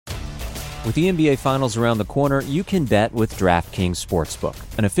With the NBA Finals around the corner, you can bet with DraftKings Sportsbook,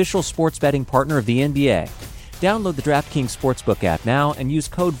 an official sports betting partner of the NBA. Download the DraftKings Sportsbook app now and use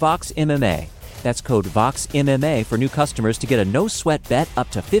code VOXMMA. That's code VOXMMA for new customers to get a no-sweat bet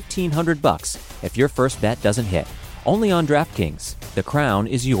up to $1,500 if your first bet doesn't hit. Only on DraftKings. The crown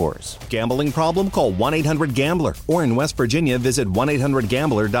is yours. Gambling problem? Call 1-800-GAMBLER. Or in West Virginia, visit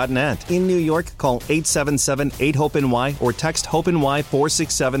 1-800-GAMBLER.net. In New York, call 877-8-HOPE-NY or text HOPE-NY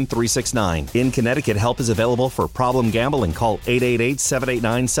 467-369. In Connecticut, help is available for problem gambling. Call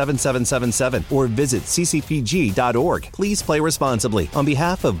 888-789-7777 or visit ccpg.org. Please play responsibly. On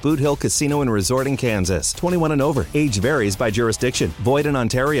behalf of Boot Hill Casino and Resort in Kansas, 21 and over. Age varies by jurisdiction. Void in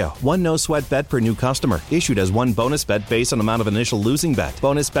Ontario. One no-sweat bet per new customer. Issued as one bonus bet based on amount of initial losing bet.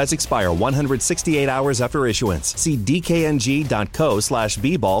 Bonus bets expire 168 hours after issuance. See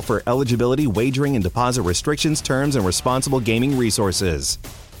dkng.co/bball for eligibility, wagering, and deposit restrictions, terms, and responsible gaming resources.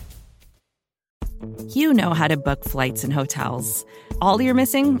 You know how to book flights and hotels. All you're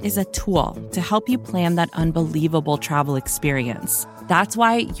missing is a tool to help you plan that unbelievable travel experience. That's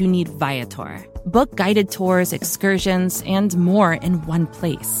why you need Viator. Book guided tours, excursions, and more in one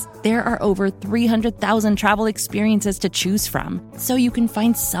place. There are over 300,000 travel experiences to choose from, so you can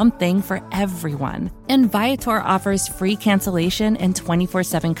find something for everyone. And Viator offers free cancellation and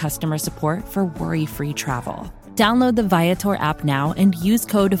 24/7 customer support for worry-free travel. Download the Viator app now and use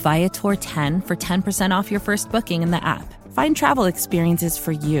code Viator10 for 10% off your first booking in the app. Find travel experiences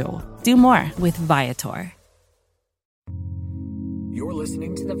for you. Do more with Viator. You're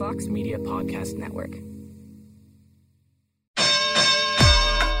listening to the Vox Media Podcast Network.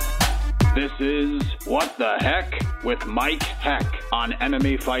 This is What the Heck with Mike Heck on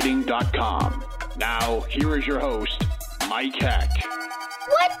MMAfighting.com. Now, here is your host, Mike Heck.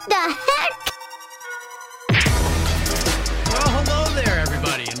 What the heck? Well, hello there,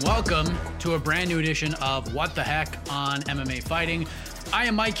 everybody, and welcome to a brand new edition of What the Heck on MMA Fighting. I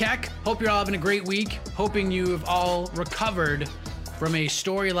am Mike Heck. Hope you're all having a great week. Hoping you have all recovered from a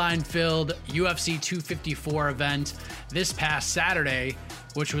storyline-filled UFC 254 event this past Saturday,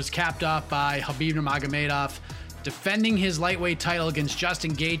 which was capped off by Khabib Nurmagomedov defending his lightweight title against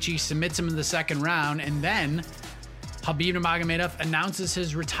Justin Gaethje, submits him in the second round, and then Khabib Nurmagomedov announces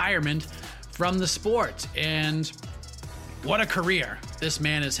his retirement from the sport. And what a career this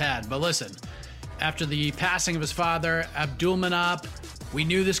man has had. But listen, after the passing of his father, Abdulmanap, we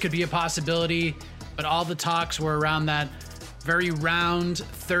knew this could be a possibility, but all the talks were around that very round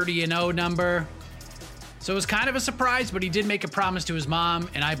 30-0 number. So it was kind of a surprise, but he did make a promise to his mom,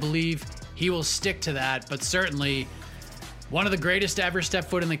 and I believe he will stick to that. But certainly one of the greatest to ever step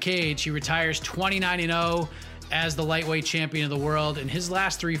foot in the cage. He retires 29-0 as the lightweight champion of the world. In his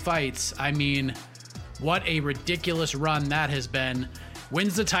last three fights, I mean, what a ridiculous run that has been.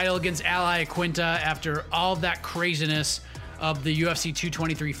 Wins the title against Ally Aquinta after all that craziness of the UFC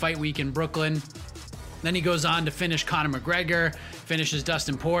 223 fight week in Brooklyn. Then he goes on to finish Conor McGregor, finishes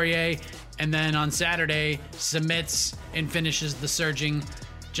Dustin Poirier, and then on Saturday submits and finishes the surging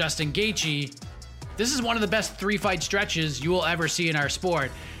Justin Gaethje. This is one of the best three-fight stretches you will ever see in our sport.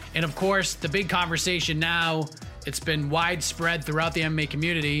 And of course, the big conversation now, it's been widespread throughout the MMA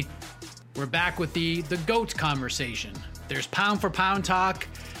community. We're back with the GOAT conversation. There's pound for pound talk,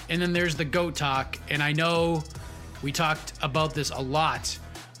 and then there's the GOAT talk. And I know we talked about this a lot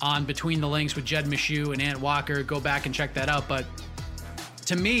on Between the Links with Jed Meshew and Ant Walker. Go back and check that out. But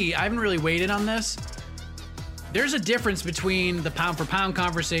to me, I haven't really waited on this. There's a difference between the pound for pound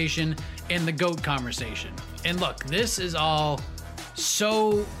conversation and the GOAT conversation. And look, this is all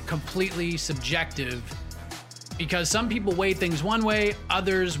so completely subjective because some people weigh things one way,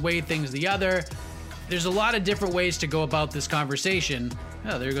 others weigh things the other. There's a lot of different ways to go about this conversation.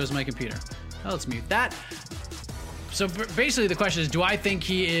 Oh, there goes my computer. Oh, let's mute that. So basically the question is, do I think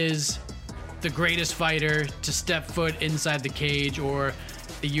he is the greatest fighter to step foot inside the cage or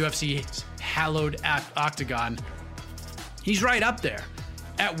the UFC's hallowed octagon? He's right up there.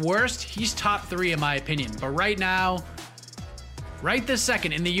 At worst, he's top three in my opinion. But right now, right this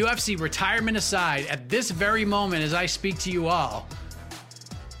second, in the UFC, retirement aside, at this very moment as I speak to you all,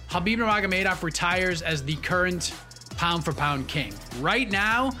 Khabib Nurmagomedov retires as the current pound for pound king. Right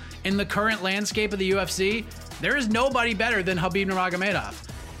now, in the current landscape of the UFC, there is nobody better than Khabib Nurmagomedov.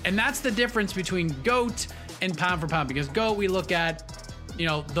 And that's the difference between GOAT and pound for pound, because GOAT, we look at,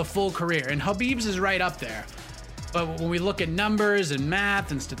 the full career, and Khabib's is right up there. But when we look at numbers and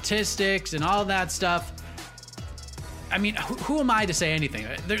math and statistics and all that stuff, I mean, who am I to say anything?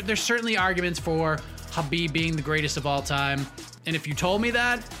 There's certainly arguments for Khabib being the greatest of all time. And if you told me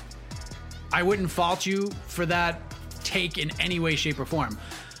that, I wouldn't fault you for that take in any way, shape, or form.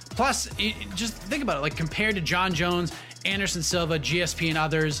 Plus, just think about it, like compared to John Jones, Anderson Silva, GSP, and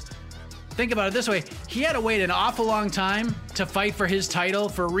others, think about it this way. He had to wait an awful long time to fight for his title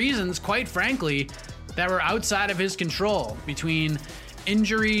for reasons, quite frankly, that were outside of his control, between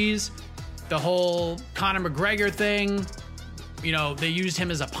injuries, the whole Conor McGregor thing. You know, they used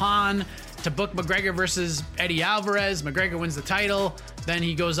him as a pawn to book McGregor versus Eddie Alvarez. McGregor wins the title. Then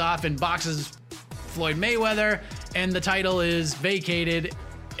he goes off and boxes Floyd Mayweather, and the title is vacated.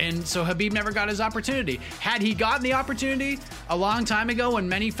 And so Khabib never got his opportunity. Had he gotten the opportunity a long time ago when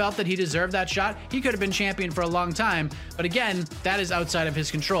many felt that he deserved that shot, he could have been champion for a long time. But again, that is outside of his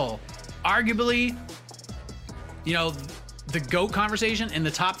control. Arguably, you know, the GOAT conversation in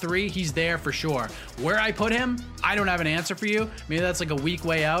the top 3, he's there for sure. Where I put him, I don't have an answer for you. Maybe that's like a week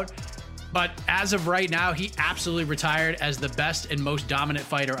way out. But as of right now, he absolutely retired as the best and most dominant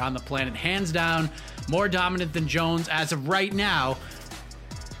fighter on the planet. Hands down, more dominant than Jones as of right now.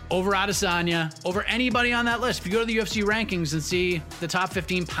 Over Adesanya, over anybody on that list. If you go to the UFC rankings and see the top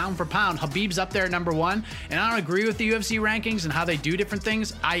 15 pound for pound, Khabib's up there at number 1. And I don't agree with the UFC rankings and how they do different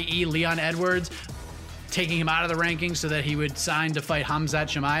things, i.e. Leon Edwards taking him out of the rankings so that he would sign to fight Khamzat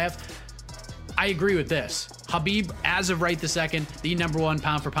Chimaev. I agree with this. Khabib, as of right this second, the number 1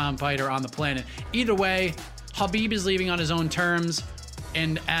 pound for pound fighter on the planet. Either way, Khabib is leaving on his own terms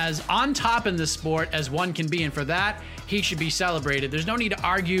and as on top in this sport as one can be. And for that, he should be celebrated. There's no need to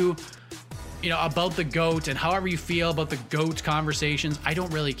argue, you know, about the GOAT and however you feel about the GOAT conversations. I don't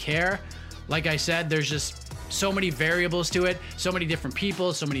really care. Like I said, there's just so many variables to it, so many different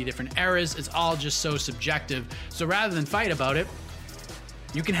people, so many different eras. It's all just so subjective. So rather than fight about it,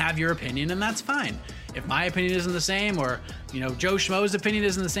 you can have your opinion and that's fine. If my opinion isn't the same, or, you know, Joe Schmo's opinion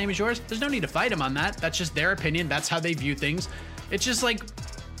isn't the same as yours, there's no need to fight him on that. That's just their opinion. That's how they view things. It's just like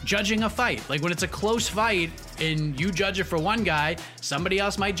judging a fight. Like when it's a close fight and you judge it for one guy, somebody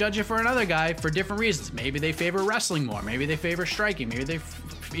else might judge it for another guy for different reasons. Maybe they favor wrestling more. Maybe they favor striking. Maybe they,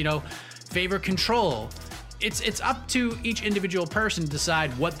 you know, favor control. It's up to each individual person to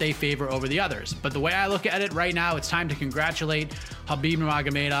decide what they favor over the others. But the way I look at it right now, it's time to congratulate Khabib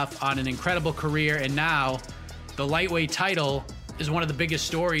Nurmagomedov on an incredible career. And now the lightweight title is one of the biggest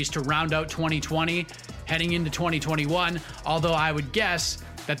stories to round out 2020 heading into 2021. Although I would guess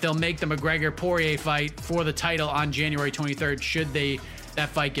that they'll make the McGregor-Poirier fight for the title on January 23rd should that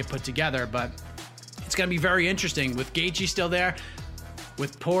fight get put together. But it's going to be very interesting with Gaethje still there,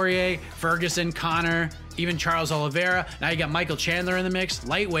 with Poirier, Ferguson, Conor, even Charles Oliveira. Now you got Michael Chandler in the mix.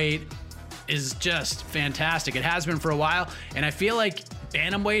 Lightweight is just fantastic. It has been for a while, and I feel like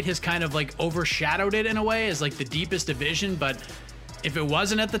bantamweight has kind of like overshadowed it in a way as like the deepest division. But if it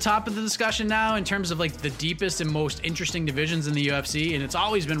wasn't at the top of the discussion now in terms of like the deepest and most interesting divisions in the UFC, and it's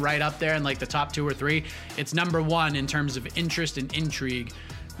always been right up there in like the top 2 or 3, it's number 1 in terms of interest and intrigue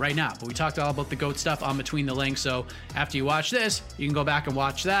right now. But we talked all about the GOAT stuff on Between the Links, so after you watch this, you can go back and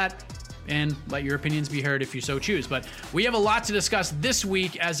watch that and let your opinions be heard if you so choose. But we have a lot to discuss this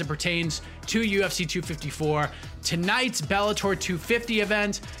week as it pertains to UFC 254, tonight's Bellator 250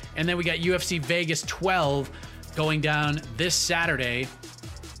 event, and then we got UFC Vegas 12 going down this Saturday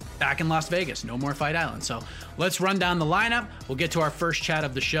back in Las Vegas. No more Fight Island. So let's run down the lineup. We'll get to our first chat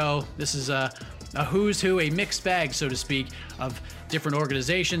of the show. This is a who's who, a mixed bag, so to speak, of different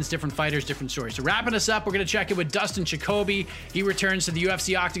organizations, different fighters, different stories. So wrapping us up, we're going to check in with Dustin Jacoby. He returns to the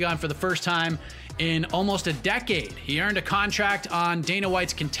UFC Octagon for the first time in almost a decade. He earned a contract on Dana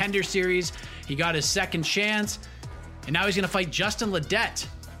White's Contender Series. He got his second chance, and now he's going to fight Justin Ledet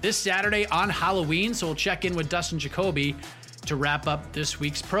this Saturday on Halloween. So we'll check in with Dustin Jacoby to wrap up this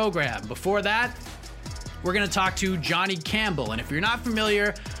week's program. Before that, we're going to talk to Johnny Campbell. And if you're not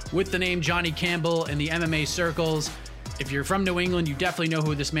familiar with the name Johnny Campbell in the MMA circles, if you're from New England, you definitely know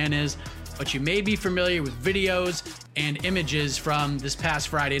who this man is, but you may be familiar with videos and images from this past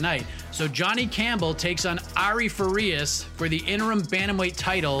Friday night. So Johnny Campbell takes on Ari Farias for the interim bantamweight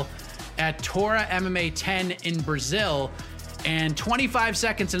title at Tora MMA 10 in Brazil. And 25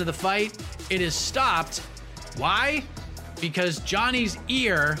 seconds into the fight, it is stopped. Why? Because Johnny's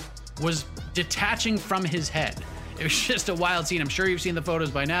ear was detaching from his head. It was just a wild scene. I'm sure you've seen the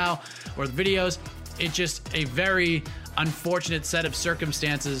photos by now or the videos. It's just a very unfortunate set of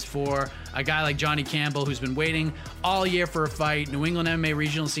circumstances for a guy like Johnny Campbell, who's been waiting all year for a fight. New England MMA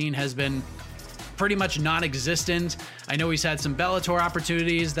regional scene has been pretty much non-existent. I know he's had some Bellator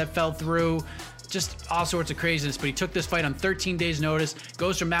opportunities that fell through, just all sorts of craziness, but he took this fight on 13 days notice,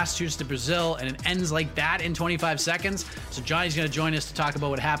 goes from Massachusetts to Brazil, and it ends like that in 25 seconds. So Johnny's going to join us to talk about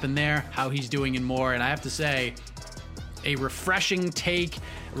what happened there, how he's doing, and more. And I have to say, a refreshing take,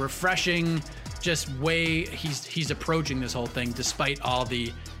 refreshing just way he's approaching this whole thing, despite all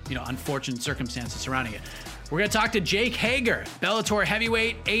the, unfortunate circumstances surrounding it. We're going to talk to Jake Hager, Bellator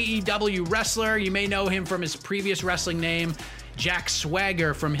heavyweight, AEW wrestler. You may know him from his previous wrestling name, Jack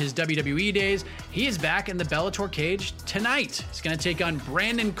Swagger, from his WWE days. He is back in the Bellator cage tonight. He's going to take on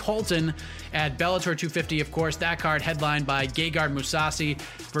Brandon Colton at Bellator 250. Of course, that card headlined by Gegard Mousasi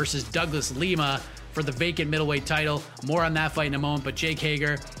versus Douglas Lima for the vacant middleweight title. More on that fight in a moment, but Jake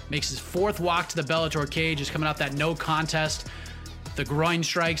Hager makes his fourth walk to the Bellator cage. Is coming off that no contest,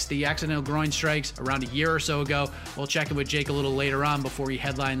 the accidental groin strikes around a year or so ago. We'll check in with Jake a little later on before he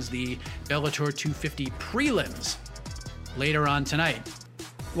headlines the Bellator 250 prelims later on tonight.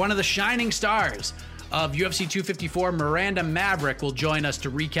 One of the shining stars of UFC 254, Miranda Maverick, will join us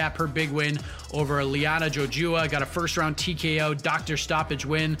to recap her big win over Liana Jojua. Got a first-round TKO doctor stoppage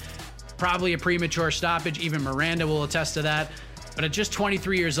win. Probably a premature stoppage. Even Miranda will attest to that. But at just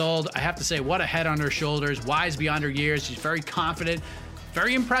 23 years old, I have to say, what a head on her shoulders, wise beyond her years. She's very confident,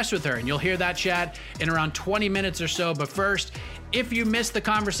 very impressed with her, and you'll hear that chat in around 20 minutes or so. But first, if you missed the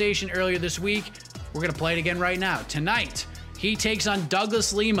conversation earlier this week, we're going to play it again right now. Tonight, he takes on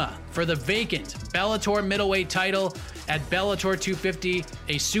Douglas Lima for the vacant Bellator middleweight title at Bellator 250,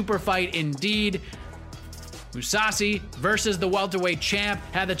 a super fight indeed. Mousasi versus the welterweight champ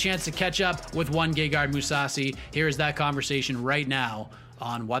had the chance to catch up with one Gegard Mousasi. Here is that conversation right now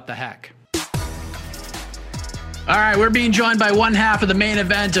on What the Heck. All right, we're being joined by one half of the main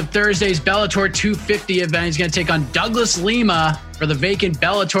event of Thursday's Bellator 250 event. He's going to take on Douglas Lima for the vacant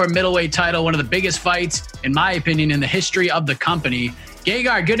Bellator middleweight title, one of the biggest fights, in my opinion, in the history of the company.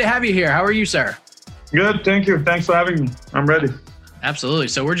 Gegard, good to have you here. How are you, sir? Good, thank you. Thanks for having me. I'm ready. Absolutely.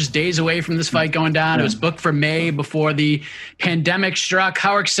 So we're just days away from this fight going down. It was booked for May before the pandemic struck.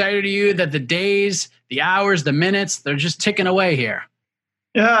 How excited are you that the days, the hours, the minutes, they're just ticking away here?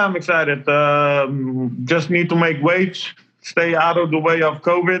 Yeah, I'm excited. Just need to make weight, stay out of the way of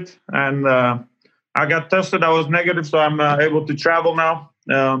COVID. And I got tested. I was negative, so I'm able to travel now.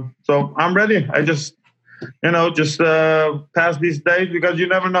 So I'm ready. I just pass these days because you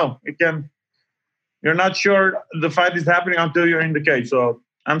never know. You're not sure the fight is happening until you're in the cage. So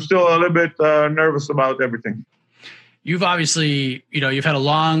I'm still a little bit nervous about everything. You've obviously, you've had a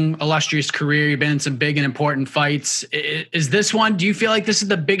long, illustrious career. You've been in some big and important fights. Is this one, do you feel like this is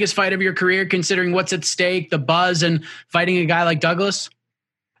the biggest fight of your career, considering what's at stake, the buzz, and fighting a guy like Douglas?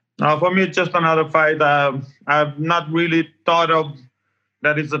 No, for me, it's just another fight. I've not really thought of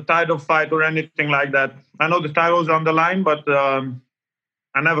that it's a title fight or anything like that. I know the title's on the line, but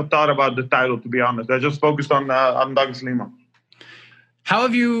I never thought about the title, to be honest. I just focused on Douglas Lima. How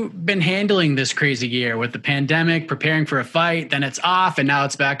have you been handling this crazy year with the pandemic, preparing for a fight, then it's off, and now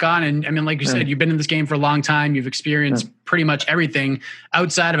it's back on? And I mean, like you said, you've been in this game for a long time. You've experienced pretty much everything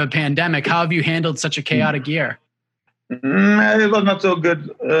outside of a pandemic. How have you handled such a chaotic year? It was not so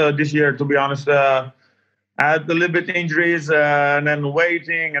good this year, to be honest. I had a little bit injuries and then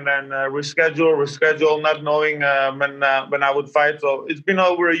waiting and then reschedule, not knowing when I would fight. So it's been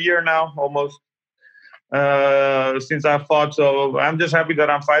over a year now, almost, since I fought. So I'm just happy that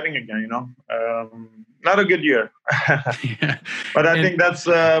I'm fighting again, Not a good year. Yeah. But I think that's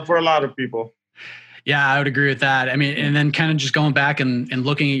for a lot of people. Yeah, I would agree with that. I mean, and then kind of just going back and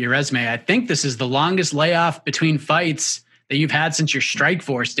looking at your resume, I think this is the longest layoff between fights that you've had since your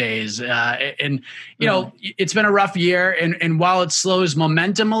Strikeforce days. It's been a rough year. And while it slows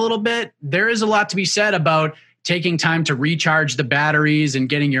momentum a little bit, there is a lot to be said about taking time to recharge the batteries and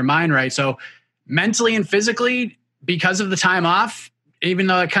getting your mind right. So mentally and physically, because of the time off, even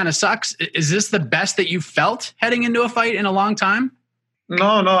though it kind of sucks, is this the best that you've felt heading into a fight in a long time?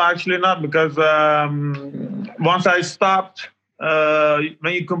 No, actually not. Because once I stopped,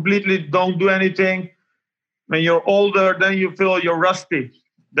 when you completely don't do anything, when you're older, then you feel you're rusty.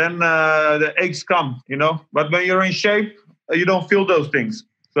 Then the aches come, But when you're in shape, you don't feel those things.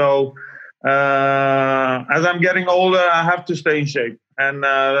 So as I'm getting older, I have to stay in shape. And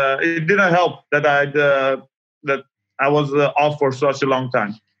it didn't help that I was off for such a long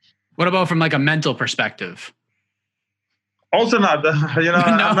time. What about from like a mental perspective? Also not. No.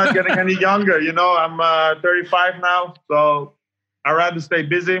 I'm not getting any younger. I'm 35 now. So I'd rather stay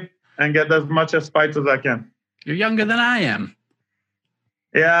busy and get as much fights as I can. You're younger than I am.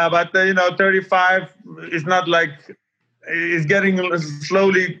 Yeah, but 35 is not like it's getting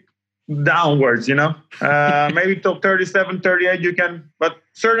slowly downwards. Maybe till 37, 38 you can. But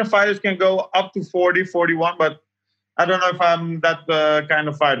certain fighters can go up to 40, 41. But I don't know if I'm that kind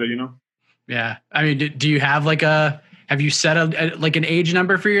of fighter. Yeah, I mean, do you have have you set an age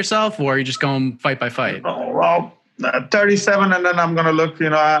number for yourself, or are you just going fight by fight? Oh, well, 37, and then I'm gonna look.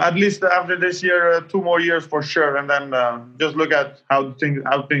 At least after this year, 2 more years for sure, and then just look at how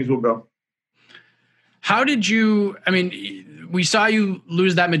things will go. How did you? I mean, we saw you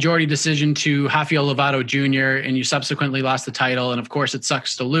lose that majority decision to Rafael Lovato Jr., and you subsequently lost the title. And of course, it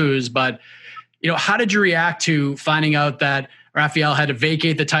sucks to lose. But how did you react to finding out that Rafael had to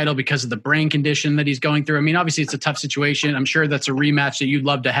vacate the title because of the brain condition that he's going through? I mean, obviously, it's a tough situation. I'm sure that's a rematch that you'd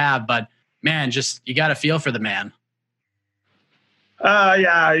love to have, but man, you got to feel for the man. Yeah,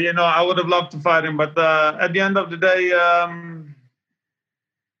 I would have loved to fight him, but at the end of the day, I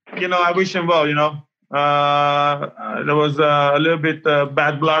wish him well. There was a little bit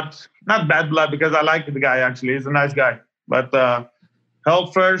bad blood. Not bad blood, because I like the guy, actually. He's a nice guy. But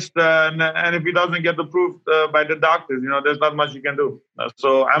health first, and if he doesn't get approved by the doctors, there's not much you can do.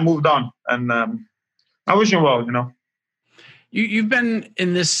 So I moved on, and I wish him well, You've been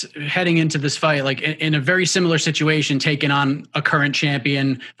heading into this fight, like in a very similar situation, taking on a current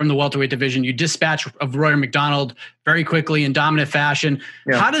champion from the welterweight division. You dispatch of Rory McDonald very quickly in dominant fashion.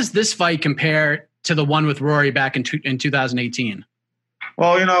 Yeah. How does this fight compare to the one with Rory back in 2018?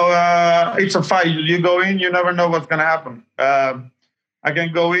 Well, it's a fight. You go in, you never know what's going to happen. I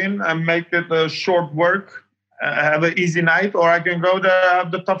can go in and make it a short work, have an easy night, or I can go there,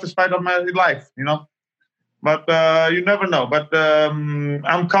 have the toughest fight of my life, But you never know. But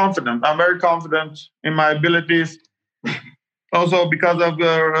I'm confident. I'm very confident in my abilities. Also because of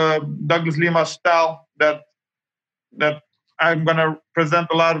Douglas Lima's style, that I'm going to present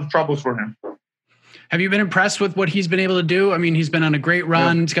a lot of troubles for him. Have you been impressed with what he's been able to do? I mean, he's been on a great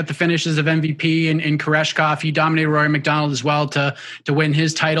run. Yeah. He's got the finishes of MVP in Koreshkov. He dominated Rory McDonald as well to win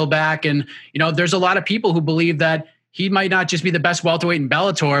his title back. And, there's a lot of people who believe that he might not just be the best welterweight in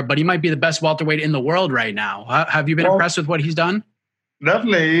Bellator, but he might be the best welterweight in the world right now. Have you been impressed with what he's done?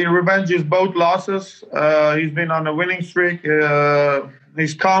 Definitely. He revenges both losses. He's been on a winning streak.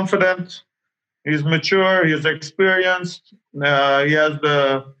 He's confident. He's mature. He's experienced. He has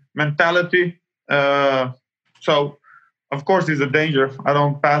the mentality. So, of course, he's a danger. I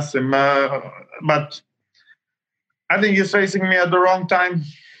don't pass him. But I think he's facing me at the wrong time,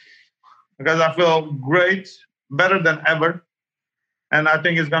 because I feel great, better than ever. And I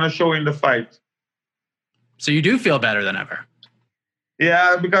think it's going to show in the fight. So you do feel better than ever?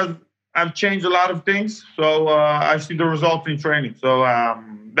 Yeah, because I've changed a lot of things. So I see the results in training. So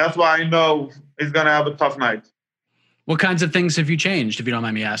that's why I know he's going to have a tough night. What kinds of things have you changed, if you don't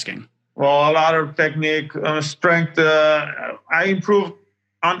mind me asking? Well, a lot of technique, strength. I improved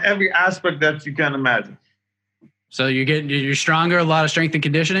on every aspect that you can imagine. So you're stronger, a lot of strength and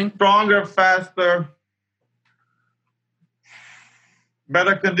conditioning? Stronger, faster,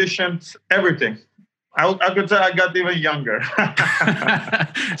 better conditions, everything. I could say I got even younger.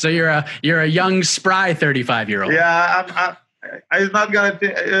 So you're a young, spry 35-year-old. Yeah, I'm not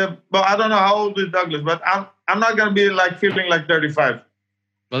gonna. Well, I don't know how old is Douglas, but I'm not gonna be feeling like 35.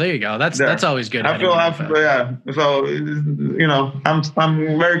 Well, there you go. That's always good. I feel yeah. So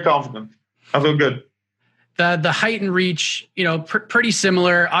I'm very confident. I feel good. The height and reach, pretty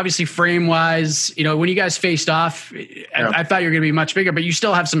similar. Obviously, frame wise, when you guys faced off, I thought you were going to be much bigger, but you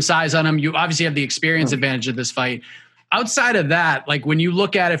still have some size on him. You obviously have the experience advantage of this fight. Outside of that, when you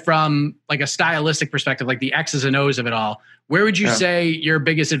look at it from a stylistic perspective, the X's and O's of it all, where would you say your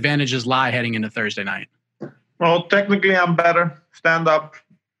biggest advantages lie heading into Thursday night? Well, technically, I'm better. Stand up.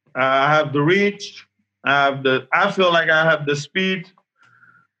 I have the reach. I feel like I have the speed.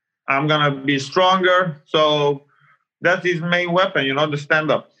 I'm going to be stronger. So that's his main weapon, the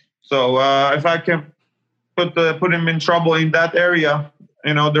stand-up. So if I can put him in trouble in that area,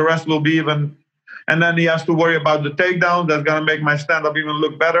 the rest will be even. And then he has to worry about the takedown. That's going to make my stand-up even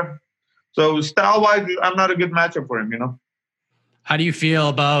look better. So style-wise, I'm not a good matchup for him, How do you feel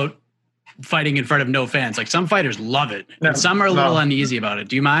about fighting in front of no fans? Some fighters love it, and some are a little uneasy about it.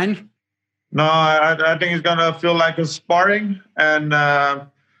 Do you mind? No, I think it's going to feel like a sparring and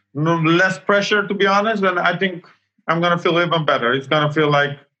less pressure, to be honest. And I think I'm going to feel even better. It's going to feel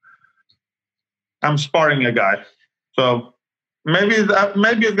like I'm sparring a guy. So maybe it's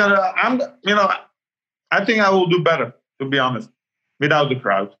going to, I think I will do better, to be honest, without the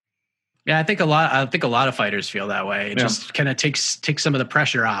crowd. Yeah, I think a lot of fighters feel that way. It just kind of takes some of the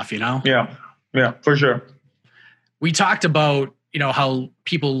pressure off, Yeah, for sure. We talked about, how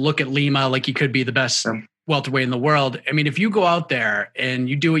people look at Lima like he could be the best welterweight in the world. I mean, if you go out there and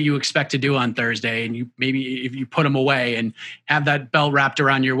you do what you expect to do on Thursday, and if you put him away and have that belt wrapped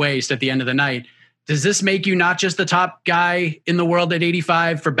around your waist at the end of the night, does this make you not just the top guy in the world at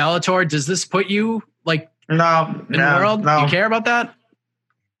 85 for Bellator? Does this put you in the world? No. Do you care about that?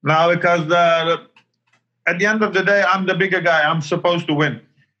 No, because at the end of the day, I'm the bigger guy. I'm supposed to win.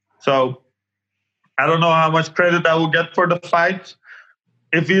 So I don't know how much credit I will get for the fight.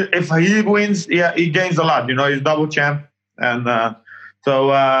 If he wins, yeah, he gains a lot. He's double champ, and but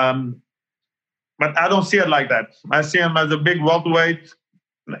I don't see it like that. I see him as a big welterweight.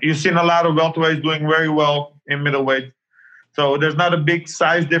 You've seen a lot of welterweights doing very well in middleweight. So there's not a big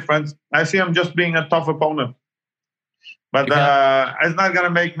size difference. I see him just being a tough opponent. But it's not going to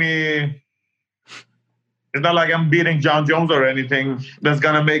make me... It's not like I'm beating John Jones or anything that's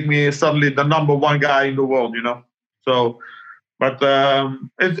going to make me suddenly the number one guy in the world, So, but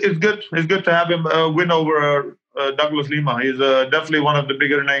it's good. It's good to have him win over Douglas Lima. He's definitely one of the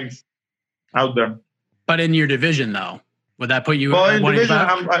bigger names out there. But in your division, though, would that put you at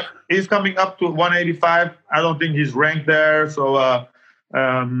 185? In division, he's coming up to 185. I don't think he's ranked there. So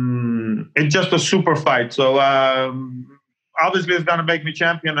it's just a super fight. So obviously it's going to make me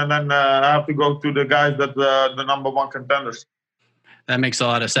champion, and then I have to go to the guys that the number one contenders. That makes a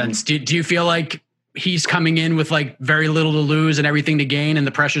lot of sense. Do you feel like he's coming in with like very little to lose and everything to gain, and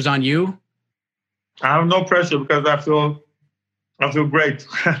the pressure's on you? I have no pressure because I feel great.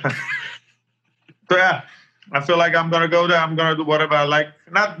 So yeah, I feel like I'm going to go there. I'm going to do whatever I like.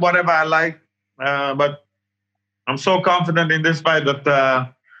 Not whatever I like, but I'm so confident in this fight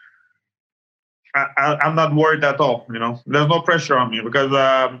that I'm not worried at all. There's no pressure on me because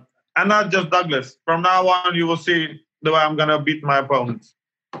I'm not just Douglas. From now on, you will see the way I'm going to beat my opponents.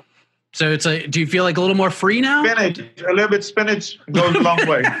 So it's do you feel like a little more free now? Spinach, a little bit spinach goes a long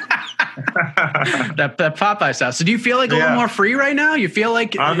way. that Popeye style. So do you feel like a little more free right now? You feel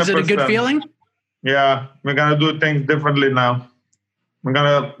like, 100%. Is it a good feeling? Yeah, we're going to do things differently now. We're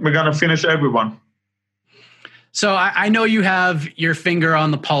gonna finish everyone. So I know you have your finger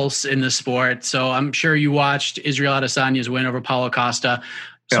on the pulse in the sport. So I'm sure you watched Israel Adesanya's win over Paulo Costa.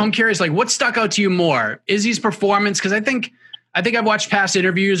 So yeah. I'm curious, like, what stuck out to you more? Izzy's performance? Because I think I've watched past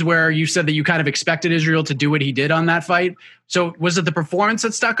interviews where you said that you kind of expected Israel to do what he did on that fight. So was it the performance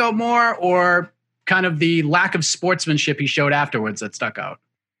that stuck out more, or kind of the lack of sportsmanship he showed afterwards that stuck out?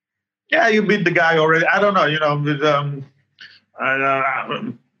 Yeah, you beat the guy already. I don't know,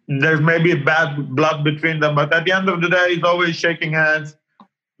 there's maybe bad blood between them, but at the end of the day, he's always shaking hands,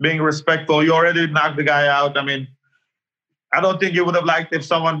 being respectful. You already knocked the guy out. I mean, I don't think he would have liked if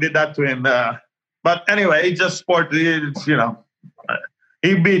someone did that to him. But anyway, it's just sport. It's,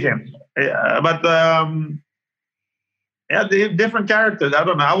 he beat him. But different characters. I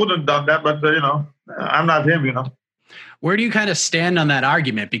don't know. I wouldn't have done that, but I'm not him. Where do you kind of stand on that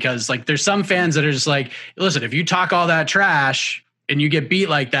argument? Because like, there's some fans that are just like, listen, if you talk all that trash and you get beat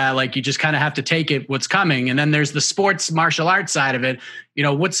like that, like, you just kind of have to take it, what's coming. And then there's the sports martial arts side of it.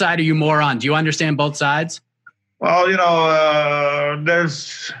 What side are you more on? Do you understand both sides? Well,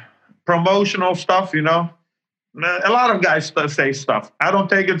 there's promotional stuff, a lot of guys say stuff. I don't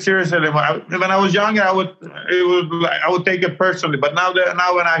take it seriously anymore. When I was younger, I would take it personally. But now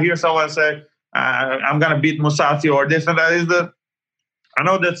when I hear someone say, I'm going to beat Mousasi or this and that, I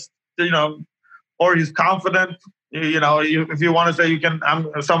know that's, or he's confident, if you want to say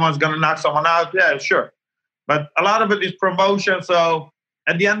someone's going to knock someone out, yeah, sure. But a lot of it is promotion. So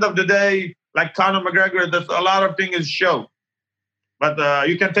at the end of the day, like Conor McGregor, there's a lot of things is show. But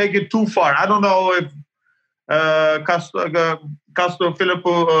you can take it too far. I don't know if Castro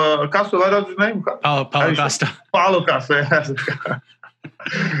Filippo, Castro, what was his name? Paulo Costa. Paulo Costa,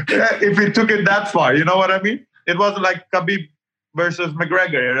 if he took it that far, you know what I mean? It wasn't like Khabib versus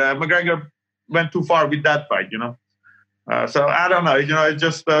McGregor. McGregor went too far with that fight, So I don't know. It's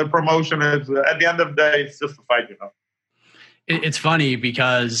just promotion. At the end of the day, it's just a fight, It's funny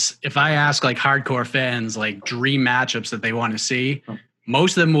because if I ask like hardcore fans, like dream matchups that they want to see,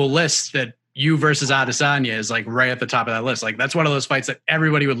 most of them will list that you versus Adesanya is like right at the top of that list. Like, that's one of those fights that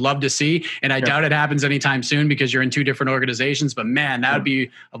everybody would love to see. And I doubt it happens anytime soon because you're in two different organizations, but man, that would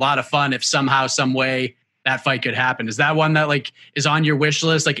be a lot of fun if somehow, some way that fight could happen. Is that one that like is on your wish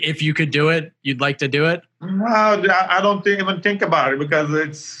list? Like, if you could do it, you'd like to do it? No, I don't even think about it because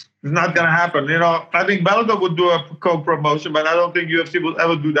it's not going to happen. I think Bellator would do a co-promotion, but I don't think UFC will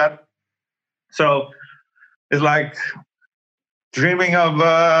ever do that. So it's like dreaming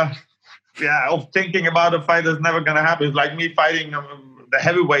of thinking about a fight that's never going to happen. It's like me fighting the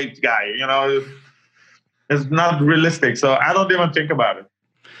heavyweight guy, it's not realistic. So I don't even think about it.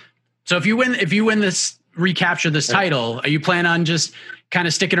 So if you win this, recapture this title, are you planning on just kind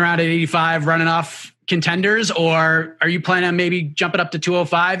of sticking around at 85, running off contenders, or are you planning on maybe jumping up to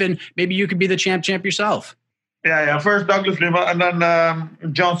 205 and maybe you could be the champ yourself? Yeah. First Douglas Lima and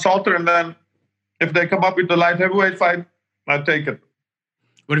then John Salter. And then if they come up with the light heavyweight fight, I'll take it.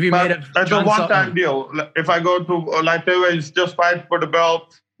 What have you made of That's John a one-time Sultan? deal. If I go to light heavyweight, it's just fight for the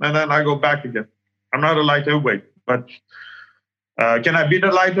belt, and then I go back again. I'm not a light heavyweight, but can I beat a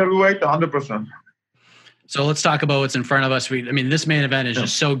light heavyweight? 100%. So let's talk about what's in front of us. This main event is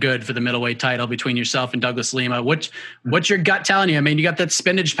just so good for the middleweight title between yourself and Douglas Lima. What's your gut telling you? I mean, you got that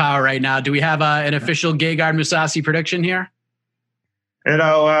spinach power right now. Do we have an official Gegard Mousasi prediction here?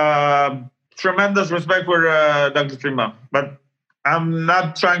 Tremendous respect for Douglas Lima, but I'm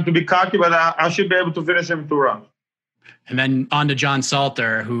not trying to be cocky, but I should be able to finish him 2 rounds. And then on to John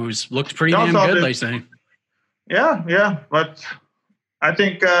Salter, who's looked pretty damn good lately. Yeah, but I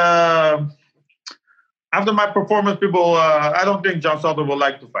think after my performance, people, I don't think John Salter will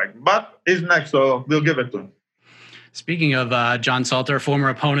like to fight, but he's next, so we'll give it to him. Speaking of John Salter, a former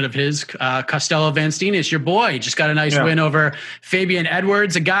opponent of his, Costello Vanstenis, your boy, just got a nice win over Fabian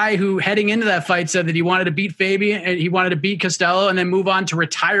Edwards, a guy who heading into that fight said that he wanted to beat Fabian and he wanted to beat Costello and then move on to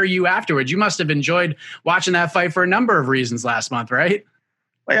retire you afterwards. You must have enjoyed watching that fight for a number of reasons last month, right?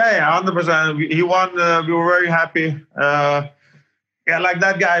 Yeah, 100%. He won. We were very happy. Like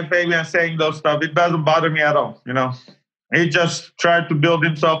that guy, Fabian, saying those stuff, it doesn't bother me at all, He just tried to build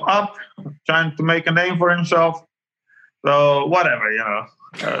himself up, trying to make a name for himself. So whatever,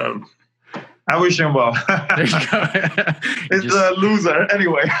 I wish him well. There you go. He's a loser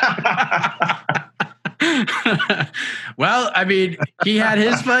anyway. Well, he had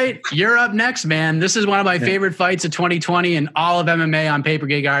his fight. You're up next, man. This is one of my favorite fights of 2020 and all of MMA on paper,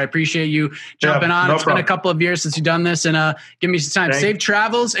 Gegard. I appreciate you jumping on. It's been a couple of years since you've done this, and give me some time. Safe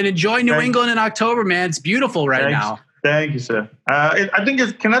travels and enjoy New England in October, man. It's beautiful now. Thank you, sir. I think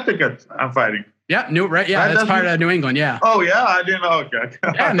it's Connecticut I'm fighting. Yeah, that's part of New England, yeah. Oh, yeah? I didn't know. Okay.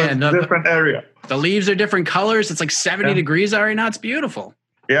 Yeah, man. Different area. The leaves are different colors. It's like 70 degrees out right now. It's beautiful.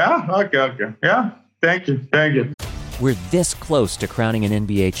 Yeah? Okay. Yeah. Thank you. We're this close to crowning an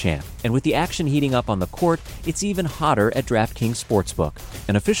NBA champ, and with the action heating up on the court, it's even hotter at DraftKings Sportsbook,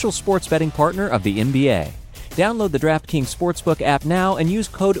 an official sports betting partner of the NBA. Download the DraftKings Sportsbook app now and use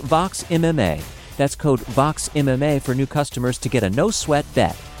code VOXMMA. That's code VOXMMA for new customers to get a no-sweat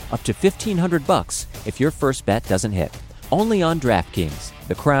bet up to $1,500 if your first bet doesn't hit. Only on DraftKings.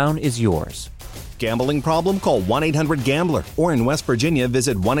 The crown is yours. Gambling problem? Call 1-800-GAMBLER. Or in West Virginia,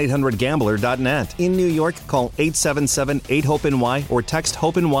 visit 1-800-GAMBLER.net. In New York, call 877-8-HOPE-NY or text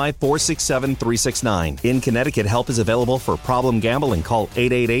HOPE-NY 467-369. In Connecticut, help is available for problem gambling. Call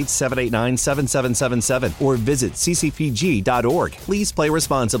 888-789-7777 or visit ccpg.org. Please play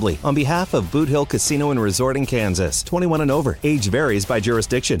responsibly. On behalf of Boot Hill Casino and Resort in Kansas, 21 and over. Age varies by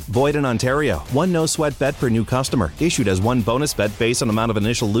jurisdiction. Void in Ontario. One no-sweat bet per new customer. Issued as one bonus bet based on amount of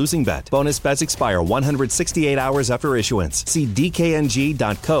initial losing bet. Bonus bets expire 168 hours after issuance. See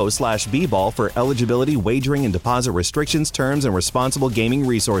dkng.co/bball for eligibility, wagering, and deposit restrictions, terms, and responsible gaming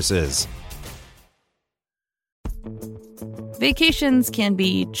resources. Vacations can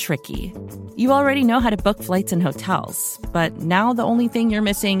be tricky. You already know how to book flights and hotels, but now the only thing you're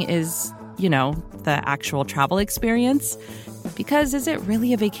missing is, the actual travel experience. Because is it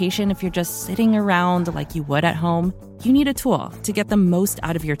really a vacation if you're just sitting around like you would at home? You need a tool to get the most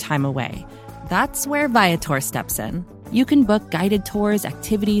out of your time away. That's where Viator steps in. You can book guided tours,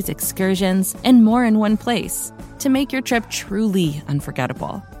 activities, excursions, and more in one place to make your trip truly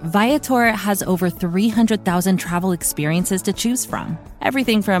unforgettable. Viator has over 300,000 travel experiences to choose from.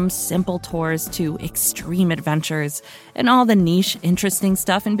 Everything from simple tours to extreme adventures and all the niche, interesting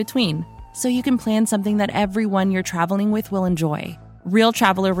stuff in between. So you can plan something that everyone you're traveling with will enjoy. Real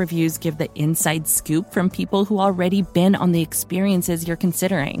traveler reviews give the inside scoop from people who already been on the experiences you're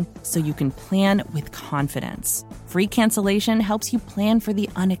considering, so you can plan with confidence. Free cancellation helps you plan for the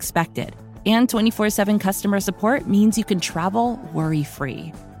unexpected. And 24/7 customer support means you can travel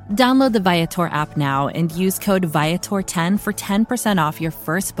worry-free. Download the Viator app now and use code Viator10 for 10% off your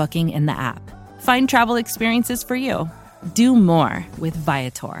first booking in the app. Find travel experiences for you. Do more with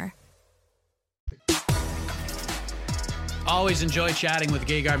Viator. Always enjoy chatting with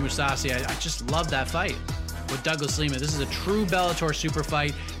Gegard Mousasi. I just love that fight with Douglas Lima. This is a true Bellator super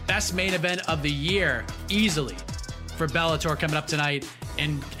fight. Best main event of the year, easily, for Bellator coming up tonight.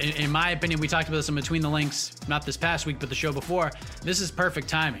 And in my opinion, we talked about this in Between the Links, not this past week, but the show before. This is perfect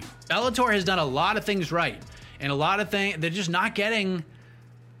timing. Bellator has done a lot of things right. And a lot of things, they're just not getting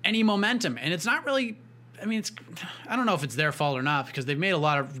any momentum. And it's not really, I don't know if it's their fault or not, because they've made a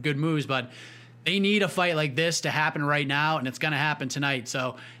lot of good moves, but they need a fight like this to happen right now, and it's going to happen tonight.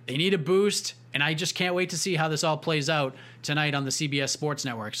 So they need a boost, and I just can't wait to see how this all plays out tonight on the CBS Sports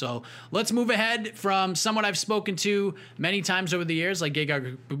Network. So let's move ahead from someone I've spoken to many times over the years, like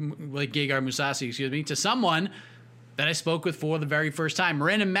Gegard Mousasi, to someone that I spoke with for the very first time.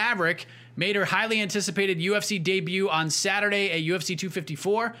 Miranda Maverick made her highly anticipated UFC debut on Saturday at UFC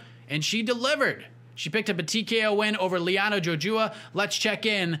 254, and she delivered. She picked up a TKO win over Liana Jojua. Let's check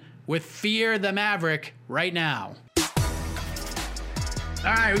in with Fear the Maverick right now.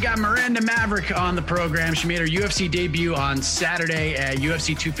 All right, we got Miranda Maverick on the program. She made her UFC debut on Saturday at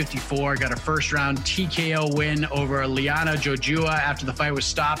UFC 254. Got a first-round TKO win over Liana Jojua after the fight was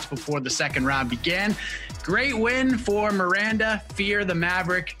stopped before the second round began. Great win for Miranda. Fear the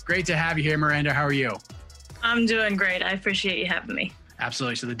Maverick. Great to have you here, Miranda. How are you? I'm doing great. I appreciate you having me.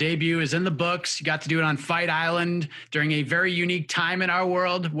 Absolutely. So the debut is in the books. You got to do it on Fight Island during a very unique time in our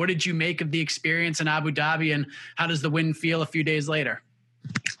world. What did you make of the experience in Abu Dhabi, and how does the win feel a few days later?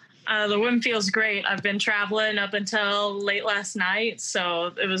 The win feels great. I've been traveling up until late last night,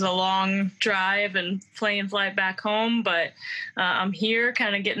 so it was a long drive and plane flight back home, but I'm here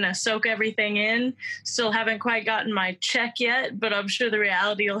kind of getting to soak everything in. Still haven't quite gotten my check yet, but I'm sure the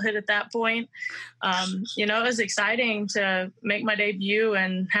reality will hit at that point. It was exciting to make my debut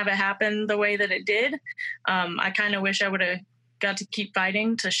and have it happen the way that it did. I kind of wish I would have got to keep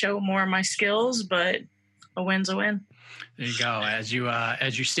fighting to show more of my skills, but a win's a win. There you go. As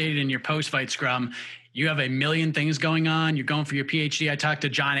you stated in your post-fight scrum, you have a million things going on. You're going for your PhD. I talked to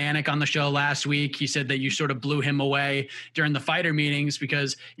John Anik on the show last week. He said that you sort of blew him away during the fighter meetings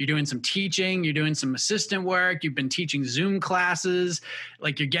because you're doing some teaching, you're doing some assistant work, you've been teaching Zoom classes,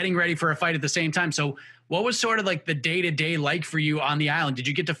 like you're getting ready for a fight at the same time. So what was sort of like the day-to-day like for you on the island? Did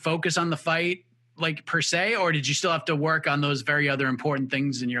you get to focus on the fight like per se, or did you still have to work on those very other important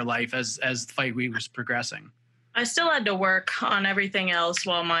things in your life as the fight week was progressing? I still had to work on everything else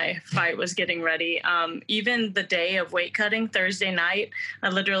while my fight was getting ready. Even the day of weight cutting, Thursday night, I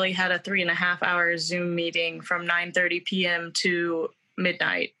literally had a 3.5-hour Zoom meeting from 9:30 p.m. to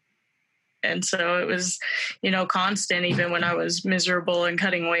midnight. And so it was, constant even when I was miserable and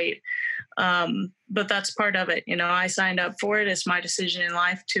cutting weight. But that's part of it. I signed up for it. It's my decision in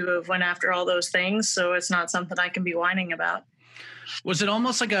life to have went after all those things. So it's not something I can be whining about. Was it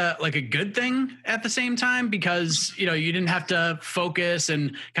almost like a good thing at the same time? Because, you didn't have to focus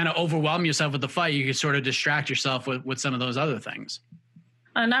and kind of overwhelm yourself with the fight. You could sort of distract yourself with some of those other things.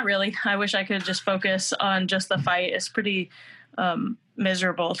 Not really. I wish I could just focus on just the fight. It's pretty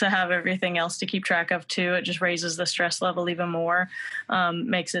miserable to have everything else to keep track of too. It just raises the stress level even more,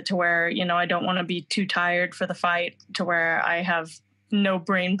 makes it to where, I don't want to be too tired for the fight to where I have no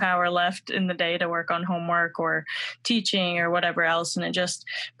brain power left in the day to work on homework or teaching or whatever else. And it just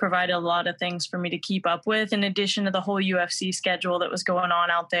provided a lot of things for me to keep up with, in addition to the whole UFC schedule that was going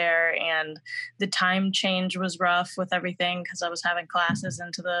on out there. And the time change was rough with everything because I was having classes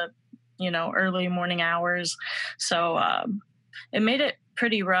into the, early morning hours. So it made it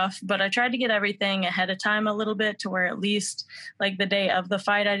pretty rough, but I tried to get everything ahead of time a little bit to where at least like the day of the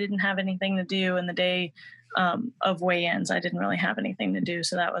fight, I didn't have anything to do. And the day of weigh-ins, I didn't really have anything to do.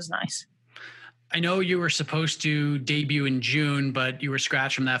 So that was nice. I know you were supposed to debut in June, but you were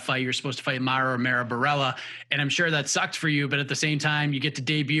scratched from that fight. You were supposed to fight Mara Romero Barella, and I'm sure that sucked for you. But at the same time, you get to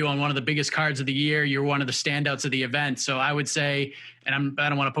debut on one of the biggest cards of the year. You're one of the standouts of the event. So I would say, and I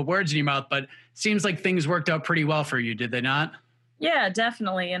don't want to put words in your mouth, but it seems like things worked out pretty well for you. Did they not? Yeah,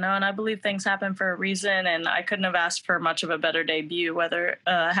 definitely. And I believe things happen for a reason, and I couldn't have asked for much of a better debut, whether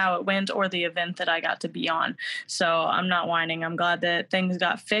how it went or the event that I got to be on. So I'm not whining. I'm glad that things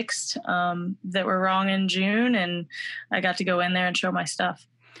got fixed that were wrong in June, and I got to go in there and show my stuff.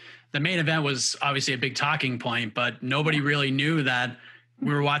 The main event was obviously a big talking point, but nobody really knew that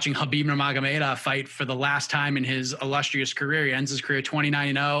we were watching Khabib Nurmagomedov fight for the last time in his illustrious career. He ends his career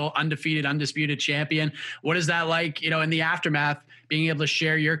 29-0, undefeated, undisputed champion. What is that like, in the aftermath, being able to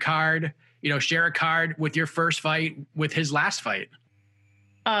share your card, share a card with your first fight with his last fight?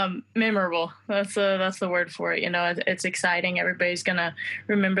 Memorable. That's the word for it. It's exciting. Everybody's going to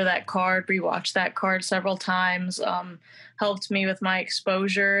remember that card, rewatch that card several times. Helped me with my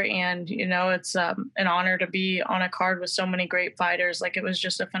exposure, and it's an honor to be on a card with so many great fighters. Like, it was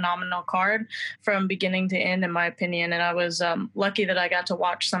just a phenomenal card from beginning to end, in my opinion. And I was lucky that I got to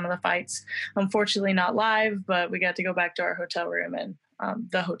watch some of the fights. Unfortunately, not live, but we got to go back to our hotel room, and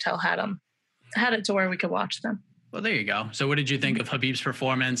the hotel had it to where we could watch them. Well, there you go. So what did you think of Khabib's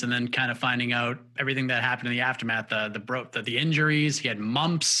performance, and then kind of finding out everything that happened in the aftermath, the injuries? He had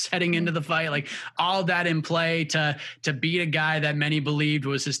mumps heading into the fight, like all that in play to beat a guy that many believed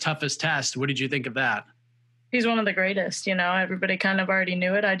was his toughest test. What did you think of that? He's one of the greatest. Everybody kind of already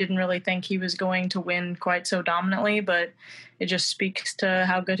knew it. I didn't really think he was going to win quite so dominantly, but it just speaks to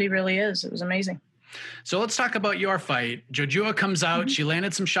how good he really is. It was amazing. So let's talk about your fight. Jojua comes out. She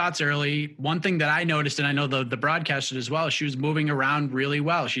landed some shots early. One thing that I noticed, and I know the broadcast did as well, she was moving around really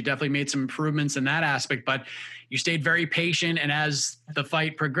well. She definitely made some improvements in that aspect, but you stayed very patient. And as the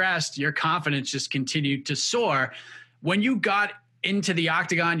fight progressed, your confidence just continued to soar. When you got into the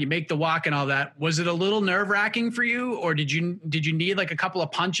octagon, you make the walk and all that, was it a little nerve-wracking for you, or did you need like a couple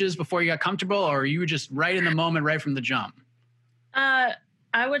of punches before you got comfortable, or were you just right in the moment, right from the jump?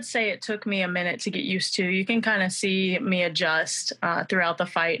 I would say it took me a minute to get used to. You can kind of see me adjust throughout the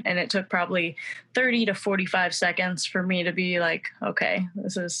fight, and it took probably 30 to 45 seconds for me to be like, okay,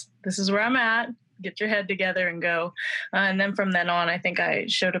 this is where I'm at. Get your head together and go. And then from then on, I think I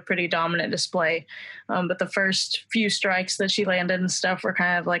showed a pretty dominant display. But the first few strikes that she landed and stuff were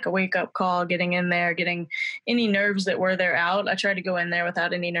kind of like a wake-up call, getting in there, getting any nerves that were there out. I tried to go in there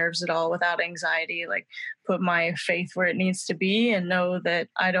without any nerves at all, without anxiety, like put my faith where it needs to be and know that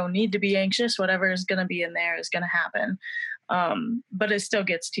I don't need to be anxious. Whatever is going to be in there is going to happen. But it still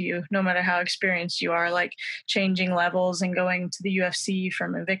gets to you, no matter how experienced you are, like changing levels and going to the UFC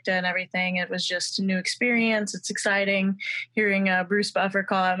from Invicta and everything. It was just a new experience. It's exciting hearing Bruce Buffer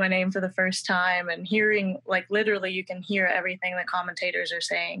call out my name for the first time and hearing, like, literally you can hear everything that commentators are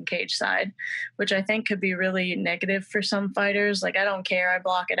saying cage side, which I think could be really negative for some fighters. Like, I don't care. I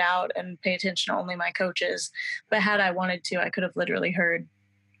block it out and pay attention to only my coaches. But had I wanted to, I could have literally heard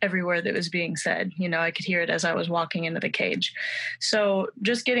every word that was being said. You know, I could hear it as I was walking into the cage. So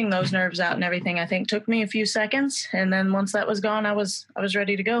just getting those nerves out and everything, I think took me a few seconds. And then once that was gone, I was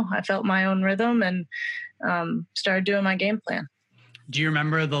ready to go. I felt my own rhythm and started doing my game plan. Do you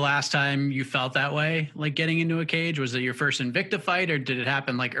remember the last time you felt that way, like getting into a cage? Was it your first Invicta fight, or did it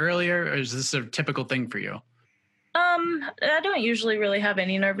happen like earlier, or is this a typical thing for you? I don't usually really have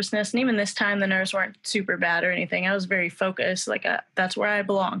any nervousness. And even this time, the nerves weren't super bad or anything. I was very focused. Like, that's where I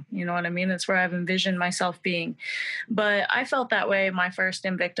belong. You know what I mean? That's where I've envisioned myself being. But I felt that way my first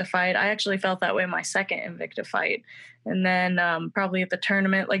Invicta fight. I actually felt that way my second Invicta fight. And then probably at the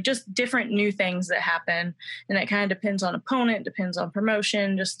tournament, like just different new things that happen. And it kind of depends on opponent, depends on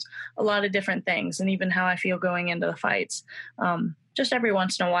promotion, just a lot of different things. And even how I feel going into the fights. Just every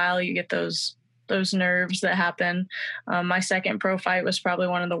once in a while, you get those nerves that happen. My second pro fight was probably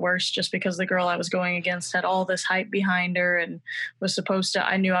one of the worst, just because the girl I was going against had all this hype behind her and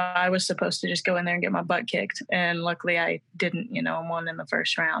I knew I was supposed to just go in there and get my butt kicked. And luckily I didn't, and won in the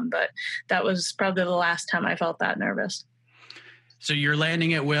first round, but that was probably the last time I felt that nervous. So you're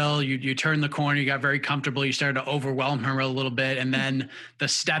landing at will, you turn the corner, you got very comfortable, you started to overwhelm her a little bit, and then the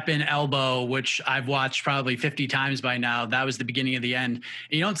step-in elbow, which I've watched probably 50 times by now, that was the beginning of the end. And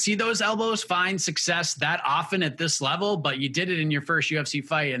you don't see those elbows find success that often at this level, but you did it in your first UFC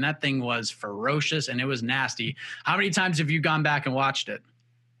fight, and that thing was ferocious, and it was nasty. How many times have you gone back and watched it?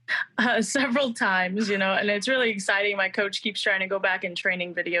 Several times, and it's really exciting. My coach keeps trying to go back in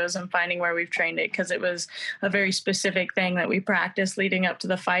training videos and finding where we've trained it, because it was a very specific thing that we practiced leading up to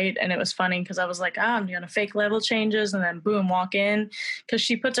the fight. And it was funny because I was like, I'm doing fake level changes, and then boom, walk in, because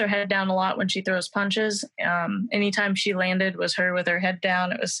she puts her head down a lot when she throws punches. Anytime she landed was her with her head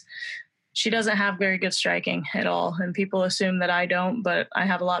down. She doesn't have very good striking at all. And people assume that I don't, but I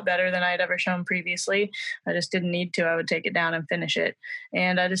have a lot better than I'd ever shown previously. I just didn't need to. I would take it down and finish it.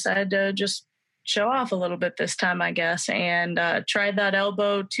 And I decided to just show off a little bit this time, I guess, and tried that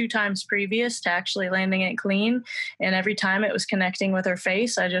elbow 2 times previous to actually landing it clean. And every time it was connecting with her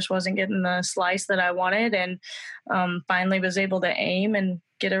face. I just wasn't getting the slice that I wanted, and finally was able to aim and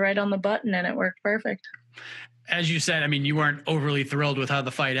get it right on the button, and it worked perfect. As you said, you weren't overly thrilled with how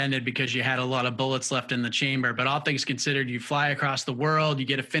the fight ended because you had a lot of bullets left in the chamber, but all things considered, you fly across the world, you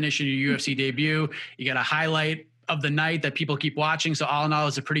get a finish in your UFC debut, you get a highlight of the night that people keep watching. So all in all,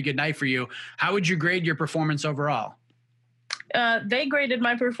 it's a pretty good night for you. How would you grade your performance overall? They graded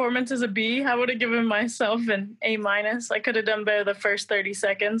my performance as a B. I would have given myself an A-. I could have done better the first 30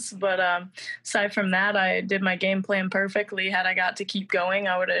 seconds. But aside from that, I did my game plan perfectly. Had I got to keep going,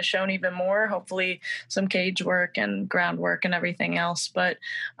 I would have shown even more, hopefully some cage work and groundwork and everything else. But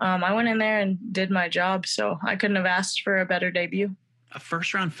I went in there and did my job, so I couldn't have asked for a better debut. A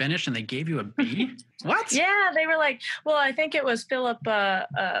first round finish and they gave you a B? What? Yeah, they were like, well, I think it was Philip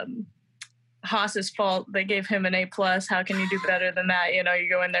Haas's fault. They gave him an A+. How can you do better than that? You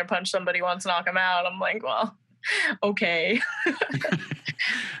go in there, punch somebody once, knock them out. I'm like, well, okay.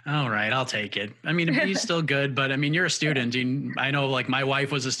 All right, I'll take it. I mean, a B is still good, but I mean, you're a student. I know, like, my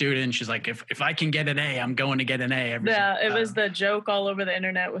wife was a student. She's like, if I can get an A, I'm going to get an A. It was the joke all over the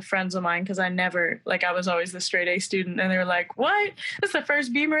internet with friends of mine because I was always the straight A student, and they were like, "What? This is the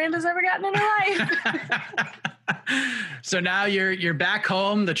first B Miranda's ever gotten in her life." So now you're back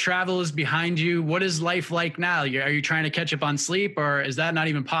home. The travel is behind you. What is life like now? Are you trying to catch up on sleep, or is that not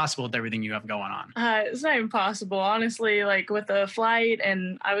even possible with everything you have going on? It's not even possible, honestly. Like with the flight,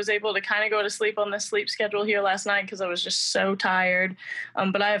 and I was able to kind of go to sleep on the sleep schedule here last night because I was just so tired.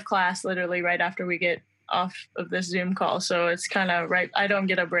 But I have class literally right after we get off of this Zoom call, so it's kind of right. I don't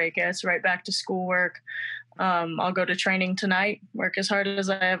get a break. It's right back to schoolwork. I'll go to training tonight, work as hard as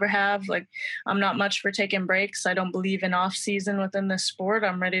I ever have. Like, I'm not much for taking breaks. I don't believe in off season within this sport.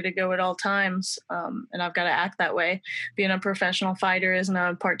 I'm ready to go at all times. And I've got to act that way. Being a professional fighter isn't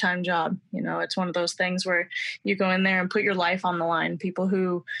a part-time job. You know, it's one of those things where you go in there and put your life on the line. People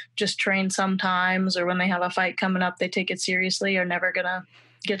who just train sometimes, or when they have a fight coming up, they take it seriously, are never going to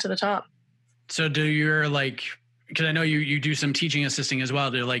get to the top. So do your, like, because I know you do some teaching assisting as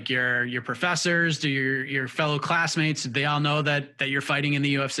well. Do like your professors, do your fellow classmates, they all know that you're fighting in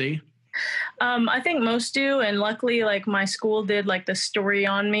the UFC? I think most do. And luckily, like, my school did like the story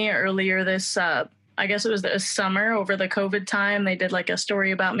on me earlier this, I guess it was the summer over the COVID time. They did like a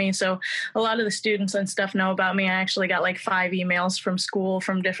story about me. So a lot of the students and stuff know about me. I actually got like 5 emails from school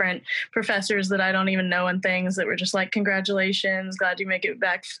from different professors that I don't even know, and things that were just like, congratulations, glad you make it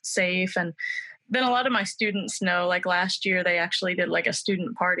back safe. And then a lot of my students know, like last year, they actually did like a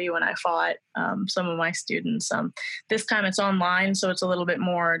student party when I fought some of my students. This time it's online, so it's a little bit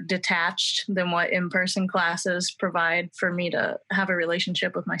more detached than what in-person classes provide for me to have a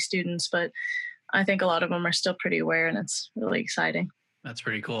relationship with my students. But I think a lot of them are still pretty aware, and it's really exciting. That's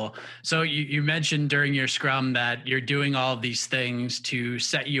pretty cool. So you mentioned during your scrum that you're doing all of these things to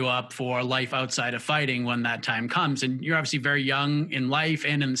set you up for life outside of fighting when that time comes. And you're obviously very young in life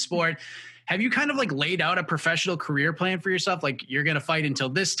and in the sport. Have you kind of like laid out a professional career plan for yourself? Like, you're going to fight until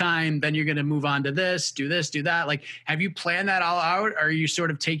this time, then you're going to move on to this, do that. Like, have you planned that all out? Or are you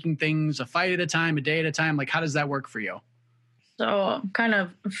sort of taking things a fight at a time, a day at a time? Like, how does that work for you? So kind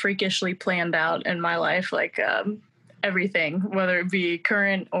of freakishly planned out in my life, like everything, whether it be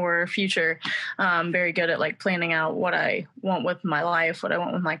current or future. I'm very good at like planning out what I want with my life, what I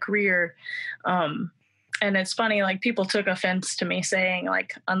want with my career. And it's funny, like, people took offense to me saying,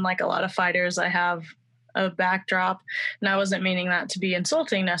 like, unlike a lot of fighters, I have a backdrop. And I wasn't meaning that to be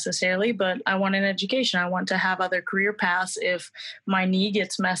insulting necessarily, but I want an education. I want to have other career paths. If my knee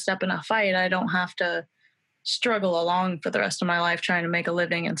gets messed up in a fight, I don't have to struggle along for the rest of my life trying to make a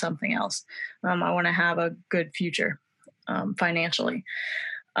living in something else. I want to have a good future financially.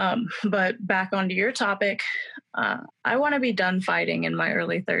 But back onto your topic, I want to be done fighting in my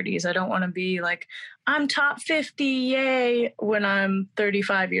early 30s. I don't want to be like, I'm top 50, yay, when I'm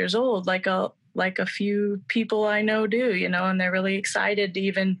 35 years old, like a few people I know do, you know, and they're really excited to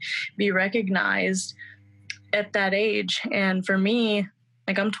even be recognized at that age. And for me,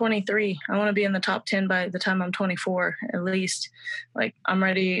 like, I'm 23. I want to be in the top 10 by the time I'm 24, at least. Like, I'm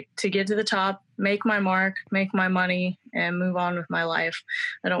ready to get to the top, make my mark, make my money, and move on with my life.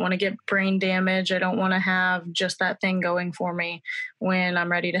 I don't want to get brain damage. I don't want to have just that thing going for me when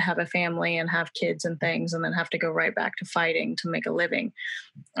I'm ready to have a family and have kids and things, and then have to go right back to fighting to make a living.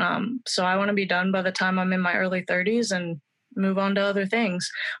 So I want to be done by the time I'm in my early 30s and move on to other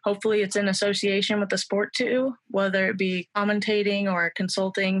things. Hopefully it's in association with the sport too, whether it be commentating or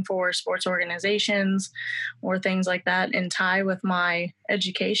consulting for sports organizations or things like that, and tie with my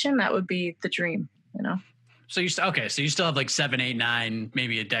education. That would be the dream, you know? So you still have like 7, 8, 9,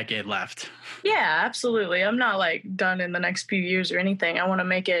 maybe a decade left. Yeah, absolutely. I'm not like done in the next few years or anything. I want to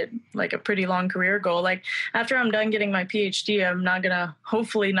make it like a pretty long career goal. Like, after I'm done getting my PhD, I'm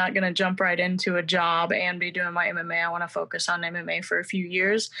hopefully not going to jump right into a job and be doing my MMA. I want to focus on MMA for a few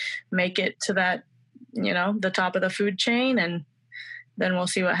years, make it to that, you know, the top of the food chain, and then we'll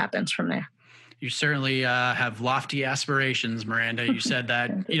see what happens from there. You certainly have lofty aspirations, Miranda. You said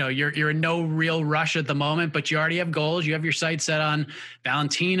that, you know, you're in no real rush at the moment, but you already have goals. You have your sights set on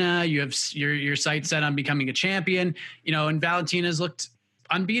Valentina. You have your sights set on becoming a champion, you know, and Valentina's looked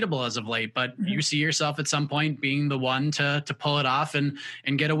unbeatable as of late, but you see yourself at some point being the one to pull it off and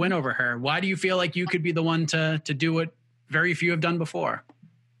get a win over her. Why do you feel like you could be the one to do what very few have done before?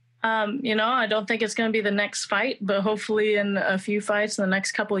 You know, I don't think it's going to be the next fight, but hopefully in a few fights in the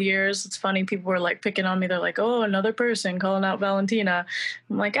next couple of years. It's funny, people were like picking on me. They're like, oh, another person calling out Valentina.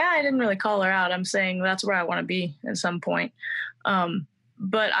 I'm like, I didn't really call her out. I'm saying that's where I want to be at some point.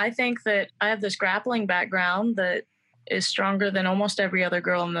 But I think that I have this grappling background that is stronger than almost every other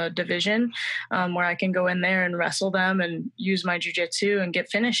girl in the division, where I can go in there and wrestle them and use my jiu-jitsu and get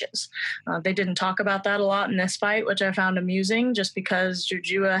finishes. They didn't talk about that a lot in this fight, which I found amusing just because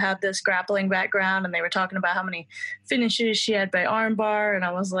Jojua had this grappling background and they were talking about how many finishes she had by armbar. And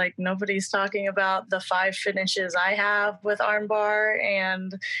I was like, nobody's talking about the 5 finishes I have with armbar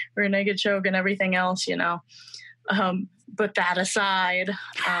and rear naked choke and everything else, you know. But that aside,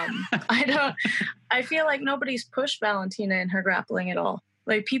 I feel like nobody's pushed Valentina in her grappling at all.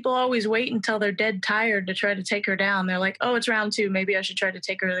 Like, people always wait until they're dead tired to try to take her down. They're like, oh, it's round 2. Maybe I should try to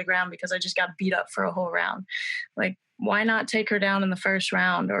take her to the ground because I just got beat up for a whole round. Like, why not take her down in the first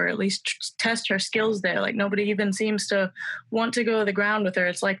round or at least test her skills there? Like, nobody even seems to want to go to the ground with her.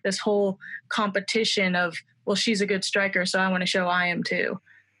 It's like this whole competition of, well, she's a good striker, so I want to show I am too.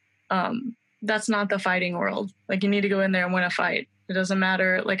 That's not the fighting world. Like, you need to go in there and win a fight. It doesn't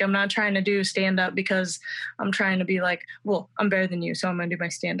matter. Like, I'm not trying to do stand up because I'm trying to be like, well, I'm better than you, so I'm going to do my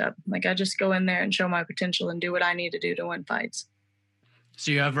stand up. Like, I just go in there and show my potential and do what I need to do to win fights. So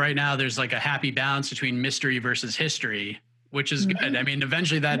you have right now, there's like a happy balance between mystery versus history, which is good. I mean,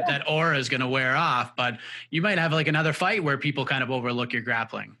 eventually that aura is going to wear off, but you might have like another fight where people kind of overlook your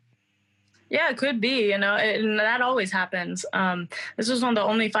grappling. Yeah, it could be, you know, and that always happens. This was one of the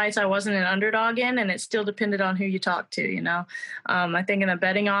only fights I wasn't an underdog in, and it still depended on who you talk to, you know. I think in the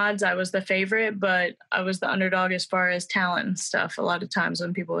betting odds, I was the favorite, but I was the underdog as far as talent and stuff a lot of times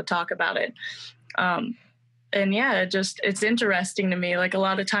when people would talk about it. And yeah, it's interesting to me. Like, a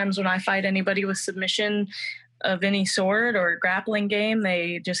lot of times when I fight anybody with submission of any sort or grappling game,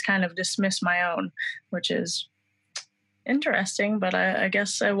 they just kind of dismiss my own, which is interesting, but I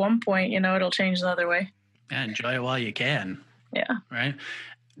guess at one point, you know, it'll change the other way. Yeah, enjoy it while you can. Yeah. Right.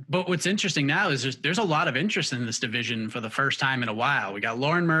 But what's interesting now is there's a lot of interest in this division for the first time in a while. We got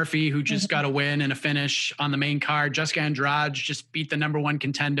Lauren Murphy, who just got a win and a finish on the main card. Jessica Andrade just beat the number 1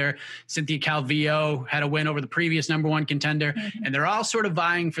 contender. Cynthia Calvillo had a win over the previous number 1 contender. And they're all sort of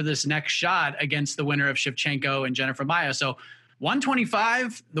vying for this next shot against the winner of Shevchenko and Jennifer Maia. So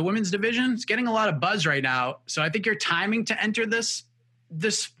 125, the women's division, is getting a lot of buzz right now. So I think your timing to enter this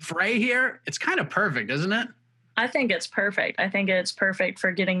fray here, it's kind of perfect, isn't it? I think it's perfect. I think it's perfect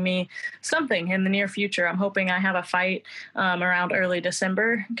for getting me something in the near future. I'm hoping I have a fight around early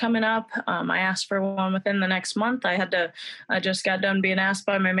December coming up. I asked for one within the next month. I just got done being asked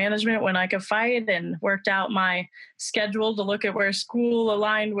by my management when I could fight and worked out my schedule to look at where school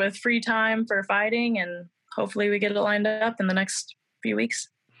aligned with free time for fighting, and hopefully we get it lined up in the next few weeks.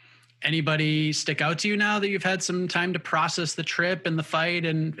 Anybody stick out to you now that you've had some time to process the trip and the fight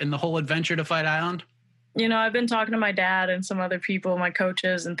and the whole adventure to Fight Island? You know, I've been talking to my dad and some other people, my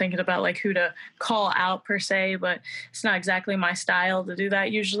coaches, and thinking about like who to call out per se, but it's not exactly my style to do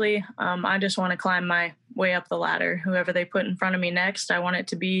that usually. I just want to climb my way up the ladder. Whoever they put in front of me next, I want it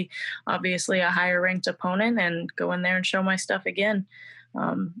to be obviously a higher ranked opponent and go in there and show my stuff again.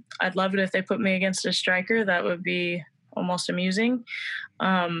 I'd love it if they put me against a striker. That would be almost amusing.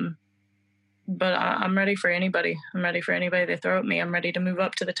 But I'm ready for anybody. I'm ready for anybody to throw at me. I'm ready to move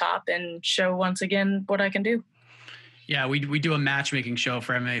up to the top and show once again what I can do. Yeah, we do a matchmaking show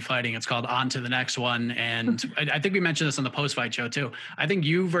for MMA fighting. It's called On to the Next One. And I think we mentioned this on the post-fight show too. I think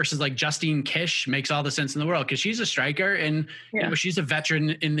you versus like Justine Kish makes all the sense in the world because she's a striker and you know, she's a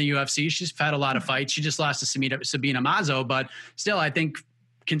veteran in the UFC. She's had a lot of fights. She just lost to Sabina Mazo. But still, I think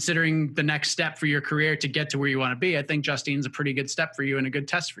considering the next step for your career to get to where you want to be, I think Justine's a pretty good step for you and a good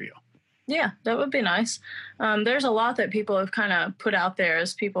test for you. Yeah, that would be nice. There's a lot that people have kind of put out there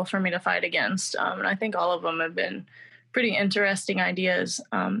as people for me to fight against. And I think all of them have been pretty interesting ideas.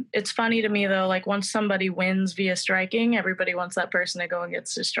 It's funny to me, though, like once somebody wins via striking, everybody wants that person to go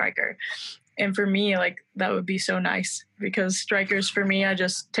against a striker. And for me, like that would be so nice because strikers, for me, I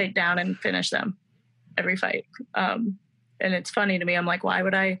just take down and finish them every fight. And it's funny to me. I'm like, why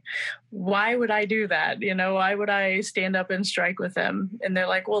would I do that? You know, why would I stand up and strike with them? And they're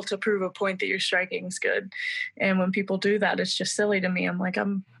like, well, to prove a point that your striking is good. And when people do that, it's just silly to me. I'm like,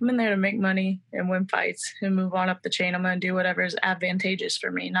 I'm in there to make money and win fights and move on up the chain. I'm going to do whatever is advantageous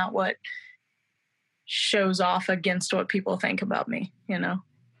for me, not what shows off against what people think about me, you know?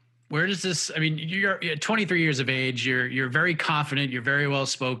 Where does this, I mean, you're 23 years of age. You're very confident. You're very well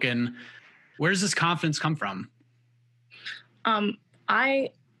spoken. Where does this confidence come from?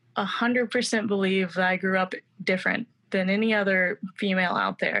 I 100% believe that I grew up different than any other female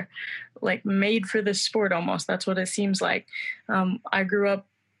out there, like made for this sport almost. That's what it seems like. I grew up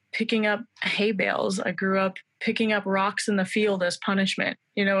picking up hay bales. I grew up picking up rocks in the field as punishment.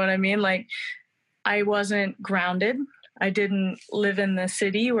 You know what I mean? Like I wasn't grounded. I didn't live in the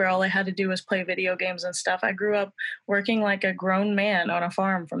city where all I had to do was play video games and stuff. I grew up working like a grown man on a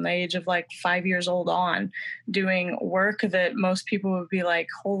farm from the age of like 5 years old on, doing work that most people would be like,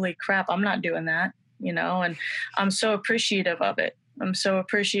 holy crap, I'm not doing that, you know? And I'm so appreciative of it. I'm so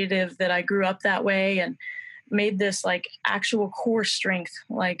appreciative that I grew up that way and made this like actual core strength.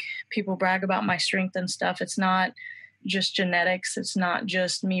 Like people brag about my strength and stuff. It's not just genetics. It's not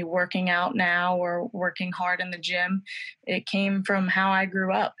just me working out now or working hard in the gym. It came from how I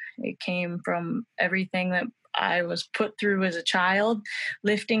grew up. It came from everything that I was put through as a child,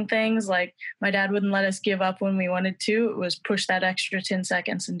 lifting things. Like my dad wouldn't let us give up when we wanted to. It was push that extra 10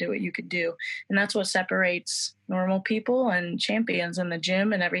 seconds and do what you could do. And that's what separates normal people and champions in the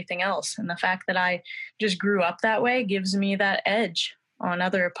gym and everything else. And the fact that I just grew up that way gives me that edge on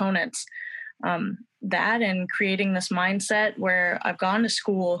other opponents. That and creating this mindset where I've gone to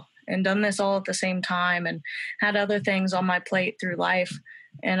school and done this all at the same time and had other things on my plate through life.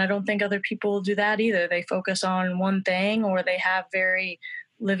 And I don't think other people do that either. They focus on one thing, or they have very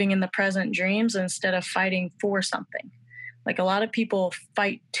living in the present dreams instead of fighting for something. Like a lot of people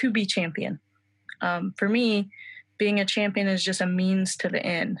fight to be champion. For me, being a champion is just a means to the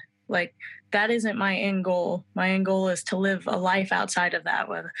end. Like that isn't my end goal. My end goal is to live a life outside of that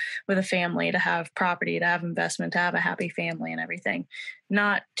with a family, to have property, to have investment, to have a happy family and everything,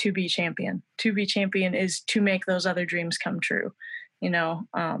 not to be champion. To be champion is to make those other dreams come true, you know?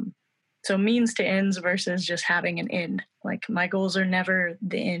 So means to ends versus just having an end. Like my goals are never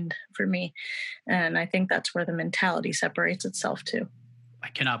the end for me. And I think that's where the mentality separates itself too. I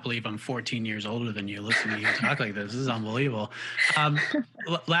cannot believe I'm 14 years older than you. Listening to you talk like this is unbelievable.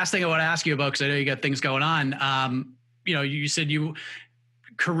 Last thing I want to ask you about, because I know you got things going on. You know, you said you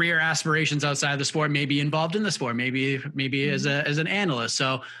career aspirations outside of the sport, maybe involved in the sport, maybe as an analyst.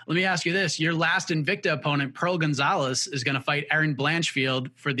 So let me ask you this: your last Invicta opponent, Pearl Gonzalez, is going to fight Erin Blanchfield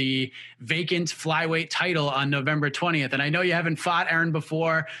for the vacant flyweight title on November 20th. And I know you haven't fought Erin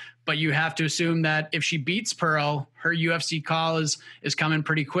before, but you have to assume that if she beats Pearl, her UFC call is coming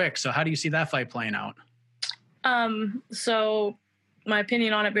pretty quick. So how do you see that fight playing out? So my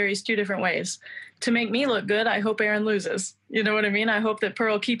opinion on it varies two different ways. To make me look good, I hope Erin loses. You know what I mean? I hope that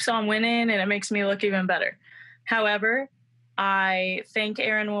Pearl keeps on winning and it makes me look even better. However, I think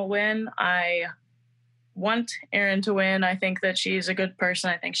Erin will win. I want Erin to win. I think that she's a good person.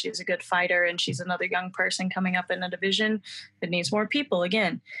 I think she's a good fighter, and she's another young person coming up in a division that needs more people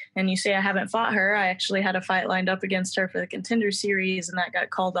again. And you say I haven't fought her. I actually had a fight lined up against her for the Contender Series, and that got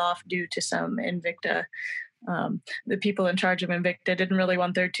called off due to some Invicta. The people in charge of Invicta didn't really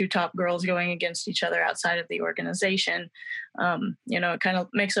want their two top girls going against each other outside of the organization. You know, it kind of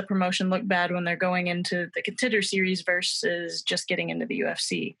makes a promotion look bad when they're going into the Contender Series versus just getting into the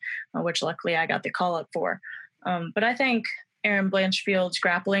UFC, which luckily I got the call up for. But I think Erin Blanchfield's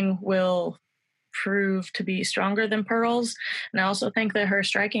grappling will prove to be stronger than Pearl's. And I also think that her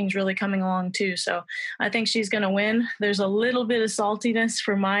striking is really coming along too. So I think she's going to win. There's a little bit of saltiness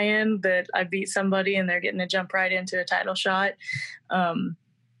from my end that I beat somebody and they're getting to jump right into a title shot.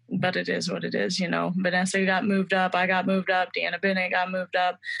 But it is what it is, you know. Vanessa got moved up. I got moved up. Deanna Bennett got moved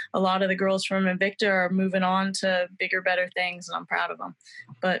up. A lot of the girls from Invicta are moving on to bigger, better things, and I'm proud of them.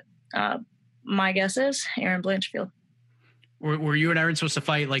 But my guess is Erin Blanchfield. Were you and Erin supposed to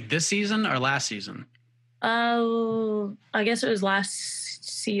fight like this season or last season? I guess it was last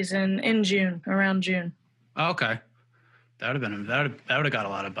season in June, around June. Oh, okay. That would have got a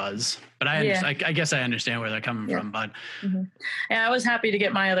lot of buzz. But I guess I understand where they're coming from. But yeah, I was happy to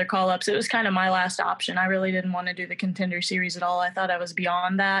get my other call-ups. It was kind of my last option. I really didn't want to do the Contender Series at all. I thought I was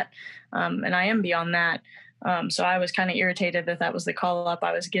beyond that, and I am beyond that. So I was kind of irritated that was the call-up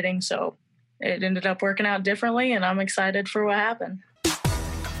I was getting. So it ended up working out differently, and I'm excited for what happened.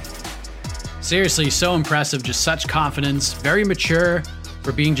 Seriously, so impressive. Just such confidence. Very mature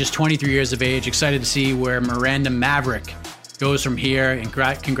for being just 23 years of age. Excited to see where Miranda Maverick goes from here, and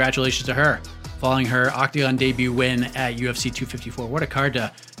congratulations to her following her Octagon debut win at UFC 254. What a card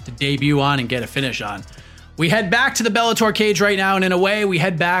to debut on and get a finish on. We head back to the Bellator cage right now, and in a way, we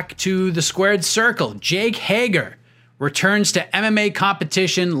head back to the squared circle. Jake Hager returns to MMA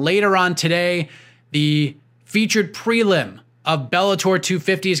competition later on today. The featured prelim of Bellator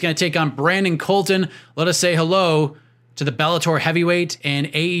 250 is going to take on Brandon Colton. Let us say hello to the Bellator heavyweight and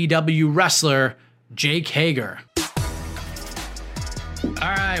AEW wrestler, Jake Hager. All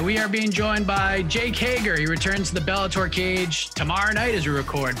right, we are being joined by Jake Hager. He returns to the Bellator cage tomorrow night as we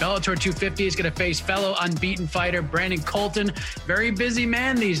record. Bellator 250 is going to face fellow unbeaten fighter Brandon Colton. Very busy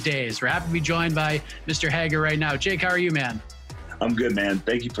man these days. We're happy to be joined by Mr. Hager right now. Jake, how are you, man? I'm good, man.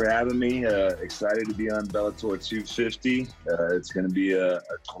 Thank you for having me. Excited to be on Bellator 250. It's going to be a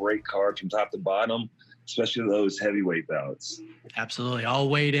great card from top to bottom, especially those heavyweight bouts. Absolutely. All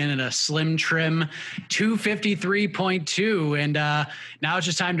weighed in at a slim trim 253.2. And now it's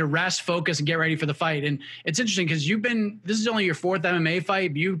just time to rest, focus, and get ready for the fight. And it's interesting because this is only your fourth MMA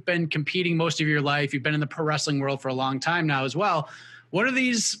fight. You've been competing most of your life. You've been in the pro wrestling world for a long time now as well. What are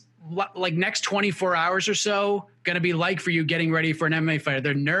these next 24 hours or so going to be like for you getting ready for an MMA fight? Are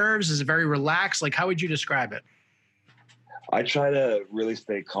there nerves? Is it very relaxed? How would you describe it? I try to really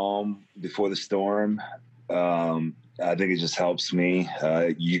stay calm before the storm. I think it just helps me.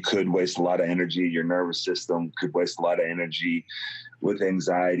 You could waste a lot of energy. Your nervous system could waste a lot of energy with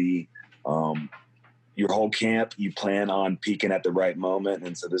anxiety. Your whole camp, you plan on peaking at the right moment.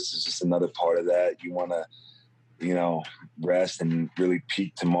 And so this is just another part of that. You want to, rest and really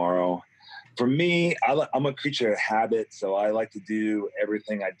peak tomorrow. For me, I'm a creature of habit, so I like to do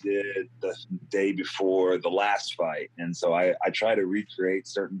everything I did the day before the last fight. And so I try to recreate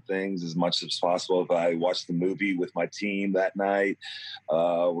certain things as much as possible. If I watch the movie with my team that night,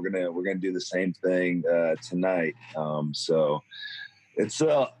 we're gonna do the same thing tonight. So it's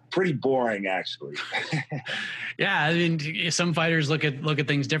pretty boring, actually. Yeah, I mean, some fighters look at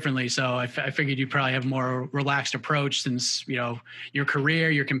things differently. So I figured you probably have a more relaxed approach since, your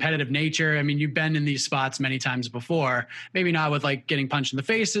career, your competitive nature. I mean, you've been in these spots many times before, maybe not with getting punched in the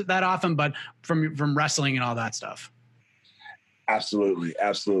face that often, but from wrestling and all that stuff. Absolutely.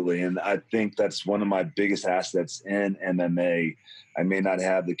 Absolutely. And I think that's one of my biggest assets in MMA. I may not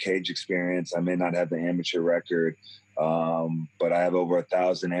have the cage experience. I may not have the amateur record. But I have over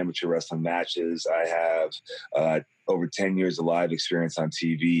 1,000 amateur wrestling matches. I have over 10 years of live experience on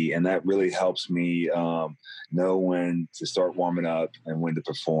TV, and that really helps me know when to start warming up and when to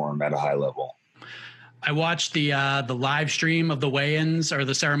perform at a high level. I watched the live stream of the weigh-ins or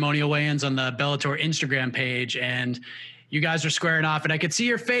the ceremonial weigh-ins on the Bellator Instagram page, and you guys are squaring off, and I could see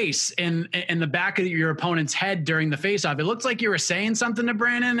your face in the back of your opponent's head during the face-off. It looked like you were saying something to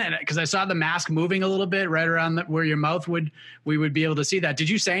Brandon, and because I saw the mask moving a little bit right around where your mouth we would be able to see that. Did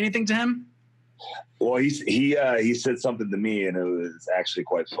you say anything to him? Well, he said something to me, and it was actually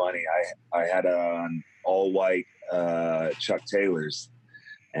quite funny. I had on all white Chuck Taylors,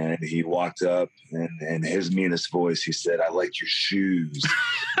 and he walked up, and in his meanest voice, he said, "I like your shoes."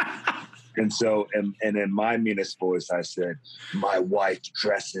 And so, and in my meanest voice, I said, "My wife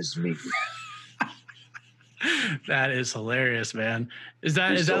dresses me." That is hilarious, man. Is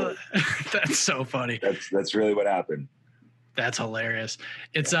that that's so funny. That's really what happened. That's hilarious.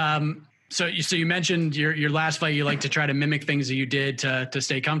 It's so you mentioned your last fight. You like to try to mimic things that you did to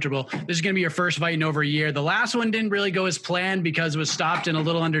stay comfortable. This is going to be your first fight in over a year. The last one didn't really go as planned because it was stopped in a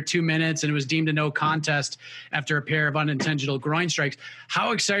little under 2 minutes and it was deemed a no contest after a pair of unintentional groin strikes.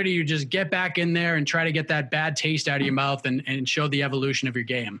 How excited are you to just get back in there and try to get that bad taste out of your mouth and show the evolution of your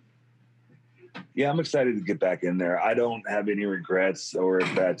game? Yeah, I'm excited to get back in there. I don't have any regrets or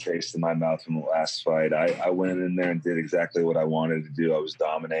a bad taste in my mouth from the last fight. I went in there and did exactly what I wanted to do. I was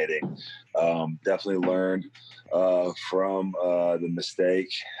dominating. Definitely learned from the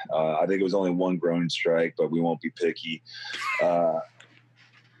mistake. I think it was only one groin strike, but we won't be picky.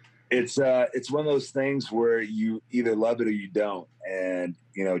 It's one of those things where you either love it or you don't. And,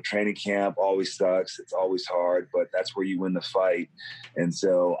 training camp always sucks. It's always hard, but that's where you win the fight. And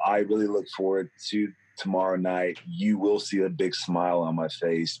so I really look forward to tomorrow night. You will see a big smile on my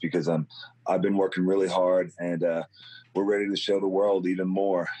face because I've been working really hard, and we're ready to show the world even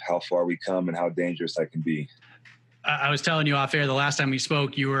more how far we come and how dangerous I can be. I was telling you off air the last time we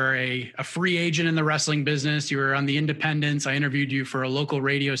spoke, you were a free agent in the wrestling business. You were on the Independents. I interviewed you for a local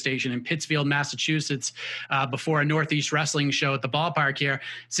radio station in Pittsfield, Massachusetts, before a Northeast wrestling show at the ballpark here.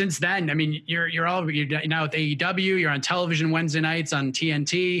 Since then, I mean, you're now with AEW. You're on television Wednesday nights on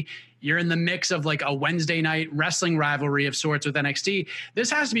TNT. You're in the mix of a Wednesday night wrestling rivalry of sorts with NXT.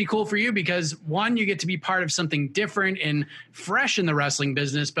 This has to be cool for you because, one, you get to be part of something different and fresh in the wrestling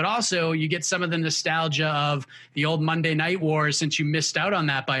business, but also you get some of the nostalgia of the old Monday Night Wars since you missed out on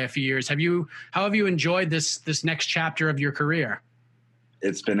that by a few years. How have you enjoyed this next chapter of your career?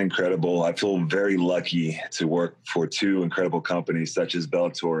 It's been incredible. I feel very lucky to work for two incredible companies such as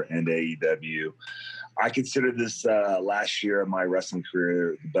Bellator and AEW. I consider this last year of my wrestling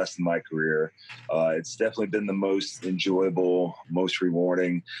career the best in my career. It's definitely been the most enjoyable, most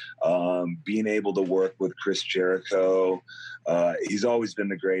rewarding. Being able to work with Chris Jericho, he's always been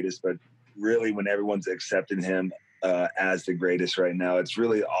the greatest, but really when everyone's accepting him as the greatest right now, it's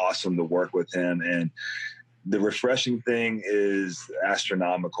really awesome to work with him. And the refreshing thing is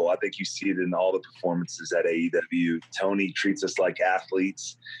astronomical. I think you see it in all the performances at AEW. Tony treats us like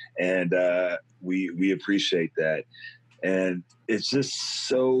athletes, and we appreciate that. And it's just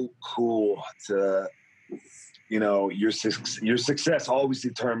so cool to, your success always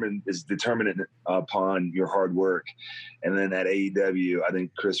is determined upon your hard work. And then at AEW, I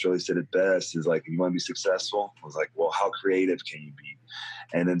think Chris really said it best, is like, you want to be successful? I was like, well, how creative can you be?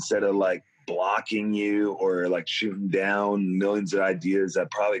 And instead of like blocking you or like shooting down millions of ideas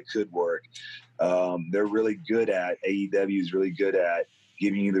that probably could work, they're really good at, AEW is really good at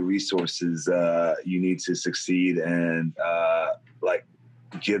giving you the resources you need to succeed and like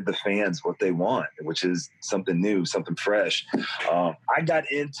give the fans what they want, which is something new, something fresh. I got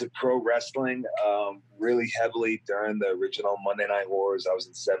into pro wrestling really heavily during the original Monday Night Wars. I was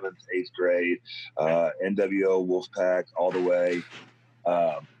in 7th, 8th grade, NWO, Wolfpack, all the way.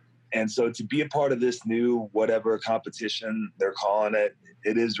 And so to be a part of this new whatever competition they're calling it,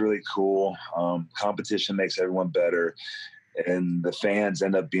 it is really cool. Competition makes everyone better. And the fans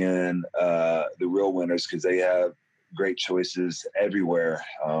end up being the real winners because they have great choices everywhere.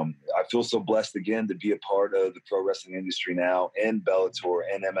 I feel so blessed again to be a part of the pro wrestling industry now, and Bellator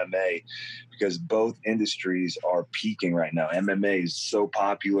and MMA, because both industries are peaking right now. MMA is so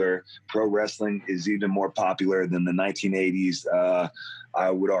popular. Pro wrestling is even more popular than the 1980s, I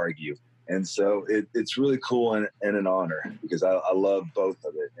would argue. And so it's really cool and an honor, because I love both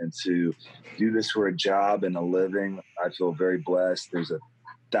of it. And to do this for a job and a living, I feel very blessed. There's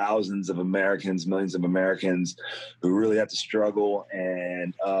thousands of Americans, millions of Americans who really have to struggle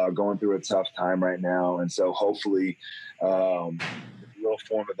and are going through a tough time right now. And so hopefully the little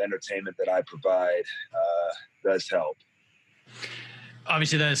form of entertainment that I provide does help.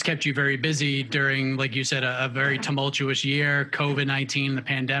 Obviously, that has kept you very busy during, like you said, a very tumultuous year, COVID-19, the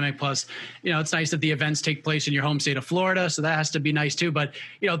pandemic. Plus, it's nice that the events take place in your home state of Florida, so that has to be nice too. But,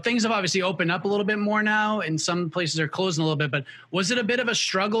 things have obviously opened up a little bit more now, and some places are closing a little bit. But was it a bit of a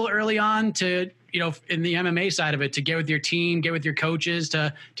struggle early on to, in the MMA side of it, to get with your team, get with your coaches,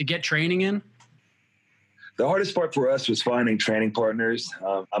 to get training in? The hardest part for us was finding training partners.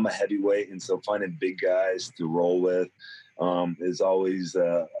 I'm a heavyweight, and so finding big guys to roll with is always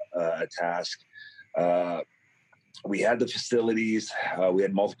a task. We had the facilities. We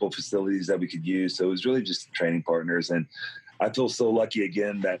had multiple facilities that we could use. So it was really just training partners. And I feel so lucky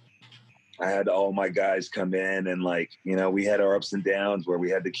again that I had all my guys come in, and we had our ups and downs where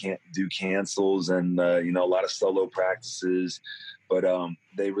we had to do cancels and, a lot of solo practices. But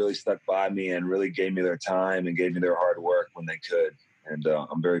they really stuck by me and really gave me their time and gave me their hard work when they could. And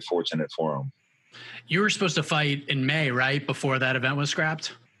I'm very fortunate for them. You were supposed to fight in May, right? Before that event was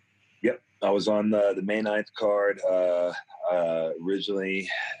scrapped? Yep. I was on the May 9th card originally,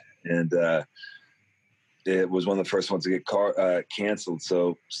 and it was one of the first ones to get canceled.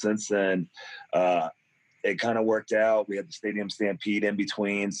 So since then, it kind of worked out. We had the Stadium Stampede in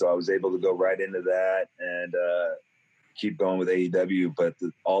between, so I was able to go right into that and keep going with AEW. But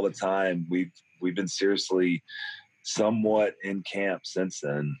all the time, we've been seriously somewhat in camp since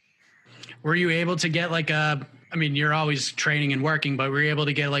then. Were you able to get you're always training and working, but were you able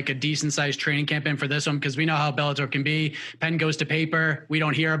to get a decent sized training camp in for this one? Because we know how Bellator can be. Pen goes to paper. We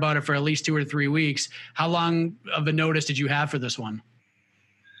don't hear about it for at least 2 or 3 weeks. How long of a notice did you have for this one?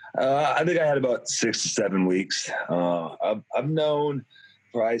 I think I had about 6 to 7 weeks. I've known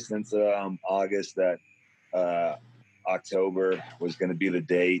probably since August that October was going to be the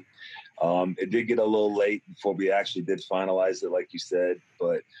date. It did get a little late before we actually did finalize it, like you said,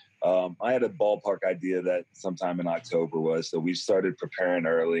 but I had a ballpark idea that sometime in October was, so we started preparing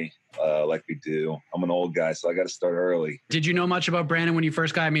early, like we do. I'm an old guy, so I got to start early. Did you know much about Brandon when you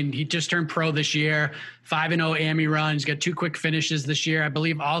first got? He just turned pro this year, 5-0 AMI run. He's got 2 quick finishes this year. I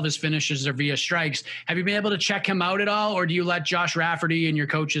believe all of his finishes are via strikes. Have you been able to check him out at all, or do you let Josh Rafferty and your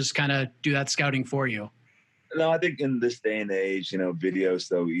coaches kind of do that scouting for you? No, I think in this day and age, video is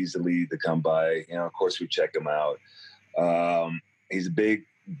so easily to come by. Of course, we check him out. He's a big,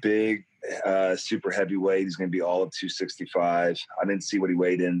 super heavyweight. He's going to be all of 265. I didn't see what he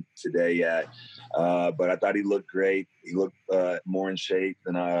weighed in today yet, but I thought he looked great. He looked more in shape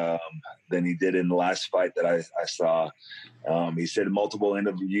than he did in the last fight that I saw. He said in multiple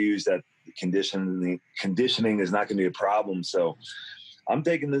interviews that conditioning is not going to be a problem. So I'm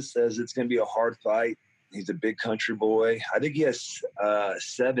taking this as it's going to be a hard fight. He's a big country boy. I think he has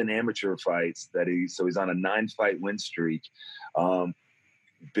 7 amateur fights so he's on a 9-fight win streak.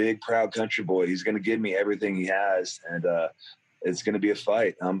 Big, proud country boy. He's going to give me everything he has, and it's going to be a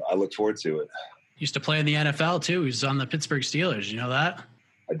fight. I look forward to it. Used to play in the NFL too. He's on the Pittsburgh Steelers. You know that?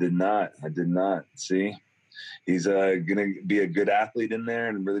 I did not. See? He's going to be a good athlete in there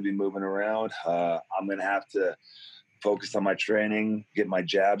and really be moving around. I'm going to have to focus on my training, get my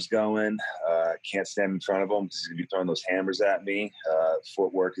jabs going. Can't stand in front of him. He's going to be throwing those hammers at me.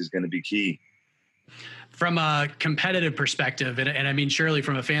 Footwork is going to be key. From a competitive perspective, and I mean, surely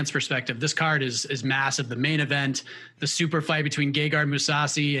from a fan's perspective, this card is massive. The main event, the super fight between Gegard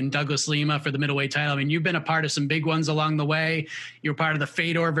Mousasi and Douglas Lima for the middleweight title. I mean, you've been a part of some big ones along the way. You were part of the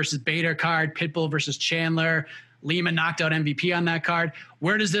Fedor versus Bader card, Pitbull versus Chandler. Lima knocked out MVP on that card.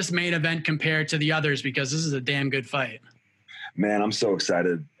 Where does this main event compare to the others? Because this is a damn good fight. Man, I'm so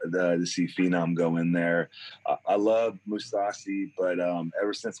excited to see Phenom go in there. I love Mousasi, but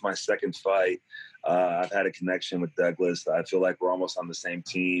ever since my second fight, I've had a connection with Douglas. I feel like we're almost on the same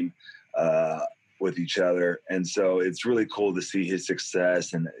team with each other. And so it's really cool to see his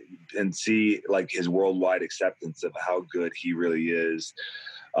success and see like his worldwide acceptance of how good he really is.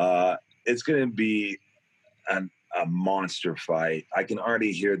 It's going to be a monster fight. I can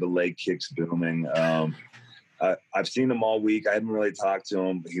already hear the leg kicks booming. I've seen him all week. I haven't really talked to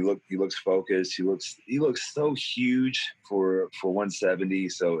him. He looks focused. He looks so huge for 170.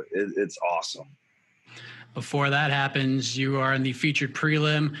 So it's awesome. Before that happens, you are in the featured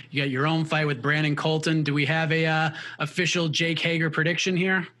prelim. You got your own fight with Brandon Colton. Do we have a official Jake Hager prediction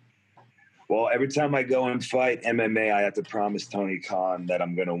here? Well, every time I go and fight MMA, I have to promise Tony Khan that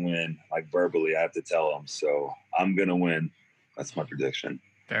I'm going to win. Like verbally, I have to tell him. So I'm going to win. That's my prediction.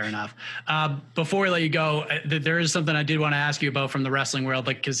 Fair enough. Before we let you go, there is something I did want to ask you about from the wrestling world,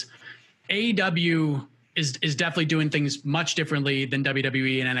 like, because AEW is definitely doing things much differently than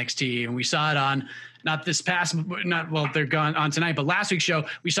WWE and NXT. And we saw it on they're gone on tonight, but last week's show,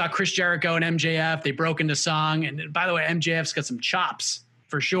 we saw Chris Jericho and MJF. They broke into song. And by the way, MJF's got some chops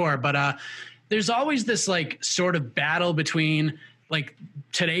for sure. But there's always this like sort of battle between like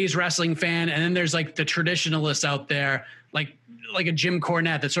today's wrestling fan, and then there's like the traditionalists out there, like a Jim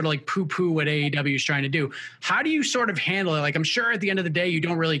Cornette that sort of like poo-poo what AEW is trying to do. How do you sort of handle it? Like, I'm sure at the end of the day, you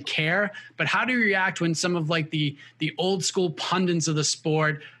don't really care, but how do you react when some of like the old school pundits of the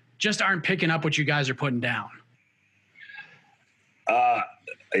sport just aren't picking up what you guys are putting down?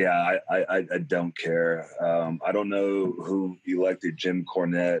 Yeah, I don't care. I don't know who elected Jim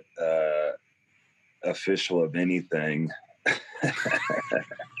Cornette official of anything.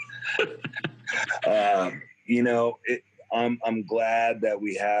 I'm glad that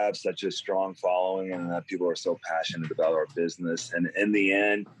we have such a strong following and that people are so passionate about our business. And in the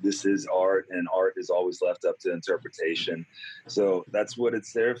end, this is art, and art is always left up to interpretation. So that's what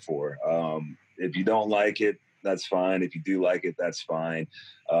it's there for. If you don't like it, that's fine. If you do like it, that's fine.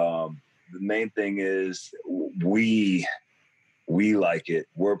 The main thing is we like it.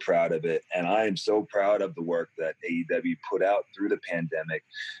 We're proud of it. And I am so proud of the work that AEW put out through the pandemic,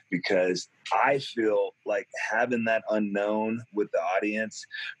 because I feel like having that unknown with the audience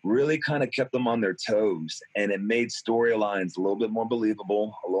really kind of kept them on their toes, and it made storylines a little bit more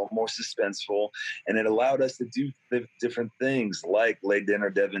believable, a little more suspenseful, and it allowed us to do different things like Late Dinner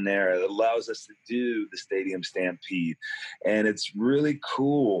Debonair. It allows us to do the Stadium Stampede. And it's really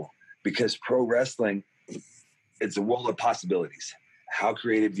cool because pro wrestling, it's a world of possibilities. How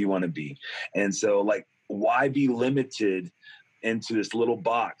creative do you want to be? And so, like, why be limited into this little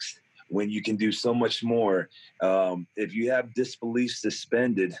box when you can do so much more? If you have disbelief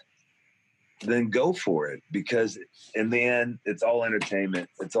suspended, then go for it, because in the end, it's all entertainment.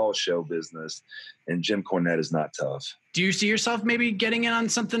 It's all show business. And Jim Cornette is not tough. Do you see yourself maybe getting in on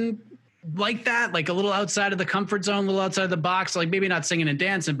something like that, like a little outside of the comfort zone, a little outside of the box, like maybe not singing and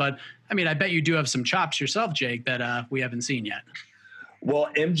dancing, but I mean, I bet you do have some chops yourself, Jake, that we haven't seen yet. Well,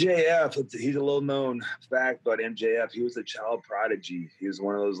 MJF, he's a little known fact about MJF. He was a child prodigy. He was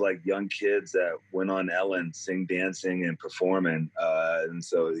one of those like young kids that went on Ellen, sing, dancing, and performing. And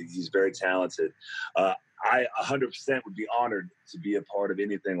so he's very talented. I 100% would be honored to be a part of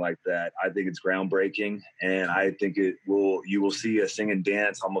anything like that. I think it's groundbreaking, and I think you will see a sing and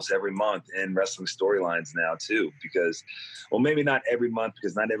dance almost every month in wrestling storylines now too, because, well, maybe not every month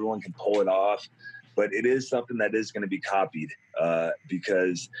because not everyone can pull it off, but it is something that is going to be copied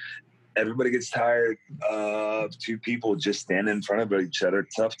because everybody gets tired of two people just standing in front of each other,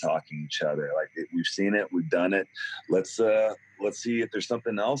 tough talking each other. Like, we've seen it, we've done it. Let's see if there's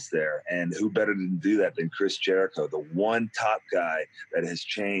something else there. And who better to do that than Chris Jericho, the one top guy that has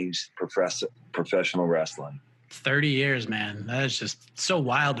changed professional wrestling. 30 years, man. That is just so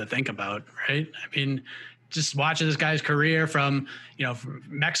wild to think about, right? I mean, just watching this guy's career from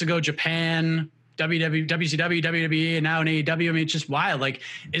Mexico, Japan, WCW, WWE, and now in AEW. I mean, it's just wild. Like,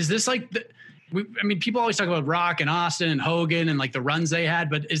 is this like People always talk about Rock and Austin and Hogan and like the runs they had,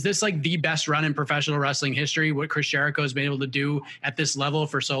 but is this like the best run in professional wrestling history? What Chris Jericho has been able to do at this level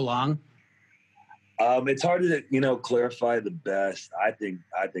for so long? It's hard to, clarify the best. I think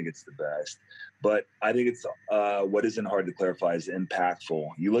it's the best, but I think it's what isn't hard to clarify is impactful.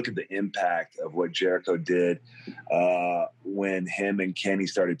 You look at the impact of what Jericho did when him and Kenny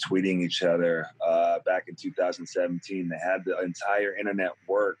started tweeting each other back in 2017. They had the entire internet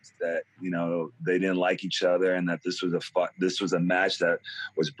worked that they didn't like each other, and that this was a match that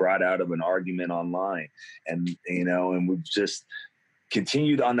was brought out of an argument online, and we've just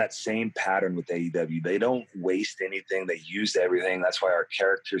continued on that same pattern with AEW. They don't waste anything. They use everything. That's why our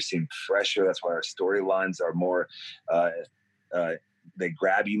characters seem fresher. That's why our storylines are more, they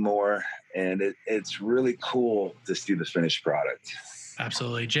grab you more. And it's really cool to see the finished product.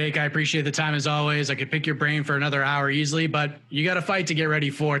 Absolutely. Jake, I appreciate the time as always. I could pick your brain for another hour easily, but you got a fight to get ready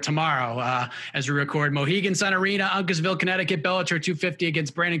for tomorrow as we record. Mohegan Sun Arena, Uncasville, Connecticut, Bellator 250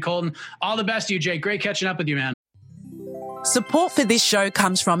 against Brandon Colton. All the best to you, Jake. Great catching up with you, man. Support for this show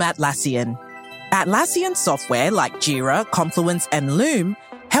comes from Atlassian. Atlassian software like Jira, Confluence, and Loom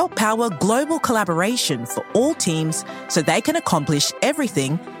help power global collaboration for all teams so they can accomplish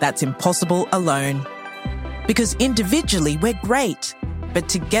everything that's impossible alone. Because individually we're great, but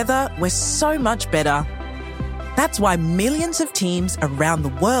together we're so much better. That's why millions of teams around the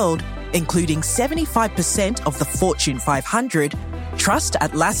world, including 75% of the Fortune 500, trust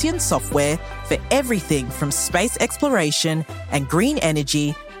Atlassian software for everything from space exploration and green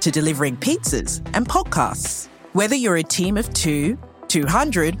energy to delivering pizzas and podcasts. Whether you're a team of 2,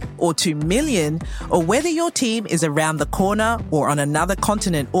 200, or 2 million, or whether your team is around the corner or on another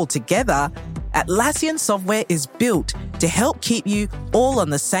continent altogether, Atlassian software is built to help keep you all on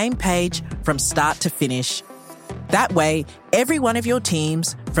the same page from start to finish. That way, every one of your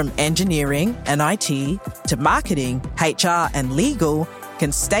teams, from engineering and IT to marketing, HR, and legal,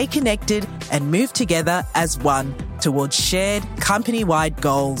 can stay connected and move together as one towards shared company-wide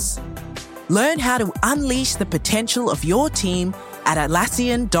goals. Learn how to unleash the potential of your team at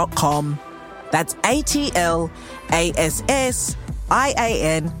Atlassian.com. That's Atlassian.com.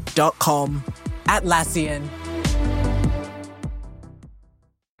 Atlassian.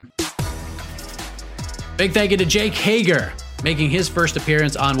 Big thank you to Jake Hager, making his first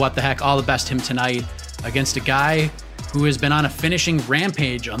appearance on What the Heck. All the best to him tonight against a guy who has been on a finishing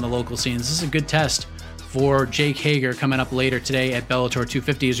rampage on the local scene. This is a good test for Jake Hager coming up later today at Bellator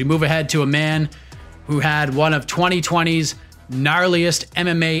 250 as we move ahead to a man who had one of 2020's gnarliest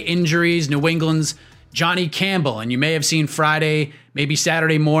MMA injuries, New England's Johnny Campbell. And you may have seen Friday, maybe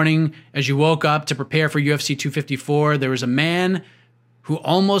Saturday morning, as you woke up to prepare for UFC 254, there was a man who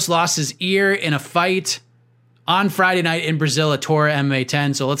almost lost his ear in a fight on Friday night in Brazil at Tora MMA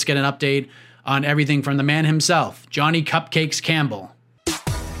 10. So let's get an update on everything from the man himself, Johnny Cupcakes Campbell.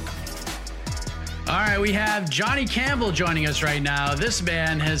 All right, we have Johnny Campbell joining us right now. This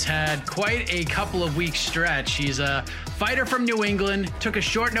man has had quite a couple of weeks stretch. He's a fighter from New England, took a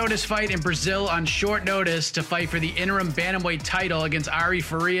short notice fight in Brazil on short notice to fight for the interim bantamweight title against Ari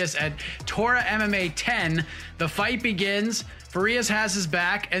Farias at Tora MMA 10. The fight begins. Farias has his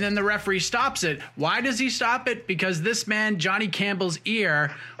back, and then the referee stops it. Why does he stop it? Because this man, Johnny Campbell's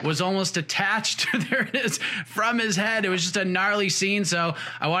ear was almost attached, there it is, from his head. It was just a gnarly scene, so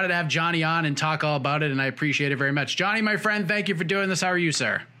I wanted to have Johnny on and talk all about it, and I appreciate it very much. Johnny, my friend, thank you for doing this. How are you,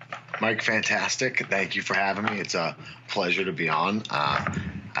 sir? Mike, fantastic. Thank you for having me. It's a pleasure to be on.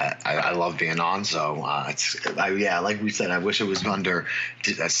 I love being on. So like we said, I wish it was under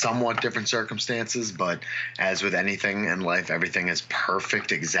somewhat different circumstances, but as with anything in life, everything is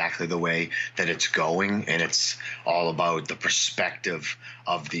perfect exactly the way that it's going. And it's all about the perspective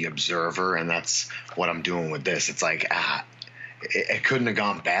of the observer. And that's what I'm doing with this. It's like, it couldn't have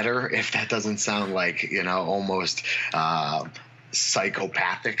gone better, if that doesn't sound like, almost,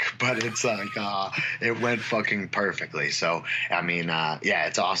 psychopathic, but it's like it went fucking perfectly. So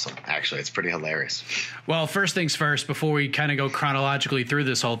it's awesome. Actually, it's pretty hilarious. Well, first things first, before we kind of go chronologically through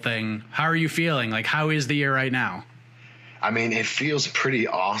this whole thing, how are you feeling? Like, how is the ear right now? I mean, it feels pretty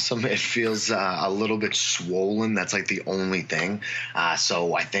awesome. It feels a little bit swollen. That's like the only thing.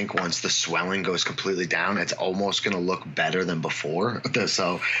 So I think once the swelling goes completely down, it's almost going to look better than before.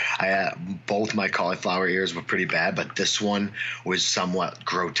 So both my cauliflower ears were pretty bad, but this one was somewhat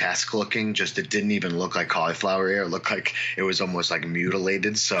grotesque looking. Just it didn't even look like cauliflower ear. It looked like it was almost like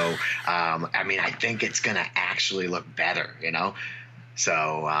mutilated. So, I think it's going to actually look better,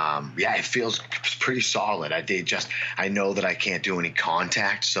 So, it feels pretty solid. I know that I can't do any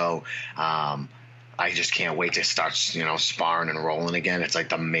contact, so I just can't wait to start, sparring and rolling again. It's like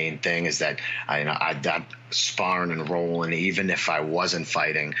the main thing is that that sparring and rolling, even if I wasn't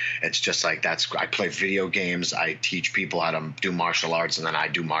fighting, it's just like I play video games, I teach people how to do martial arts, and then I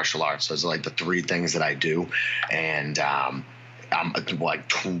do martial arts. So it's like the three things that I do. And I'm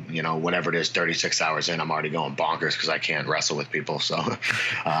like, whatever it is, 36 hours in, I'm already going bonkers because I can't wrestle with people. So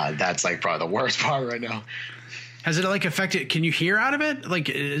that's like probably the worst part right now. Has it like affected? Can you hear out of it? Like,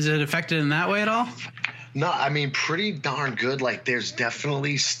 is it affected in that way at all? No, I mean, pretty darn good. Like, there's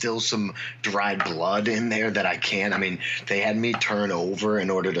definitely still some dried blood in there that I can't. I mean, they had me turn over in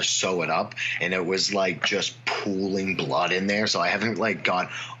order to sew it up, and it was like just pooling blood in there. So I haven't like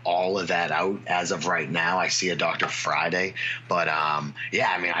got all of that out as of right now. I see a doctor Friday, but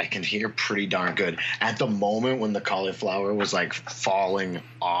yeah, I mean, I can hear pretty darn good. At the moment when the cauliflower was like falling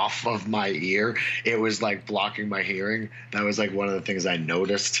off of my ear, it was like blocking my hearing. That was like one of the things I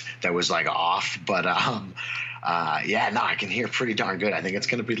noticed that was like off, but yeah, no, I can hear pretty darn good. I think it's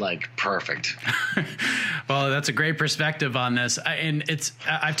going to be like perfect. Well, that's a great perspective on this. And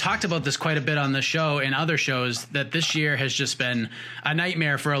I've talked about this quite a bit on the show and other shows, that this year has just been a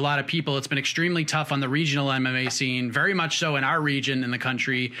nightmare for a lot of people. It's been extremely tough on the regional MMA scene, very much so in our region in the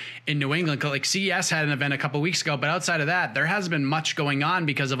country, in New England. Like CES had an event a couple weeks ago, but outside of that, there hasn't been much going on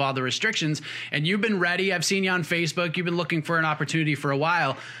because of all the restrictions. And you've been ready. I've seen you on Facebook. You've been looking for an opportunity for a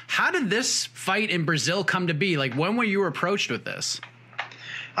while. How did this fight in Brazil come to be? Like, when were you approached with this?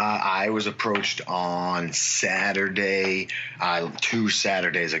 I was approached on Saturday, 2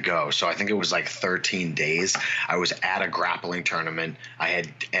 Saturdays ago. So I think it was like 13 days. I was at a grappling tournament. I had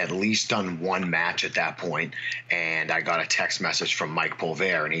at least done one match at that point, and I got a text message from Mike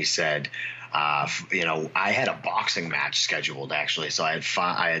Pulver, and he said, I had a boxing match scheduled actually. So I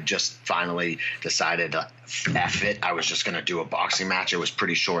had just finally decided to F it. I was just going to do a boxing match. It was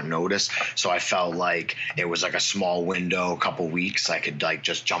pretty short notice. So I felt like it was like a small window, a couple weeks. I could like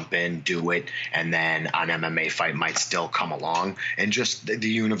just jump in, do it. And then an MMA fight might still come along, and just the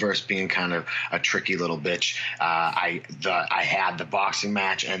universe being kind of a tricky little bitch. I had the boxing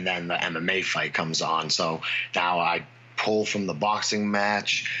match, and then the MMA fight comes on. So now I pull from the boxing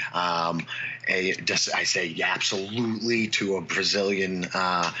match. I say absolutely to a Brazilian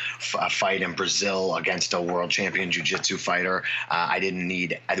fight in Brazil against a world champion jiu-jitsu fighter.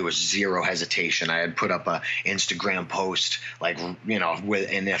 There was zero hesitation. I had put up a Instagram post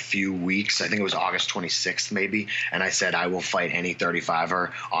within a few weeks. I think it was August 26th maybe. And I said, I will fight any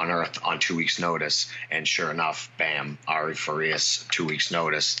 35er on earth on 2 weeks notice. And sure enough, bam, Ari Farias, 2 weeks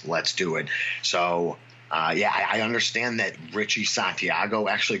notice. Let's do it. So I understand that Richie Santiago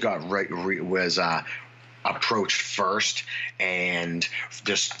actually was approached first, and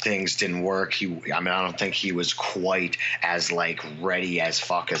just things didn't work. I don't think he was quite as like ready as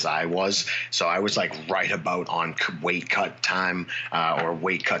fuck as I was. So I was like right about on weight cut time or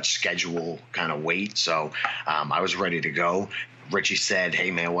weight cut schedule kind of weight. So I was ready to go. Richie said,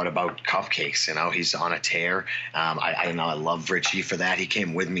 hey, man, what about Cupcakes? He's on a tear. I love Richie for that. He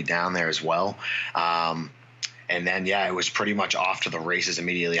came with me down there as well. And then, it was pretty much off to the races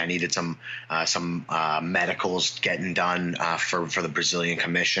immediately. I needed some medicals getting done for the Brazilian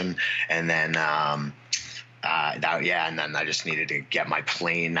commission. And then and then I just needed to get my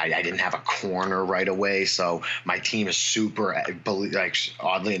plane. I didn't have a corner right away, so my team is super,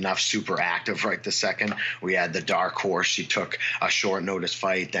 oddly enough, super active right this second. We had the Dark Horse. She took a short notice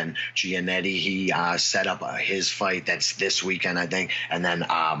fight. Then Giannetti, he set up his fight. That's this weekend, I think. And then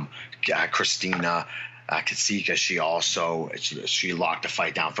Christina Katsika, she locked a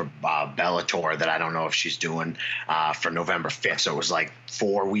fight down for Bellator that I don't know if she's doing for November 5th. So it was like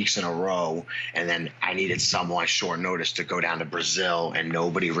 4 weeks in a row, and then I needed someone short notice to go down to Brazil, and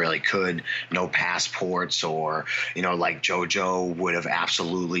nobody really could. No passports, or like JoJo would have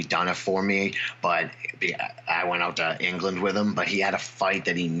absolutely done it for me, but I went out to England with him. But he had a fight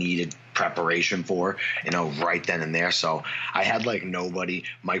that he needed preparation for, right then and there. So I had like nobody.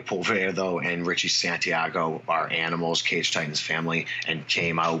 Mike Pulver though and Richie Santiago are animals, Cage Titans family, and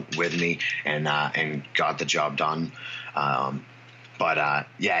came out with me and got the job done.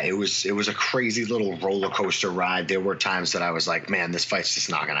 It was a crazy little roller coaster ride. There were times that I was like, man, this fight's just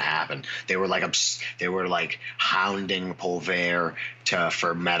not going to happen. They were like hounding Pulver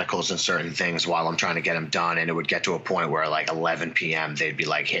for medicals and certain things while I'm trying to get them done. And it would get to a point where like 11 p.m. they'd be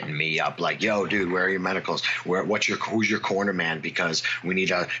like hitting me up like, yo, dude, where are your medicals? Who's your corner man? Because we need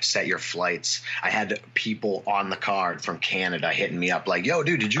to set your flights. I had people on the card from Canada hitting me up like, yo,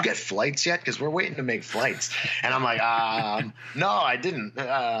 dude, did you get flights yet? Because we're waiting to make flights. And I'm like, no, I didn't.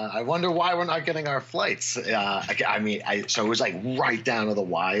 I wonder why we're not getting our flights. So it was like right down to the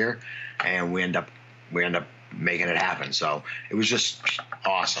wire, and we end up we end up making it happen. So it was just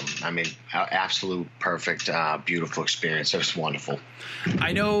awesome. I mean, absolute perfect, beautiful experience. It was wonderful.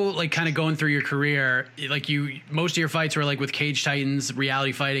 I know, like, kind of going through your career, like most of your fights were like with Cage Titans,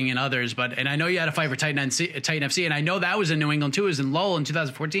 Reality Fighting, and others. And I know you had a fight for Titan FC, and I know that was in New England too. It was in Lowell in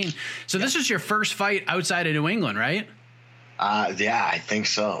 2014. So this was your first fight outside of New England, right? Yeah, I think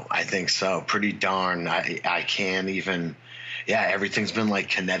so. Pretty darn. I can't even. Yeah, everything's been like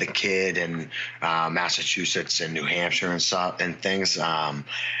Connecticut and Massachusetts and New Hampshire and stuff and things. Yeah,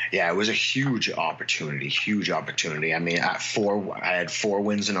 it was a huge opportunity. I mean, I had 4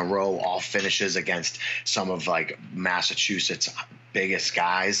 wins in a row, all finishes against some of like Massachusetts' biggest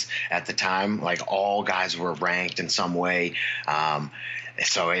guys at the time. Like all guys were ranked in some way.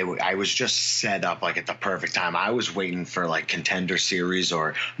 So I was just set up like at the perfect time. I was waiting for like Contender Series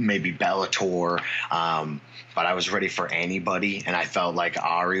or maybe Bellator, but I was ready for anybody, and I felt like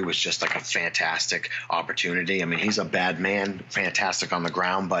Ari was just like a fantastic opportunity. I mean, he's a bad man, fantastic on the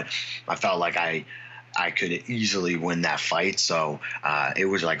ground, but I felt like I could easily win that fight. So it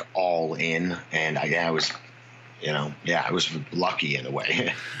was like all in, and I was lucky in a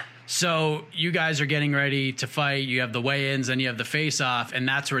way. So you guys are getting ready to fight. You have the weigh-ins and you have the face-off, and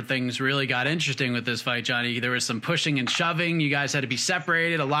that's where things really got interesting with this fight, Johnny. There was some pushing and shoving. You guys had to be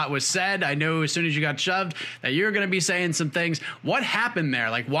separated. A lot was said. I know as soon as you got shoved that you were going to be saying some things. What happened there?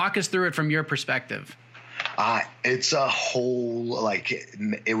 Like, walk us through it from your perspective. It's a whole, like,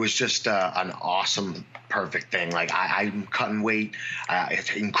 it was just an awesome, perfect thing. Like, I'm cutting weight,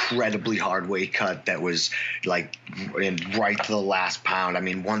 it's incredibly hard weight cut that was like right to the last pound. I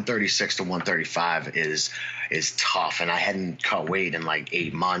mean, 136 to 135 is tough, and I hadn't cut weight in like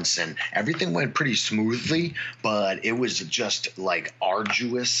 8 months, and everything went pretty smoothly, but it was just like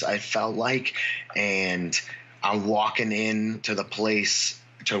arduous, I felt like. And I'm walking into the place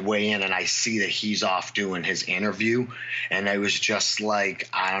to weigh in, and I see that he's off doing his interview, and I was just like,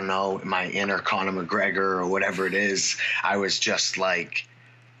 I don't know, my inner Conor McGregor or whatever it is, I was just like,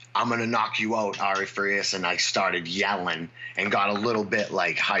 I'm gonna knock you out, Ari Frias, and I started yelling and got a little bit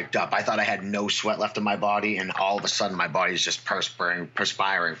like hyped up. I thought I had no sweat left in my body, and all of a sudden my body is just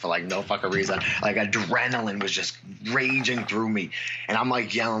perspiring for like no fucking reason. Like adrenaline was just raging through me, and I'm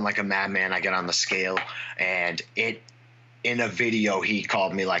like yelling like a madman. I get on the scale, and in a video, he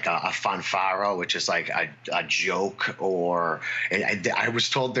called me like a fanfaro, which is like a joke, or I was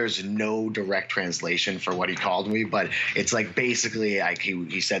told there's no direct translation for what he called me, but it's like basically like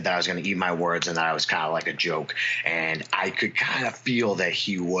he said that I was going to eat my words and that I was kind of like a joke. And I could kind of feel that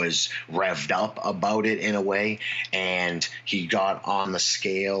he was revved up about it in a way. And he got on the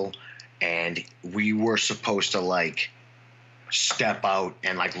scale, and we were supposed to like step out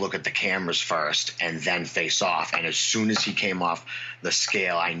and like look at the cameras first and then face off. And as soon as he came off the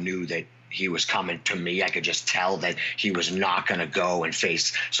scale, I knew that he was coming to me. I could just tell that he was not going to go and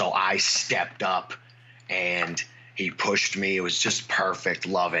face. So I stepped up and he pushed me. It was just perfect.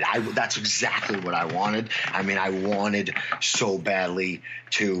 Love it. That's exactly what I wanted. I mean, I wanted so badly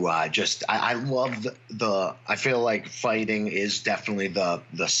to I love I feel like fighting is definitely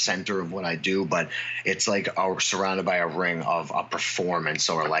the center of what I do, but it's like surrounded by a ring of a performance,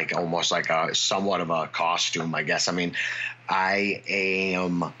 or like almost like a somewhat of a costume, I guess. I mean, I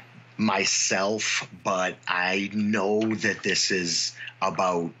am myself, but I know that this is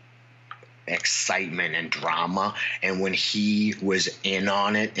about excitement and drama, and when he was in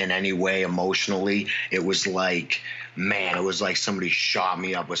on it in any way emotionally, it was like, man, it was like somebody shot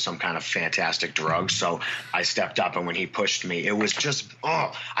me up with some kind of fantastic drug. So I stepped up, and when he pushed me, it was just,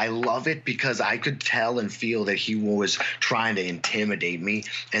 I love it because I could tell and feel that he was trying to intimidate me.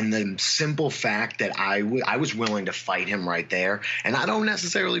 And the simple fact that I was willing to fight him right there, and I don't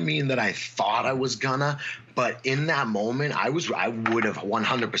necessarily mean that I thought I was gonna, but in that moment, I would have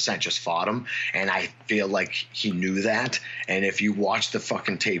 100% just fought him, and I feel like he knew that. And if you watch the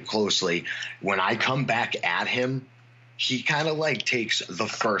fucking tape closely, when I come back at him, he kind of like takes the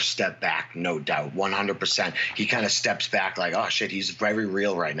first step back, no doubt, 100%. He kind of steps back like, oh shit, he's very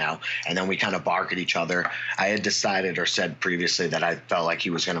real right now. And then we kind of bark at each other. I had decided or said previously that I felt like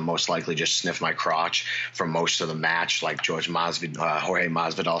he was going to most likely just sniff my crotch for most of the match, like Jorge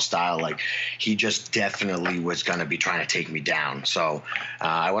Masvidal style. Like he just definitely was going to be trying to take me down. So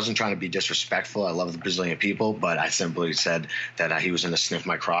I wasn't trying to be disrespectful. I love the Brazilian people, but I simply said that he was going to sniff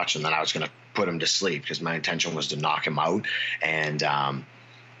my crotch, and then I was going to put him to sleep, because my intention was to knock him out. And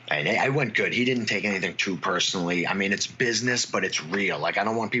I went good. He didn't take anything too personally. I mean, it's business, but it's real. Like, I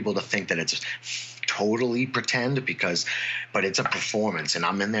don't want people to think that it's totally pretend, but it's a performance, and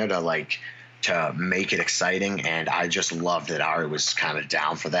I'm in there to like to make it exciting. And I just loved that Ari was kind of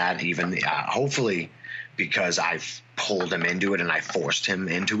down for that, even hopefully because I've pulled him into it and I forced him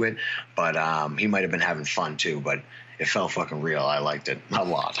into it. But he might have been having fun too, but it felt fucking real. I liked it a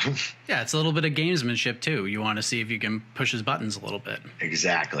lot. Yeah, it's a little bit of gamesmanship too. You want to see if you can push his buttons a little bit.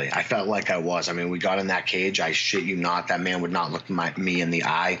 Exactly. I felt like I was. I mean, we got in that cage. I shit you not, that man would not look me in the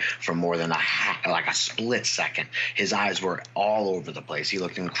eye for more than a split second. His eyes were all over the place. He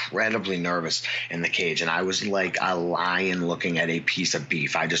looked incredibly nervous in the cage, and I was like a lion looking at a piece of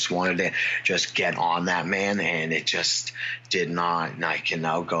beef. I just wanted to just get on that man, and it just did not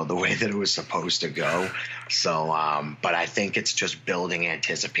go the way that it was supposed to go. So, but I think it's just building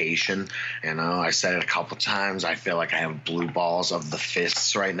anticipation. You know, I said it a couple times. I feel like I have blue balls of the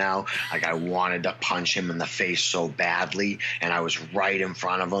fists right now. Like I wanted to punch him in the face so badly, and I was right in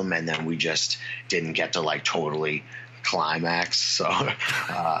front of him, and then we just didn't get to like totally climax. So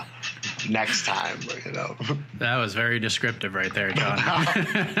next time, you know. That was very descriptive right there, John.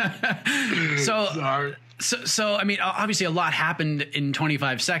 So I mean, obviously a lot happened in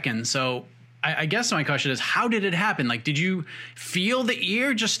 25 seconds. So I guess my question is, how did it happen? Like, did you feel the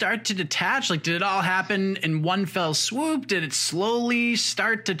ear just start to detach? Like, did it all happen in one fell swoop? Did it slowly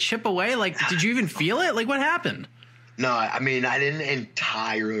start to chip away? Like, did you even feel it? Like, what happened? No, I mean, I didn't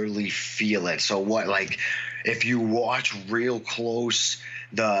entirely feel it. So what, like, if you watch real close,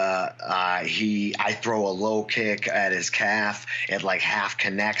 I throw a low kick at his calf. It like half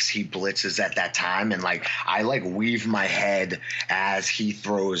connects. He blitzes at that time, and like I like weave my head as he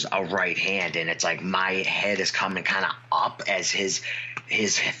throws a right hand, and it's like my head is coming kind of up as his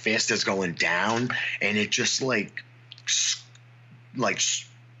fist is going down, and it just like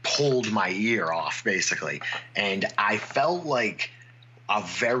pulled my ear off basically, and I felt like a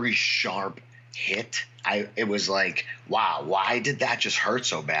very sharp hit. It was like, wow, why did that just hurt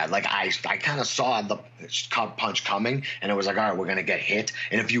so bad? Like I kind of saw the punch coming, and it was like, all right, we're gonna get hit.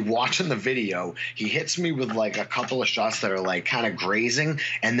 And if you watch in the video, he hits me with like a couple of shots that are like kind of grazing,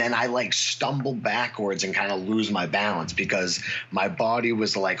 and then I like stumble backwards and kind of lose my balance because my body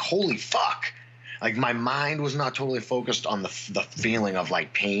was like, holy fuck. Like my mind was not totally focused on the feeling of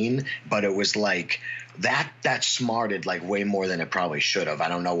like pain, but it was like that smarted like way more than it probably should have. I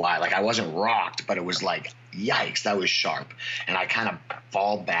don't know why. Like I wasn't rocked, but it was like, yikes, that was sharp. And I kind of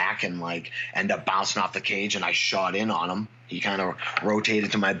fall back and like end up bouncing off the cage, and I shot in on him. He kind of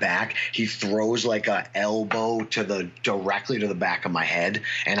rotated to my back. He throws like a elbow directly to the back of my head,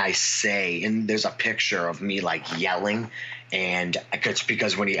 and I say, and there's a picture of me like yelling. And it's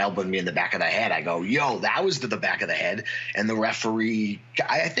because when he elbowed me in the back of the head, I go, yo, that was to the back of the head. And the referee,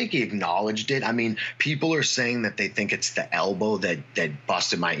 I think he acknowledged it. I mean, people are saying that they think it's the elbow that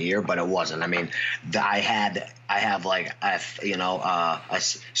busted my ear, but it wasn't. I mean, I have like a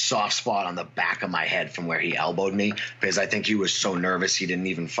soft spot on the back of my head from where he elbowed me, because I think he was so nervous he didn't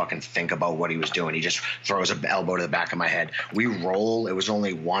even fucking think about what he was doing. He just throws an elbow to the back of my head. We roll. It was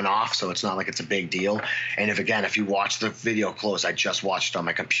only one off, so it's not like it's a big deal. And if you watch the video close, I just watched on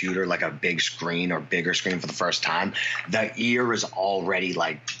my computer, like a big screen or bigger screen for the first time, the ear is already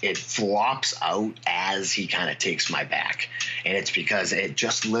like, it flops out as he kind of takes my back. And it's because it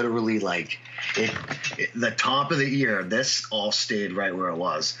just literally like the top of the ear, this all stayed right where it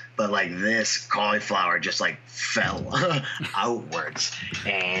was, but like this cauliflower just like fell outwards,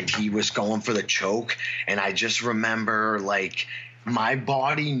 and he was going for the choke. And I just remember like my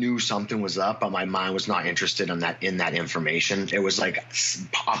body knew something was up, but my mind was not interested in that information. It was like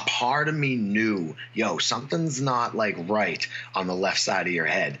a part of me knew, yo, something's not like right on the left side of your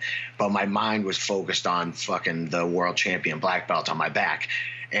head, but my mind was focused on fucking the world champion black belt on my back.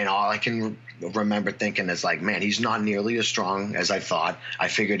 And all I can remember thinking is like, man, he's not nearly as strong as I thought. I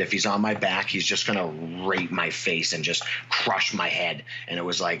figured if he's on my back, he's just going to rape my face and just crush my head. And it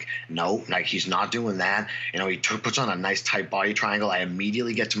was like, no, like he's not doing that. You know, he puts on a nice tight body triangle. I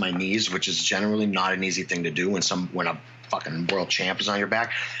immediately get to my knees, which is generally not an easy thing to do when a fucking world champ is on your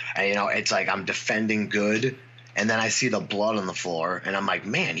back. And, you know, it's like I'm defending good. And then I see the blood on the floor, and I'm like,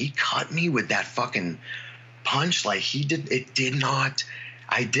 man, he cut me with that fucking punch. Like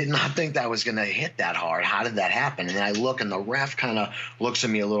I did not think that was going to hit that hard. How did that happen? And then I look, and the ref kind of looks at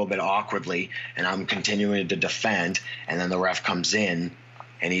me a little bit awkwardly, and I'm continuing to defend. And then the ref comes in,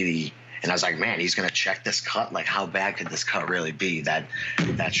 and I was like, man, he's going to check this cut. Like, how bad could this cut really be? That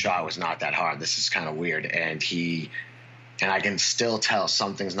shot was not that hard. This is kind of weird. And I can still tell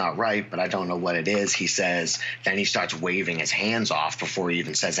something's not right, but I don't know what it is. Then he starts waving his hands off before he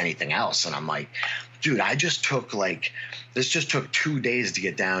even says anything else. And I'm like, dude, this just took 2 days to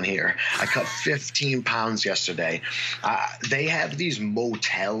get down here. I cut 15 pounds yesterday. They have these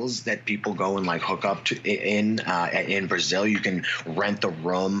motels that people go and like hook up to in Brazil. You can rent the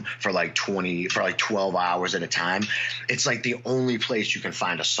room for like 12 hours at a time. It's like the only place you can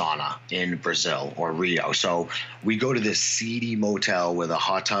find a sauna in Brazil or Rio. So we go to this seedy motel with a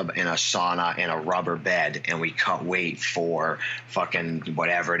hot tub and a sauna and a rubber bed, and we cut weight for fucking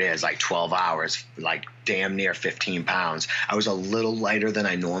whatever it is, like 12 hours, like damn near 15 pounds. I was a little lighter than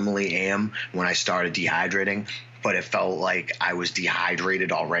I normally am when I started dehydrating, but it felt like I was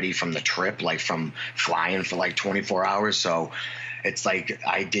dehydrated already from the trip, like from flying for like 24 hours. So it's like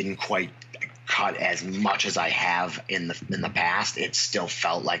I didn't quite cut as much as I have in the past. It still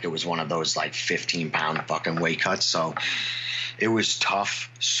felt like it was one of those like 15-pound fucking weight cuts. So it was tough,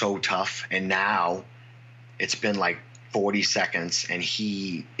 so tough. And now it's been like 40 seconds and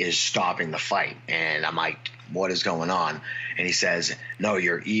he is stopping the fight. And I'm like, what is going on? And he says, no,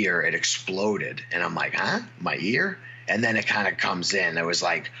 your ear, it exploded. And I'm like, huh? My ear? And then it kind of comes in. It was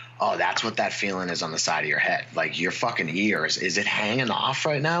like, oh, that's what that feeling is on the side of your head. Like your fucking ears, is it hanging off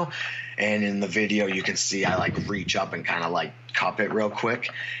right now? And in the video, you can see I like reach up and kind of like cup it real quick.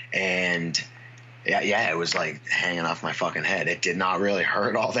 And yeah, it was like hanging off my fucking head. It did not really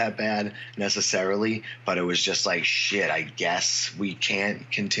hurt all that bad necessarily, but it was just like, shit, I guess we can't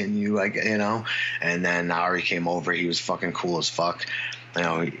continue, like, you know? And then Ari came over. He was fucking cool as fuck. You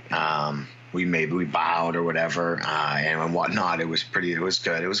know, we bowed or whatever, and whatnot. It was good.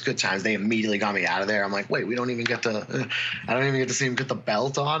 It was good times. They immediately got me out of there. I'm like, wait, I don't even get to see him get the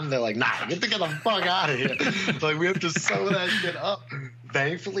belt on. They're like, nah, get the fuck out of here. Like, we have to sew that shit up.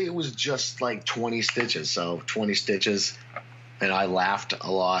 Thankfully, it was just like 20 stitches. So 20 stitches, and I laughed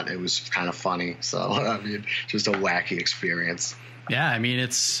a lot. It was kind of funny. So, I mean, just a wacky experience. Yeah, I mean,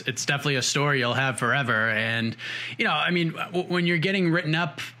 it's definitely a story you'll have forever. And, you know, I mean, when you're getting written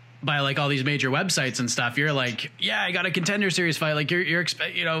up by like all these major websites and stuff, you're like, yeah, I got a Contender Series fight. Like you're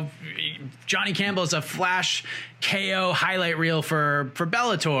you know, Johnny Campbell is a flash KO highlight reel for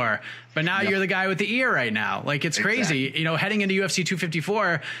Bellator, but now you're the guy with the ear right now. Like, it's crazy. Exactly. You know, heading into UFC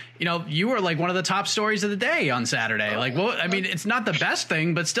 254, you know, you were like one of the top stories of the day on Saturday. Like, well, I mean, it's not the best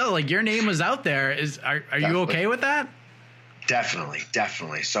thing, but still, like, your name was out there. Are you okay with that?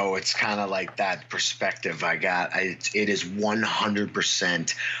 Definitely. So it's kind of like that perspective I got. It is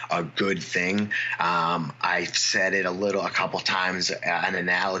 100% a good thing. I said it a couple times, an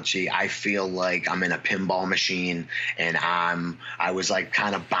analogy. I feel like I'm in a pinball machine and I was like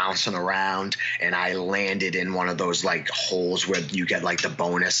kind of bouncing around and I landed in one of those like holes where you get like the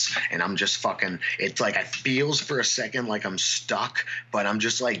bonus, and I'm just fucking, it's like it feels for a second like I'm stuck, but I'm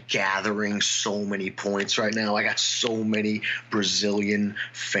just like gathering so many points right now. I got so many Brazilian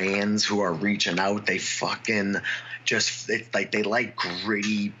fans who are reaching out. They fucking they like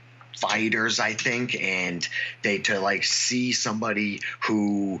gritty fighters, I think, and to like see somebody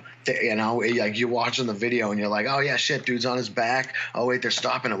who, you know, like you're watching the video and you're like, oh yeah, shit, dude's on his back. Oh wait, they're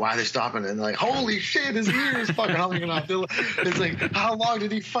stopping it. Why are they stopping it? And they're like, holy shit, his ear is fucking hanging off. It's like, how long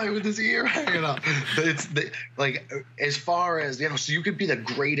did he fight with his ear hanging off? Like, as far as, you know, so you could be the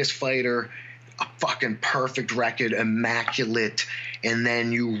greatest fighter, a fucking perfect record, immaculate, and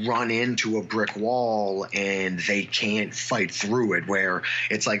then you run into a brick wall and they can't fight through it, where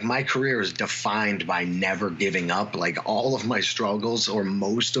it's like my career is defined by never giving up. Like all of my struggles, or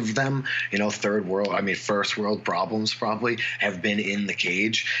most of them, you know, first world problems probably have been in the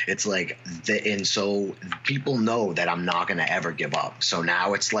cage. It's like, and so people know that I'm not going to ever give up. So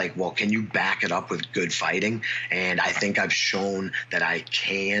now it's like, well, can you back it up with good fighting? And I think I've shown that I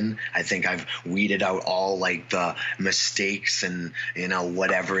can. I think I've weeded out all like the mistakes and, you know,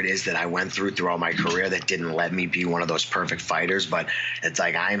 whatever it is that I went throughout my career that didn't let me be one of those perfect fighters. But it's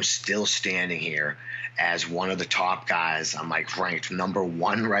like, I am still standing here as one of the top guys. I'm like ranked number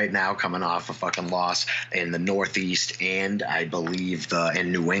 1 right now, coming off a fucking loss in the Northeast, and I believe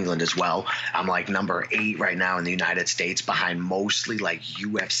in New England as well. I'm like number 8 right now in the United States, behind mostly like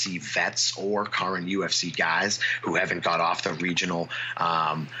UFC vets or current UFC guys who haven't got off the regional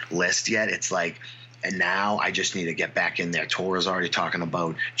list yet. It's like, and now I just need to get back in there. Tora's already talking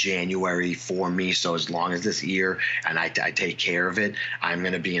about January for me. So as long as this year and I take care of it, I'm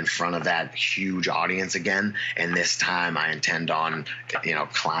going to be in front of that huge audience again. And this time I intend on, you know,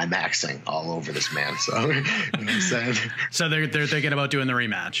 climaxing all over this man. So, you know what I'm saying? So they're thinking about doing the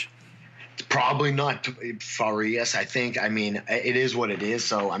rematch. Probably not Farias. I think, I mean, it is what it is.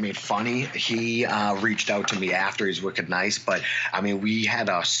 So, I mean, funny, he reached out to me after. He's wicked nice. But, I mean, we had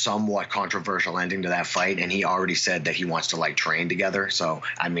a somewhat controversial ending to that fight, and he already said that he wants to, like, train together. So,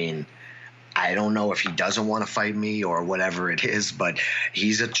 I mean, I don't know if he doesn't want to fight me or whatever it is, but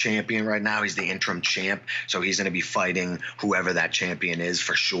he's a champion right now. He's the interim champ, so he's going to be fighting whoever that champion is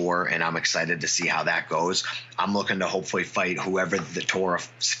for sure, and I'm excited to see how that goes. I'm looking to hopefully fight whoever the Torah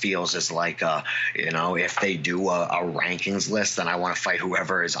feels is like, if they do a rankings list, then I want to fight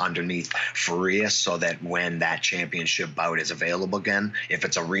whoever is underneath Farias, so that when that championship bout is available again, if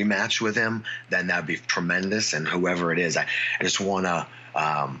it's a rematch with him, then that'd be tremendous. And whoever it is, I just want to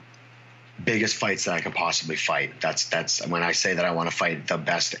biggest fights that I could possibly fight. That's when I say that I want to fight the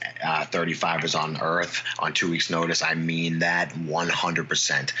best 35ers on earth on 2 weeks' notice. I mean that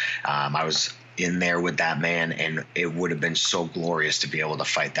 100%. I was in there with that man, and it would have been so glorious to be able to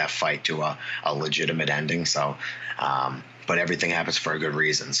fight that fight to a legitimate ending. So, but everything happens for a good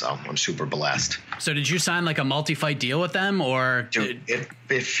reason, so I'm super blessed. So did you sign like a multi-fight deal with them, or? Dude,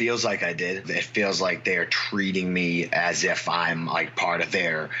 it feels like I did. It feels like they're treating me as if I'm like part of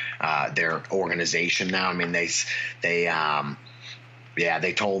their organization now. I mean, they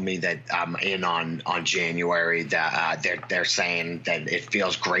told me that I'm in on January. That they're saying that it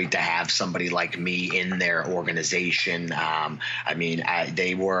feels great to have somebody like me in their organization.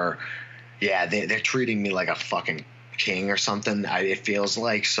 They're treating me like a fucking king or something. It feels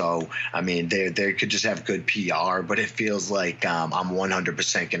like. So I mean, they could just have good PR, but it feels like I'm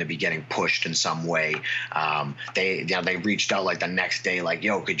 100% going to be getting pushed in some way. They reached out like the next day, like,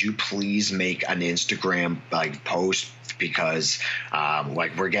 yo, could you please make an Instagram like post, because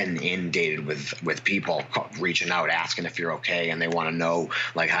like we're getting inundated with people reaching out asking if you're okay, and they want to know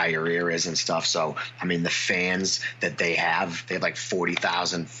like how your ear is and stuff. So I mean, the fans that they have like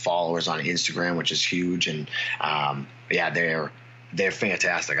 40,000 followers on Instagram, which is huge. And they're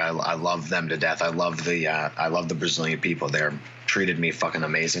fantastic. I love them to death. I love the Brazilian people. They're treated me fucking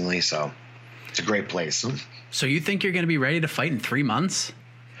amazingly. So it's a great place. So you think you're going to be ready to fight in 3 months?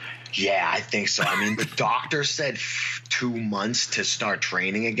 Yeah, I think so. I mean, the doctor said 2 months to start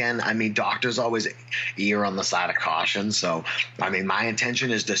training again. I mean, doctors always err on the side of caution. So, I mean, my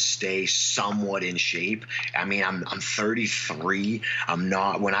intention is to stay somewhat in shape. I mean, I'm 33. I'm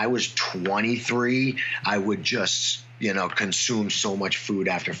not. When I was 23, I would just consume so much food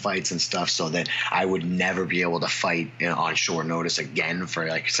after fights and stuff, so that I would never be able to fight on short notice again for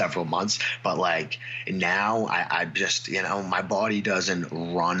like several months. But like now I just, my body doesn't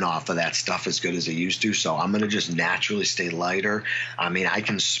run off of that stuff as good as it used to. So I'm going to just naturally stay lighter. I mean, I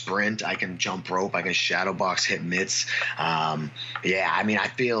can sprint, I can jump rope, I can shadow box, hit mitts. I mean, I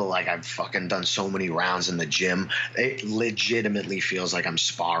feel like I've fucking done so many rounds in the gym. It legitimately feels like I'm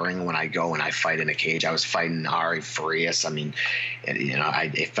sparring when I go and I fight in a cage. I was fighting Ari Farias. I mean,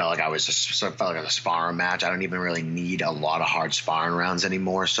 it felt like I was felt like a sparring match. I don't even really need a lot of hard sparring rounds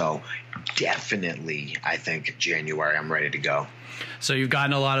anymore. So definitely, I think January I'm ready to go. So you've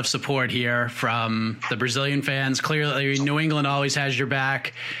gotten a lot of support here from the Brazilian fans. Clearly, New England always has your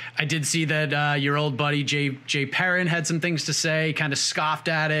back. I did see that your old buddy Jay Perrin had some things to say, kind of scoffed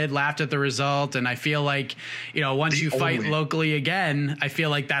at it, laughed at the result. And I feel like, once you fight locally again, I feel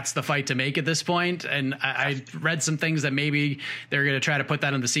like that's the fight to make at this point. And I read some things that maybe they're going to try to put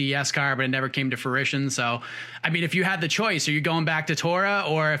that on the CES card, but it never came to fruition. So, I mean, if you had the choice, are you going back to Torah,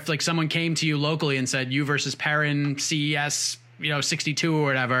 or if like someone came to you locally and said you versus Perrin, CES, 62 or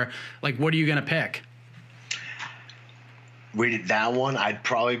whatever, like, what are you going to pick? That one, I'd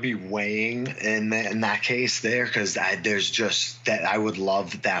probably be weighing in that case there, because there's just that I would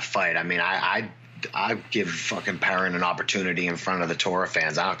love that fight. I mean, I give fucking Perrin an opportunity in front of the Torah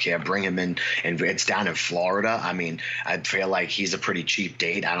fans. I don't care. Bring him in, and it's down in Florida. I mean, I feel like he's a pretty cheap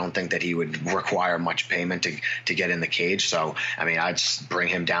date. I don't think that he would require much payment to get in the cage. So, I mean, I'd just bring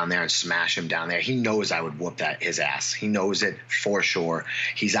him down there and smash him down there. He knows I would whoop his ass. He knows it for sure.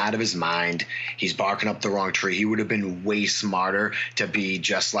 He's out of his mind. He's barking up the wrong tree. He would have been way smarter to be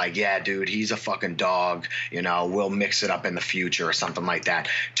just like, yeah, dude, he's a fucking dog. We'll mix it up in the future or something like that.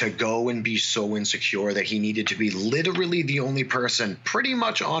 To go and be so insecure that he needed to be literally the only person pretty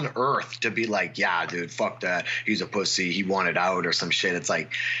much on earth to be like, yeah, dude, fuck that. He's a pussy. He wanted out or some shit. It's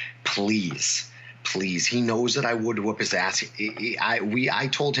like, please. He knows that I would whoop his ass. I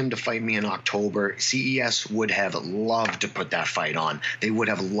told him to fight me in October. CES would have loved to put that fight on. They would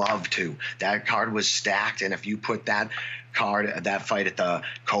have loved to. That card was stacked, and if you put that fight at the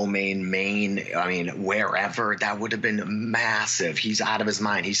co-main, I mean, wherever, that would have been massive. He's out of his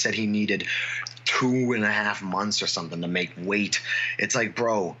mind. He said he needed 2.5 months or something to make weight. It's like,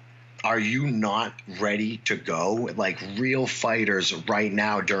 bro, are you not ready to go? Like, real fighters right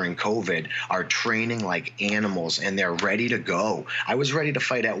now during COVID are training like animals, and they're ready to go. I was ready to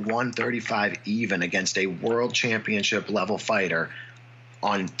fight at 135 even against a world championship level fighter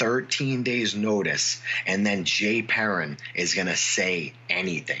on 13 days notice, and then Jay Perrin is going to say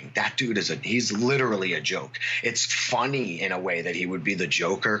anything. That dude he's literally a joke. It's funny in a way that he would be the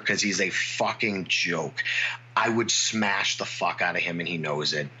Joker because he's a fucking joke. I would smash the fuck out of him, and he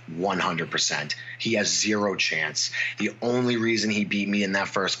knows it 100%. He has zero chance. The only reason he beat me in that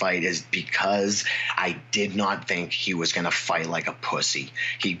first fight is because I did not think he was going to fight like a pussy.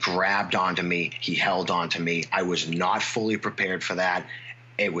 He grabbed onto me. He held onto me. I was not fully prepared for that.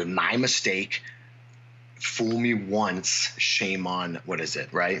 It was my mistake. Fool me once, shame on, what is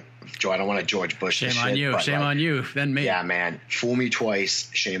it, right? Joe, I don't want to George Bush shame this on shit, you, shame on you, then me. Yeah, man. Fool me twice,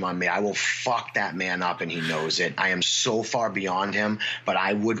 shame on me. I will fuck that man up, and he knows it. I am so far beyond him, but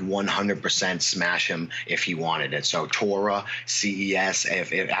I would 100% smash him if he wanted it. So Torah, CES,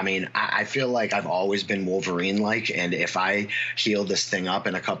 I feel like I've always been Wolverine-like, and if I heal this thing up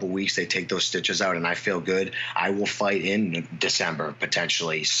in a couple weeks, they take those stitches out, and I feel good, I will fight in December,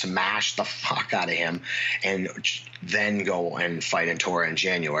 potentially, smash the fuck out of him, and then go and fight in Torah in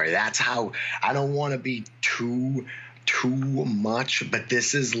January. That's how I don't want to be too much, but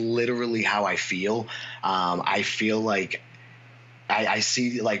this is literally how I feel. I feel like I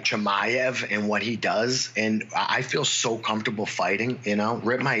see like Chimaev and what he does, and I feel so comfortable fighting,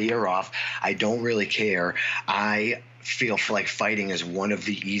 rip my ear off. I don't really care. I feel like fighting is one of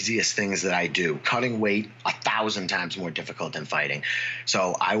the easiest things that I do. Cutting weight 1,000 times more difficult than fighting.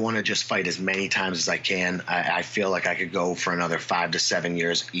 So I want to just fight as many times as I can. I feel like I could go for another 5 to 7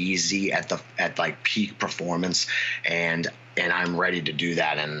 years easy at like peak performance, and I'm ready to do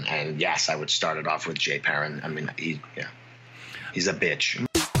that. And yes, I would start it off with Jay Perrin. I mean, he's a bitch.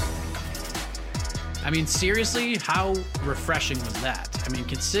 I mean, seriously, how refreshing was that? I mean,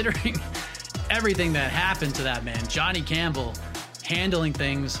 considering everything that happened to that man, Johnny Campbell handling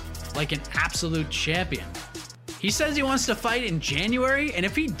things like an absolute champion. He says he wants to fight in January, and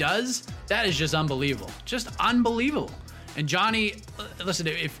if he does, that is just unbelievable. Just unbelievable. And Johnny, listen,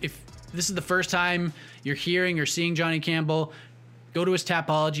 if this is the first time you're hearing or seeing Johnny Campbell, go to his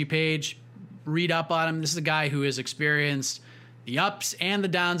Tapology page, read up on him. This is a guy who has experienced the ups and the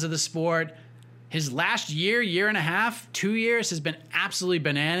downs of the sport. His last year and a half, 2 years has been absolutely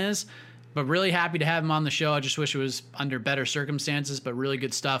bananas. But really happy to have him on the show. I just wish it was under better circumstances, but really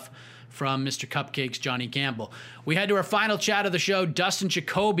good stuff from Mr. Cupcakes, Johnny Campbell. We head to our final chat of the show. Dustin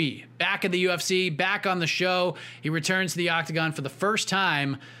Jacoby, back in the UFC, back on the show. He returns to the Octagon for the first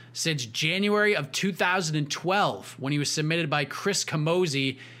time since January of 2012, when he was submitted by Chris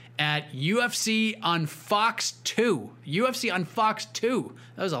Camozzi at UFC on Fox 2. UFC on Fox 2.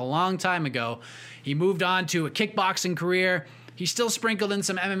 That was a long time ago. He moved on to a kickboxing career. He still sprinkled in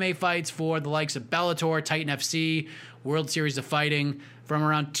some MMA fights for the likes of Bellator, Titan FC, World Series of Fighting from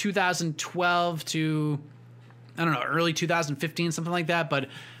around 2012 to, early 2015, something like that. But it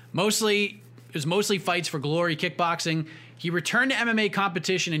was mostly fights for Glory Kickboxing. He returned to MMA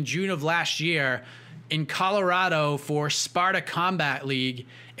competition in June of last year in Colorado for Sparta Combat League.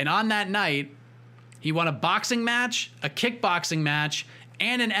 And on that night, he won a boxing match, a kickboxing match,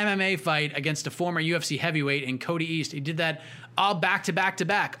 and an MMA fight against a former UFC heavyweight in Cody East. He did that all back to back to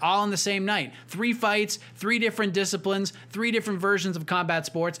back, all on the same night. 3 fights, 3 different disciplines, 3 different versions of combat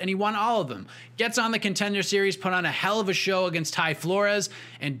sports, and he won all of them. Gets on the Contender Series, put on a hell of a show against Ty Flores,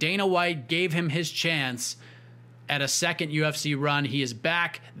 and Dana White gave him his chance at a second UFC run. He is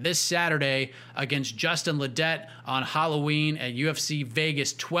back this Saturday against Justin Ledet on Halloween at UFC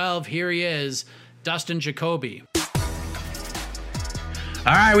Vegas 12. Here he is, Dustin Jacoby.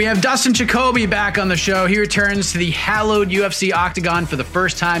 All right, we have Dustin Jacoby back on the show. He returns to the hallowed UFC Octagon for the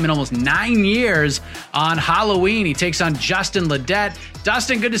first time in almost 9 years on Halloween. He takes on Justin Ledet.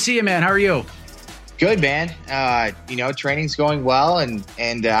 Dustin, good to see you, man. How are you? Good, man. Training's going well, and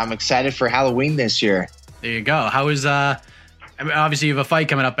I'm excited for Halloween this year. There you go. How is obviously you have a fight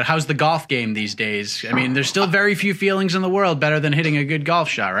coming up, but how's the golf game these days? I mean, there's still very few feelings in the world better than hitting a good golf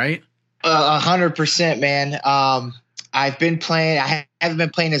shot, right? 100%, man. I've been playing. I haven't been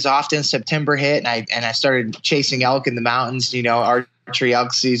playing as often. September hit, and I started chasing elk in the mountains. Archery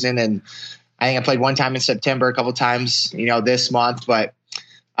elk season, and I think I played one time in September, a couple times, this month. But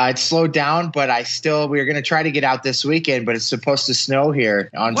it slowed down. But we're going to try to get out this weekend. But it's supposed to snow here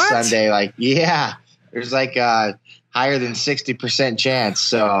on Sunday. There's a higher than 60% chance.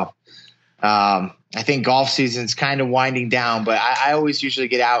 So I think golf season's kind of winding down. But I always usually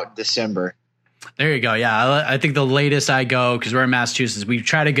get out in December. There you go. Yeah, I think the latest I go, because we're in Massachusetts, we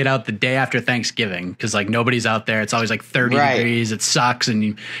try to get out the day after Thanksgiving because nobody's out there. It's always 30 degrees. It sucks, and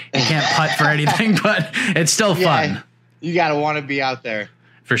you can't putt for anything, but it's still fun. You got to want to be out there.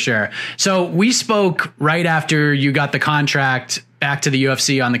 For sure. So we spoke right after you got the contract back to the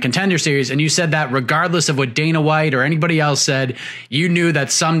UFC on the Contender Series, and you said that regardless of what Dana White or anybody else said, you knew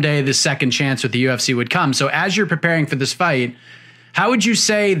that someday the second chance with the UFC would come. So as you're preparing for this fight, how would you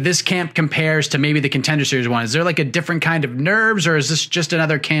say this camp compares to maybe the Contender Series one? Is there like a different kind of nerves, or is this just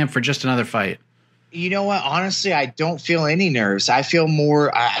another camp for just another fight? You know what? Honestly, I don't feel any nerves. I feel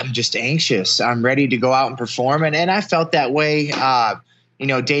more, I'm just anxious. I'm ready to go out and perform. And I felt that way,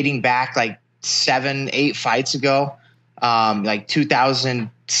 dating back like 7-8 fights ago, like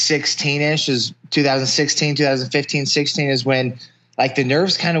 2016-ish is 2016, 2015, 16 is when like the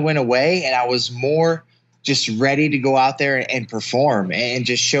nerves kind of went away, and I was more just ready to go out there and perform and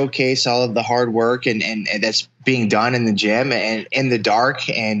just showcase all of the hard work and that's being done in the gym and in the dark,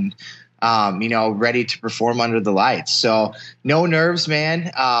 and ready to perform under the lights. So no nerves,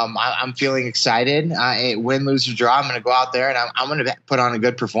 man. I'm feeling excited. Win, lose, or draw, I'm going to go out there and I'm going to put on a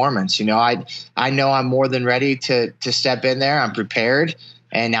good performance. I know I'm more than ready to step in there. I'm prepared,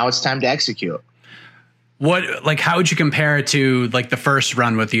 and now it's time to execute. How would you compare it to like the first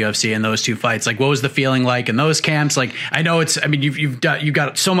run with the UFC and those two fights? Like, what was the feeling like in those camps? Like, I know you've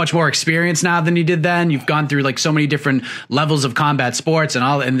got so much more experience now than you did then. You've gone through like so many different levels of combat sports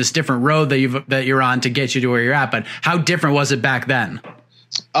and this different road that you're on to get you to where you're at. But how different was it back then?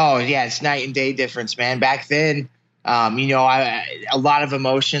 Oh yeah, it's night and day difference, man. Back then, a lot of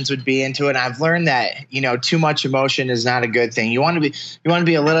emotions would be into it. And I've learned that, too much emotion is not a good thing. You want to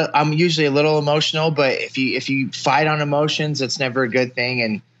be a little, I'm usually a little emotional, but if you fight on emotions, it's never a good thing.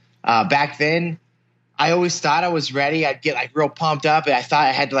 And, back then I always thought I was ready. I'd get like real pumped up, and I thought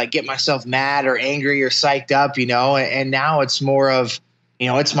I had to like get myself mad or angry or psyched up, and now it's more of,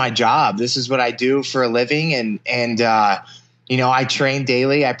 it's my job. This is what I do for a living. And I train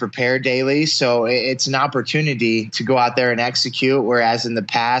daily, I prepare daily. So it's an opportunity to go out there and execute. Whereas in the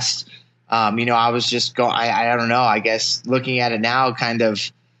past, I was just I don't know, I guess looking at it now, kind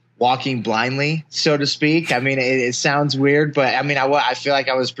of walking blindly, so to speak. I mean, it sounds weird, but I feel like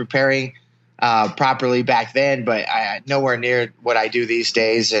I was preparing properly back then, but nowhere near what I do these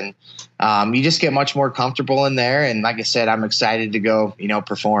days. And you just get much more comfortable in there. And like I said, I'm excited to go,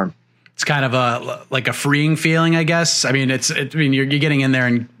 perform. It's kind of a freeing feeling, I guess. I mean, you're getting in there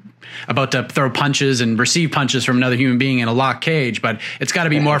and about to throw punches and receive punches from another human being in a locked cage, but it's got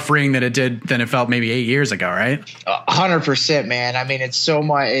to be more freeing than it felt maybe 8 years ago, right? 100%, man. I mean, it's so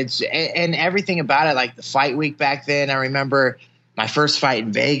much. And everything about it, like the fight week back then. I remember my first fight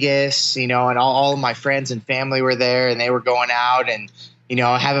in Vegas, and all of my friends and family were there, and they were going out and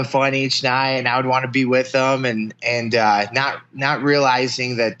having fun each night, and I would want to be with them and not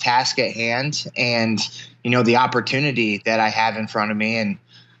realizing the task at hand and, the opportunity that I have in front of me. And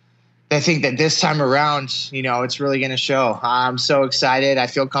I think that this time around, it's really going to show. I'm so excited. I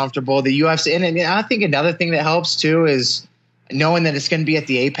feel comfortable. The UFC, and I think another thing that helps too is knowing that it's going to be at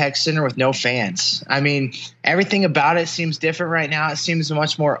the Apex Center with no fans. I mean, everything about it seems different right now. It seems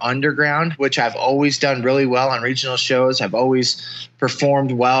much more underground, which I've always done really well on regional shows. I've always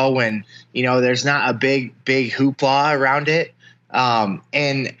performed well when, there's not a big hoopla around it.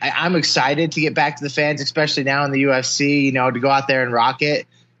 And I'm excited to get back to the fans, especially now in the UFC, to go out there and rock it.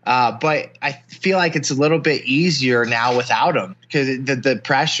 But I feel like it's a little bit easier now without them, because the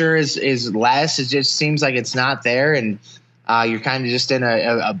pressure is less. It just seems like it's not there. And, you're kind of just in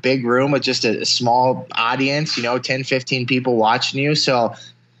a big room with just a small audience, 10, 15 people watching you. So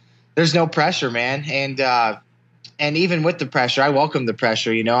there's no pressure, man. And even with the pressure, I welcome the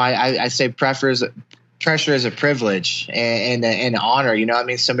pressure. I say pressure is a privilege and an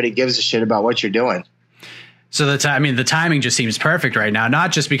honor. Somebody gives a shit about what you're doing. So the timing just seems perfect right now,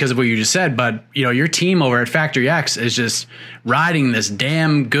 not just because of what you just said, but your team over at Factory X is just riding this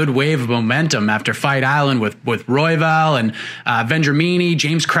damn good wave of momentum after Fight Island with Royval and Vendramini.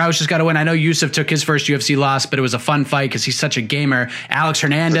 James Krause just got a win. I know Yusuf took his first UFC loss, but it was a fun fight because he's such a gamer. Alex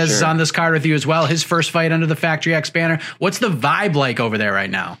Hernandez is on this card with you as well. His first fight under the Factory X banner. What's the vibe like over there right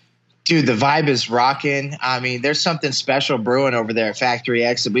now? Dude, the vibe is rocking. I mean, there's something special brewing over there at Factory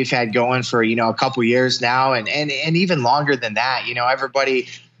X that we've had going for, a couple years now and even longer than that. Everybody,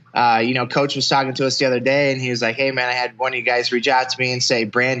 Coach was talking to us the other day and he was like, hey, man, I had one of you guys reach out to me and say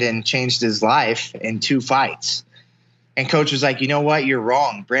Brandon changed his life in 2 fights. And Coach was like, you know what? You're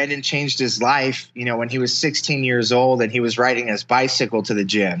wrong. Brandon changed his life, when he was 16 years old and he was riding his bicycle to the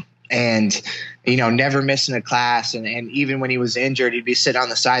gym. And, never missing a class. And even when he was injured, he'd be sitting on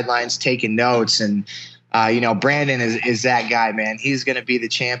the sidelines taking notes. And, Brandon is that guy, man. He's going to be the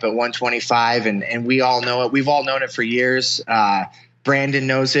champ at 125. And we all know it. We've all known it for years. Brandon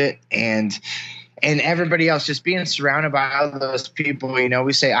knows it. And and everybody else, just being surrounded by all those people. You know,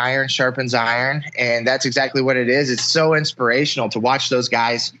 we say iron sharpens iron, and that's exactly what it is. It's so inspirational to watch those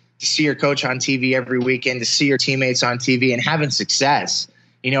guys, to see your coach on TV every weekend, to see your teammates on TV and having success.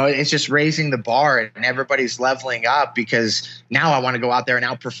 You know, it's just raising the bar, and everybody's leveling up, because now I want to go out there and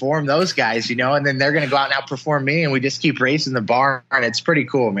outperform those guys, you know, and then they're going to go out and outperform me, and we just keep raising the bar, and it's pretty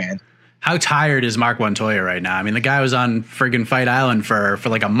cool, man. How tired is Mark Montoya right now? I mean, the guy was on friggin' Fight Island for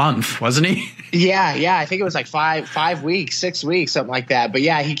like a month, wasn't he? Yeah. I think it was like 5 weeks, 6 weeks, something like that. But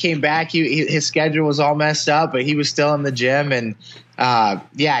yeah, he came back. His schedule was all messed up, but he was still in the gym, and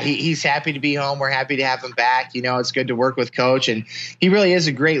he's happy to be home. We're happy to have him back. You know, it's good to work with Coach, and he really is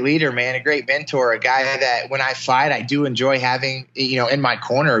a great leader, man, a great mentor, a guy that when I fight, I do enjoy having, you know, in my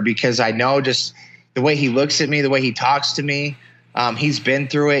corner, because I know just the way he looks at me, the way he talks to me. He's been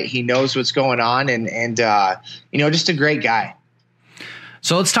through it. He knows what's going on, and you know, just a great guy.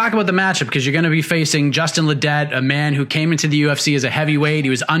 So let's talk about the matchup, because you're going to be facing Justin Ledet, a man who came into the UFC as a heavyweight. He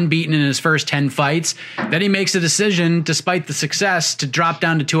was unbeaten in his first 10 fights. Then he makes a decision, despite the success, to drop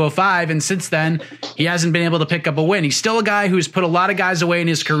down to 205. And since then, he hasn't been able to pick up a win. He's still a guy who's put a lot of guys away in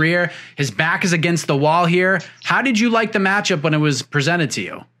his career. His back is against the wall here. How did you like the matchup when it was presented to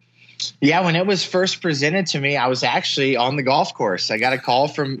you? Yeah, when it was first presented to me, I was actually on the golf course. I got a call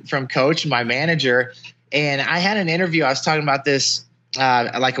from Coach, my manager, and I had an interview. I was talking about this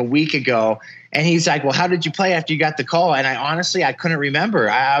like a week ago, and he's like, well, how did you play after you got the call? And I couldn't remember.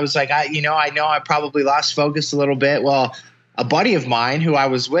 I was like, I know I probably lost focus a little bit. Well, a buddy of mine who I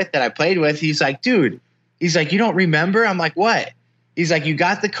was with, that I played with, he's like, dude, he's like, you don't remember? I'm like, what? He's like, you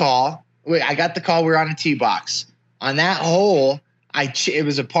got the call. I got the call. We were on a tee box. On that hole, it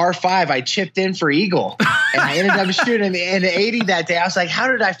was a par 5. I chipped in for eagle, and I ended up shooting in the 80 that day. I was like, how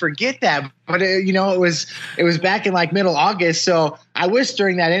did I forget that? But you know, it was back in like middle August. So I wish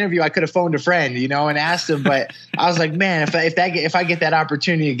during that interview I could have phoned a friend, you know, and asked him. But I was like, man, if I get that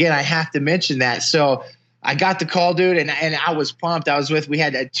opportunity again, I have to mention that. So I got the call, dude, and I was pumped. We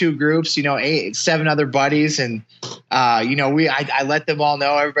had 2 groups, you know, 7 other buddies, and you know, I let them all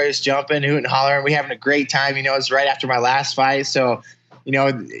know. Everybody's jumping, hooting, hollering. We having a great time. You know, it's right after my last fight, so you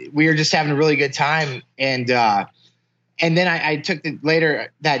know, we were just having a really good time. And then I took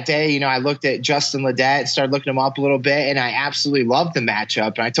later that day, you know, I looked at Justin Ledet, started looking him up a little bit, and I absolutely loved the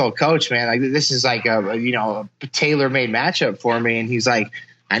matchup. And I told Coach, man, like, this is like a tailor-made matchup for me. And he's like,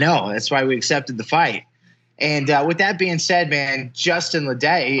 I know, that's why we accepted the fight. And with that being said, man, Justin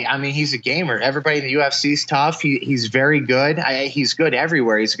Ledet, I mean, he's a gamer. Everybody in the UFC is tough. He's very good. He's good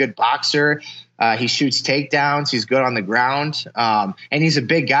everywhere. He's a good boxer. He shoots takedowns. He's good on the ground. And he's a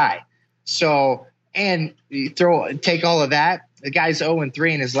big guy. So, and you take all of that. The guy's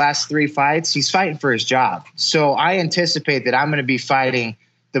 0-3 in his last 3 fights. He's fighting for his job. So I anticipate that I'm going to be fighting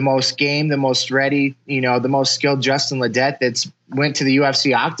the most game, the most ready, you know, the most skilled Justin Ledet that's went to the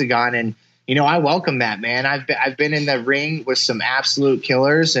UFC octagon. And, you know, I welcome that, man. I've been in the ring with some absolute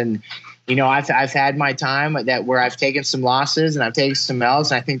killers, and you know, I've had my time where I've taken some losses and I've taken some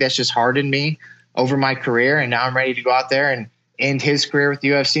L's, and I think that's just hardened me over my career. And now I'm ready to go out there and end his career with the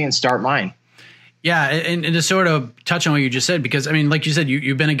UFC and start mine. Yeah, and to sort of touch on what you just said, because I mean, like you said,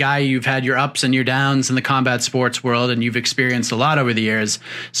 you've been a guy, you've had your ups and your downs in the combat sports world, and you've experienced a lot over the years.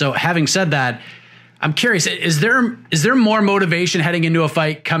 So having said that, I'm curious, is there more motivation heading into a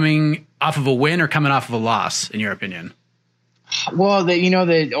fight coming off of a win or coming off of a loss, in your opinion? Well,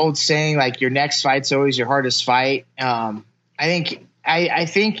 the old saying, like, your next fight's always your hardest fight. I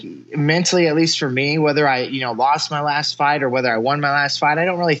think mentally, at least for me, whether I, lost my last fight or whether I won my last fight, I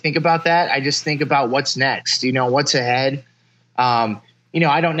don't really think about that. I just think about what's next, what's ahead. I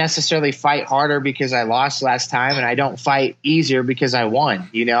don't necessarily fight harder because I lost last time, and I don't fight easier because I won.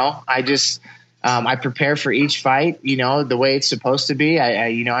 I just, I prepare for each fight, the way it's supposed to be.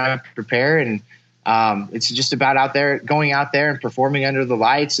 I prepare, and it's just about going out there and performing under the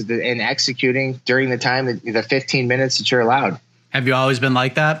lights and executing during the time, the 15 minutes that you're allowed. Have you always been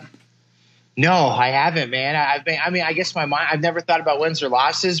like that? No, I haven't, man. I guess my mind, I've never thought about wins or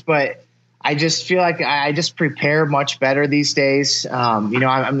losses, but I just feel like I just prepare much better these days. I'm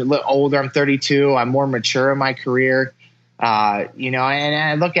a little older. I'm 32. I'm more mature in my career. And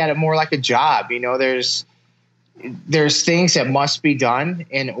I look at it more like a job. There's things that must be done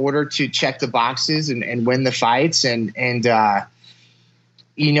in order to check the boxes and win the fights.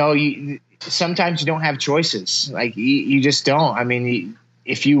 Sometimes you don't have choices. Like you just don't. I mean,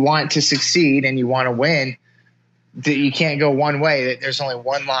 if you want to succeed and you want to win, you can't go one way. There's only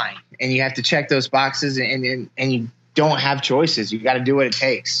one line, and you have to check those boxes, and you don't have choices. You got to do what it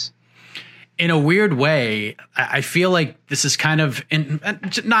takes. in a weird way, I feel like this is kind of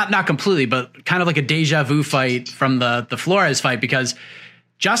not completely, but kind of like a deja vu fight from the Flores fight, because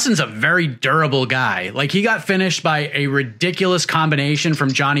Justin's a very durable guy. Like, he got finished by a ridiculous combination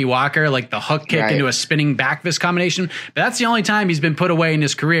from Johnny Walker, like the hook kick into a spinning back fist combination. But that's the only time he's been put away in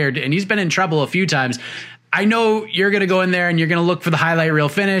his career, and he's been in trouble a few times. I know you're going to go in there and you're going to look for the highlight reel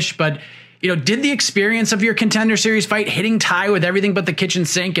finish, but did the experience of your Contender Series fight, hitting Ty with everything but the kitchen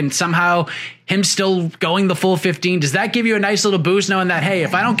sink and somehow him still going the full 15, does that give you a nice little boost knowing that, hey,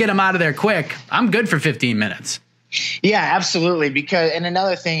 if I don't get him out of there quick, I'm good for 15 minutes? Yeah, absolutely. And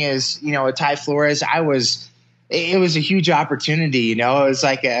another thing is, with Ty Flores, it was a huge opportunity. It was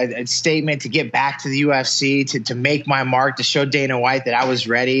like a statement to get back to the UFC, to make my mark, to show Dana White that I was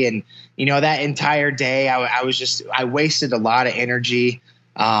ready. And, that entire day I wasted a lot of energy.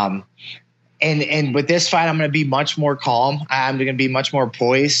 And with this fight, I'm going to be much more calm. I'm going to be much more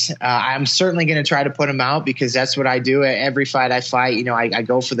poised. I'm certainly going to try to put him out, because that's what I do at every fight I fight. I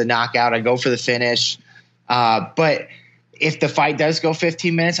go for the knockout. I go for the finish. But if the fight does go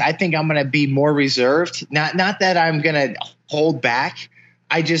 15 minutes, I think I'm going to be more reserved. Not that I'm going to hold back.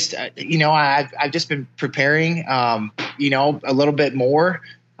 I just, I've just been preparing, a little bit more,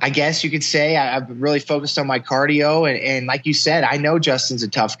 I guess you could say. I've really focused on my cardio. And like you said, I know Justin's a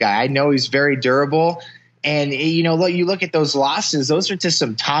tough guy. I know he's very durable. And, you look at those losses, those are to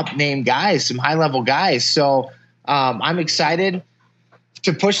some top name guys, some high level guys. So I'm excited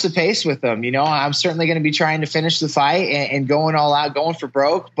to push the pace with them. I'm certainly going to be trying to finish the fight and going all out, going for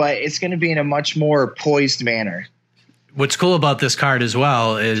broke, but it's going to be in a much more poised manner. What's cool about this card as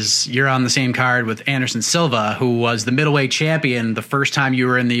well is you're on the same card with Anderson Silva, who was the middleweight champion the first time you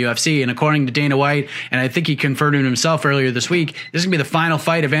were in the UFC. And according to Dana White, and I think he confirmed it himself earlier this week, this is going to be the final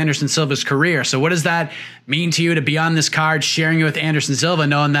fight of Anderson Silva's career. So what does that mean to you to be on this card, sharing it with Anderson Silva,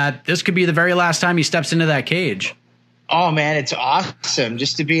 knowing that this could be the very last time he steps into that cage? Oh, man, it's awesome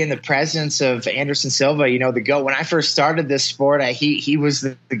just to be in the presence of Anderson Silva, the GOAT. When I first started this sport, he was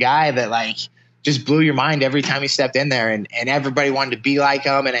the guy that, just blew your mind every time he stepped in there, and everybody wanted to be like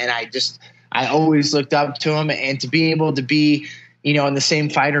him. And I always looked up to him, and to be able to be, in the same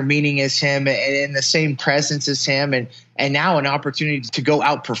fighter meeting as him and in the same presence as him. And now an opportunity to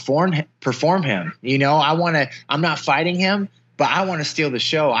go perform him. I'm not fighting him, but I want to steal the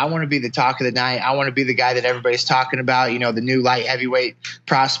show. I want to be the talk of the night. I want to be the guy that everybody's talking about, the new light heavyweight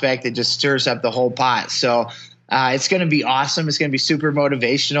prospect that just stirs up the whole pot. So it's going to be awesome. It's going to be super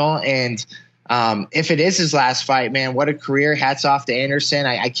motivational. And if it is his last fight, man, what a career. Hats off to Anderson.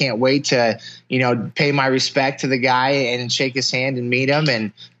 I can't wait to, pay my respect to the guy and shake his hand and meet him.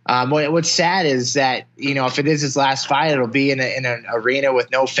 And what's sad is that, if it is his last fight, it'll be in an arena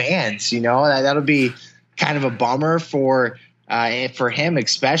with no fans. That'll be kind of a bummer for him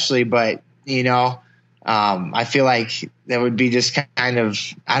especially. But, I feel like that would be just kind of,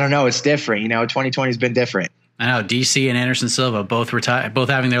 I don't know, it's different. 2020 has been different. I know DC and Anderson Silva both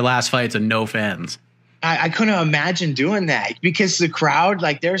having their last fights and no fans. I couldn't imagine doing that, because the crowd,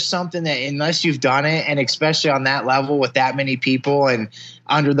 there's something that, unless you've done it, and especially on that level with that many people and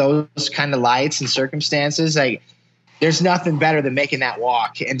under those kind of lights and circumstances, there's nothing better than making that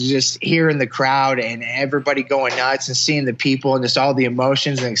walk and just hearing the crowd and everybody going nuts and seeing the people and just all the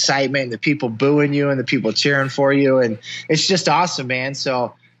emotions and excitement and the people booing you and the people cheering for you. And it's just awesome, man.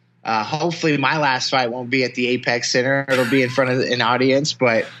 So hopefully my last fight won't be at the Apex Center. It'll be in front of an audience,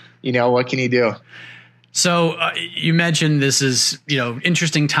 but what can you do? So you mentioned this is,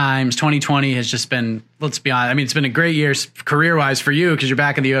 interesting times. 2020 has just been, let's be honest, it's been a great year career-wise for you because you're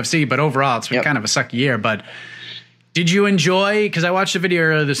back in the UFC, but overall it's been kind of a sucky year. But did you enjoy, because I watched a video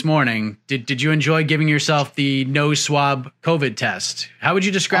earlier this morning, did you enjoy giving yourself the nose swab COVID test? How would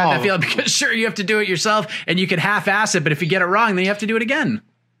you describe that feeling? Because sure, you have to do it yourself and you can half-ass it, but if you get it wrong, then you have to do it again.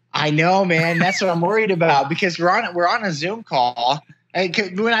 I know, man. That's what I'm worried about, because we're on a Zoom call.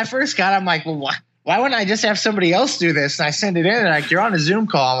 When I first got it, I'm like, well, why wouldn't I just have somebody else do this? And I send it in, and you're on a Zoom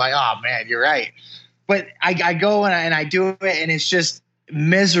call. I'm like, oh man, you're right. But I go and I do it, and it's just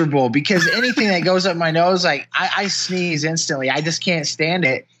miserable, because anything that goes up my nose, I sneeze instantly. I just can't stand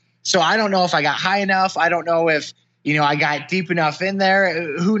it. So I don't know if I got high enough. I don't know if I got deep enough in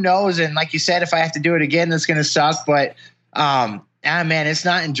there. Who knows? And like you said, if I have to do it again, that's going to suck. But man, it's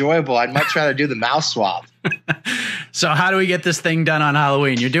not enjoyable. I'd much rather do the mouth swab. So how do we get this thing done on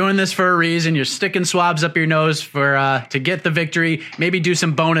Halloween? You're doing this for a reason. You're sticking swabs up your nose to get the victory, maybe do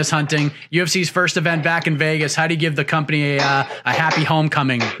some bonus hunting. UFC's first event back in Vegas. How do you give the company a happy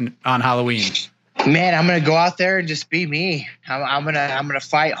homecoming on Halloween? Man, I'm going to go out there and just be me. I'm going to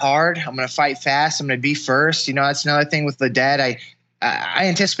fight hard. I'm going to fight fast. I'm going to be first. That's another thing with Ledet. I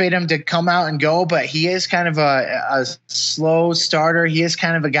anticipate him to come out and go, but he is kind of a slow starter. He is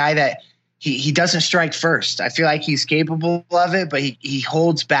kind of a guy that he doesn't strike first. I feel like he's capable of it, but he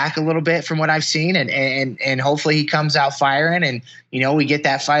holds back a little bit from what I've seen, and hopefully he comes out firing, and we get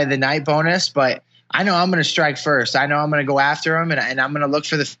that fight of the night bonus. But I know I'm going to strike first. I know I'm going to go after him, and I'm going to look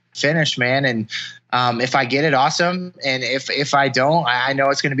for the finish, man. And if I get it, awesome. And if I don't, I know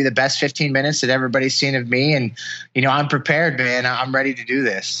it's going to be the best 15 minutes that everybody's seen of me. And, I'm prepared, man. I'm ready to do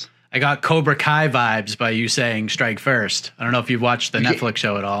this. I got Cobra Kai vibes by you saying strike first. I don't know if you've watched the Netflix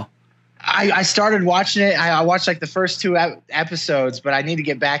show at all. I started watching it. I watched like the first 2 episodes, but I need to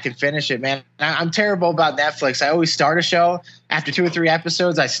get back and finish it, man. I'm terrible about Netflix. I always start a show. After 2 or 3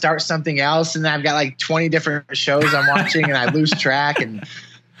 episodes, I start something else, and then I've got like 20 different shows I'm watching, and I lose track. And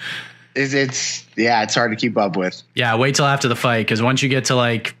it's hard to keep up with. Yeah, wait till after the fight, because once you get to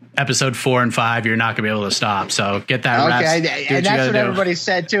like episode 4 and 5, you're not gonna be able to stop. So get that rest. And that's what everybody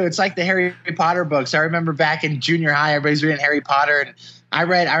said too. It's like the Harry Potter books. I remember back in junior high, everybody's reading Harry Potter, and I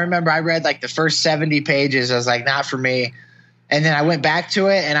remember I read like the first 70 pages. I was like, not for me. And then I went back to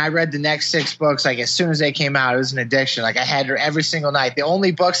it, and I read the next 6 books. Like as soon as they came out, it was an addiction. Like I had her every single night. The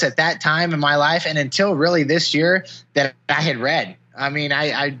only books at that time in my life, and until really this year, that I had read. I mean,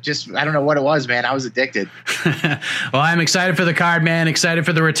 I don't know what it was, man. I was addicted. Well, I'm excited for the card, man. Excited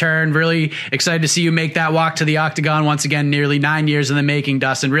for the return. Really excited to see you make that walk to the octagon once again. Nearly 9 years in the making,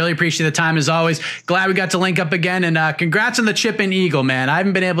 Dustin. Really appreciate the time as always. Glad we got to link up again. And congrats on the chip in eagle, man. I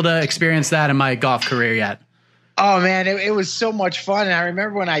haven't been able to experience that in my golf career yet. Oh, man, it was so much fun. And I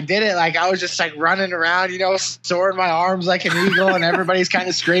remember when I did it, like I was just like running around, soaring my arms like an eagle, and everybody's kind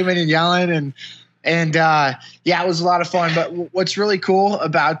of screaming and yelling. And it was a lot of fun. But what's really cool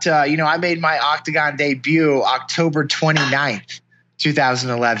about, I made my octagon debut October 29th,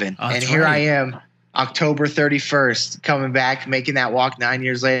 2011. And here I am, October 31st, coming back, making that walk 9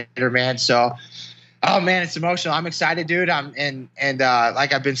 years later, man. So, oh, man, it's emotional. I'm excited, dude.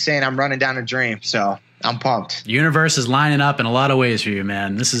 Like I've been saying, I'm running down a dream. So I'm pumped. The universe is lining up in a lot of ways for you,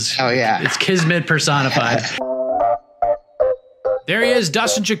 man. This is, it's Kismet personified. There he is,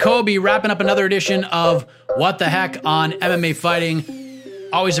 Dustin Jacoby, wrapping up another edition of What the Heck on MMA Fighting.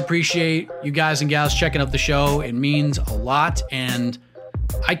 Always appreciate you guys and gals checking out the show. It means a lot, and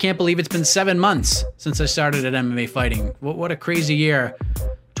I can't believe it's been 7 months since I started at MMA Fighting. What a crazy year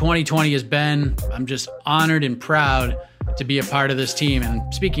 2020 has been. I'm just honored and proud to be a part of this team.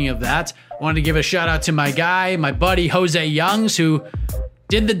 And speaking of that, I wanted to give a shout out to my guy, my buddy Jose Youngs, who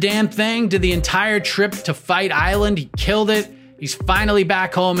did the damn thing, did the entire trip to Fight Island. He killed it. He's finally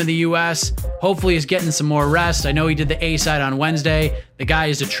back home in the U.S. Hopefully he's getting some more rest. I know he did the A-side on Wednesday. The guy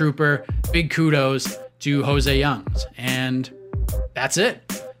is a trooper. Big kudos to Jose Youngs. And that's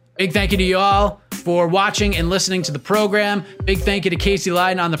it. Big thank you to you all for watching and listening to the program. Big thank you to Casey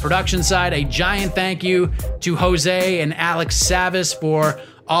Leiden on the production side. A giant thank you to Jose and Alex Savis for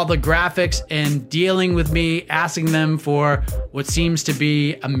all the graphics and dealing with me, asking them for what seems to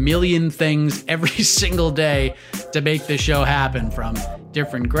be a million things every single day to make this show happen, from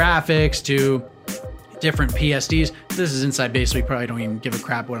different graphics to different PSDs. This is Inside Base, so we probably don't even give a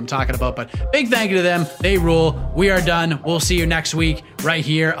crap what I'm talking about, but big thank you to them. They rule. We are done. We'll see you next week right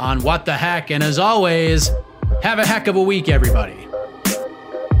here on What the Heck. And as always, have a heck of a week, everybody.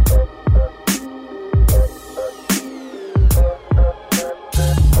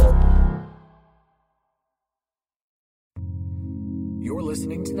 You're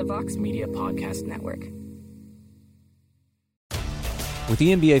listening to the Vox Media Podcast Network. With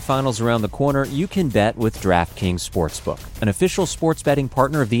the NBA Finals around the corner, you can bet with DraftKings Sportsbook, an official sports betting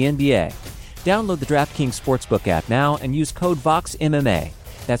partner of the NBA. Download the DraftKings Sportsbook app now and use code VOXMMA.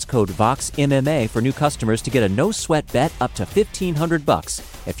 That's code VOXMMA for new customers to get a no-sweat bet up to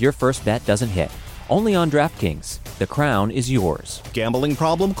 $1,500 if your first bet doesn't hit. Only on DraftKings. The crown is yours. Gambling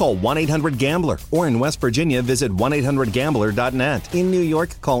problem? Call 1-800-GAMBLER. Or in West Virginia, visit 1-800-GAMBLER.net. In New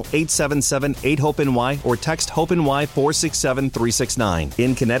York, call 877-8-HOPE-NY or text HOPE-NY 467-369.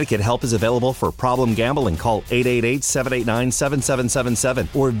 In Connecticut, help is available for problem gambling. Call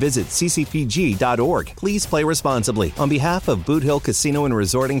 888-789-7777 or visit ccpg.org. Please play responsibly. On behalf of Boot Hill Casino and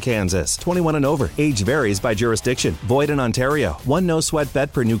Resort in Kansas, 21 and over. Age varies by jurisdiction. Void in Ontario. One no-sweat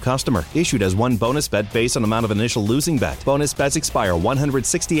bet per new customer. Issued as one bonus bet based on amount of initial losing bet. Bonus bets expire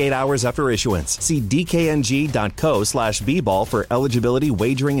 168 hours after issuance. See dkng.co/bball for eligibility,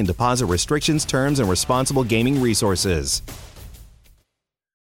 wagering, and deposit restrictions, terms, and responsible gaming resources.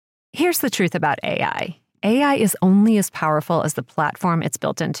 Here's the truth about AI. AI is only as powerful as the platform it's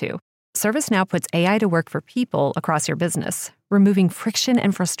built into. ServiceNow puts AI to work for people across your business, removing friction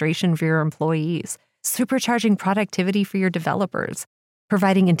and frustration for your employees, supercharging productivity for your developers,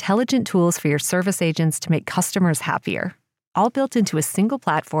 providing intelligent tools for your service agents to make customers happier, all built into a single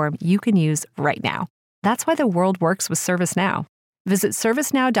platform you can use right now. That's why the world works with ServiceNow. Visit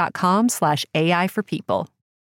servicenow.com/AI for people.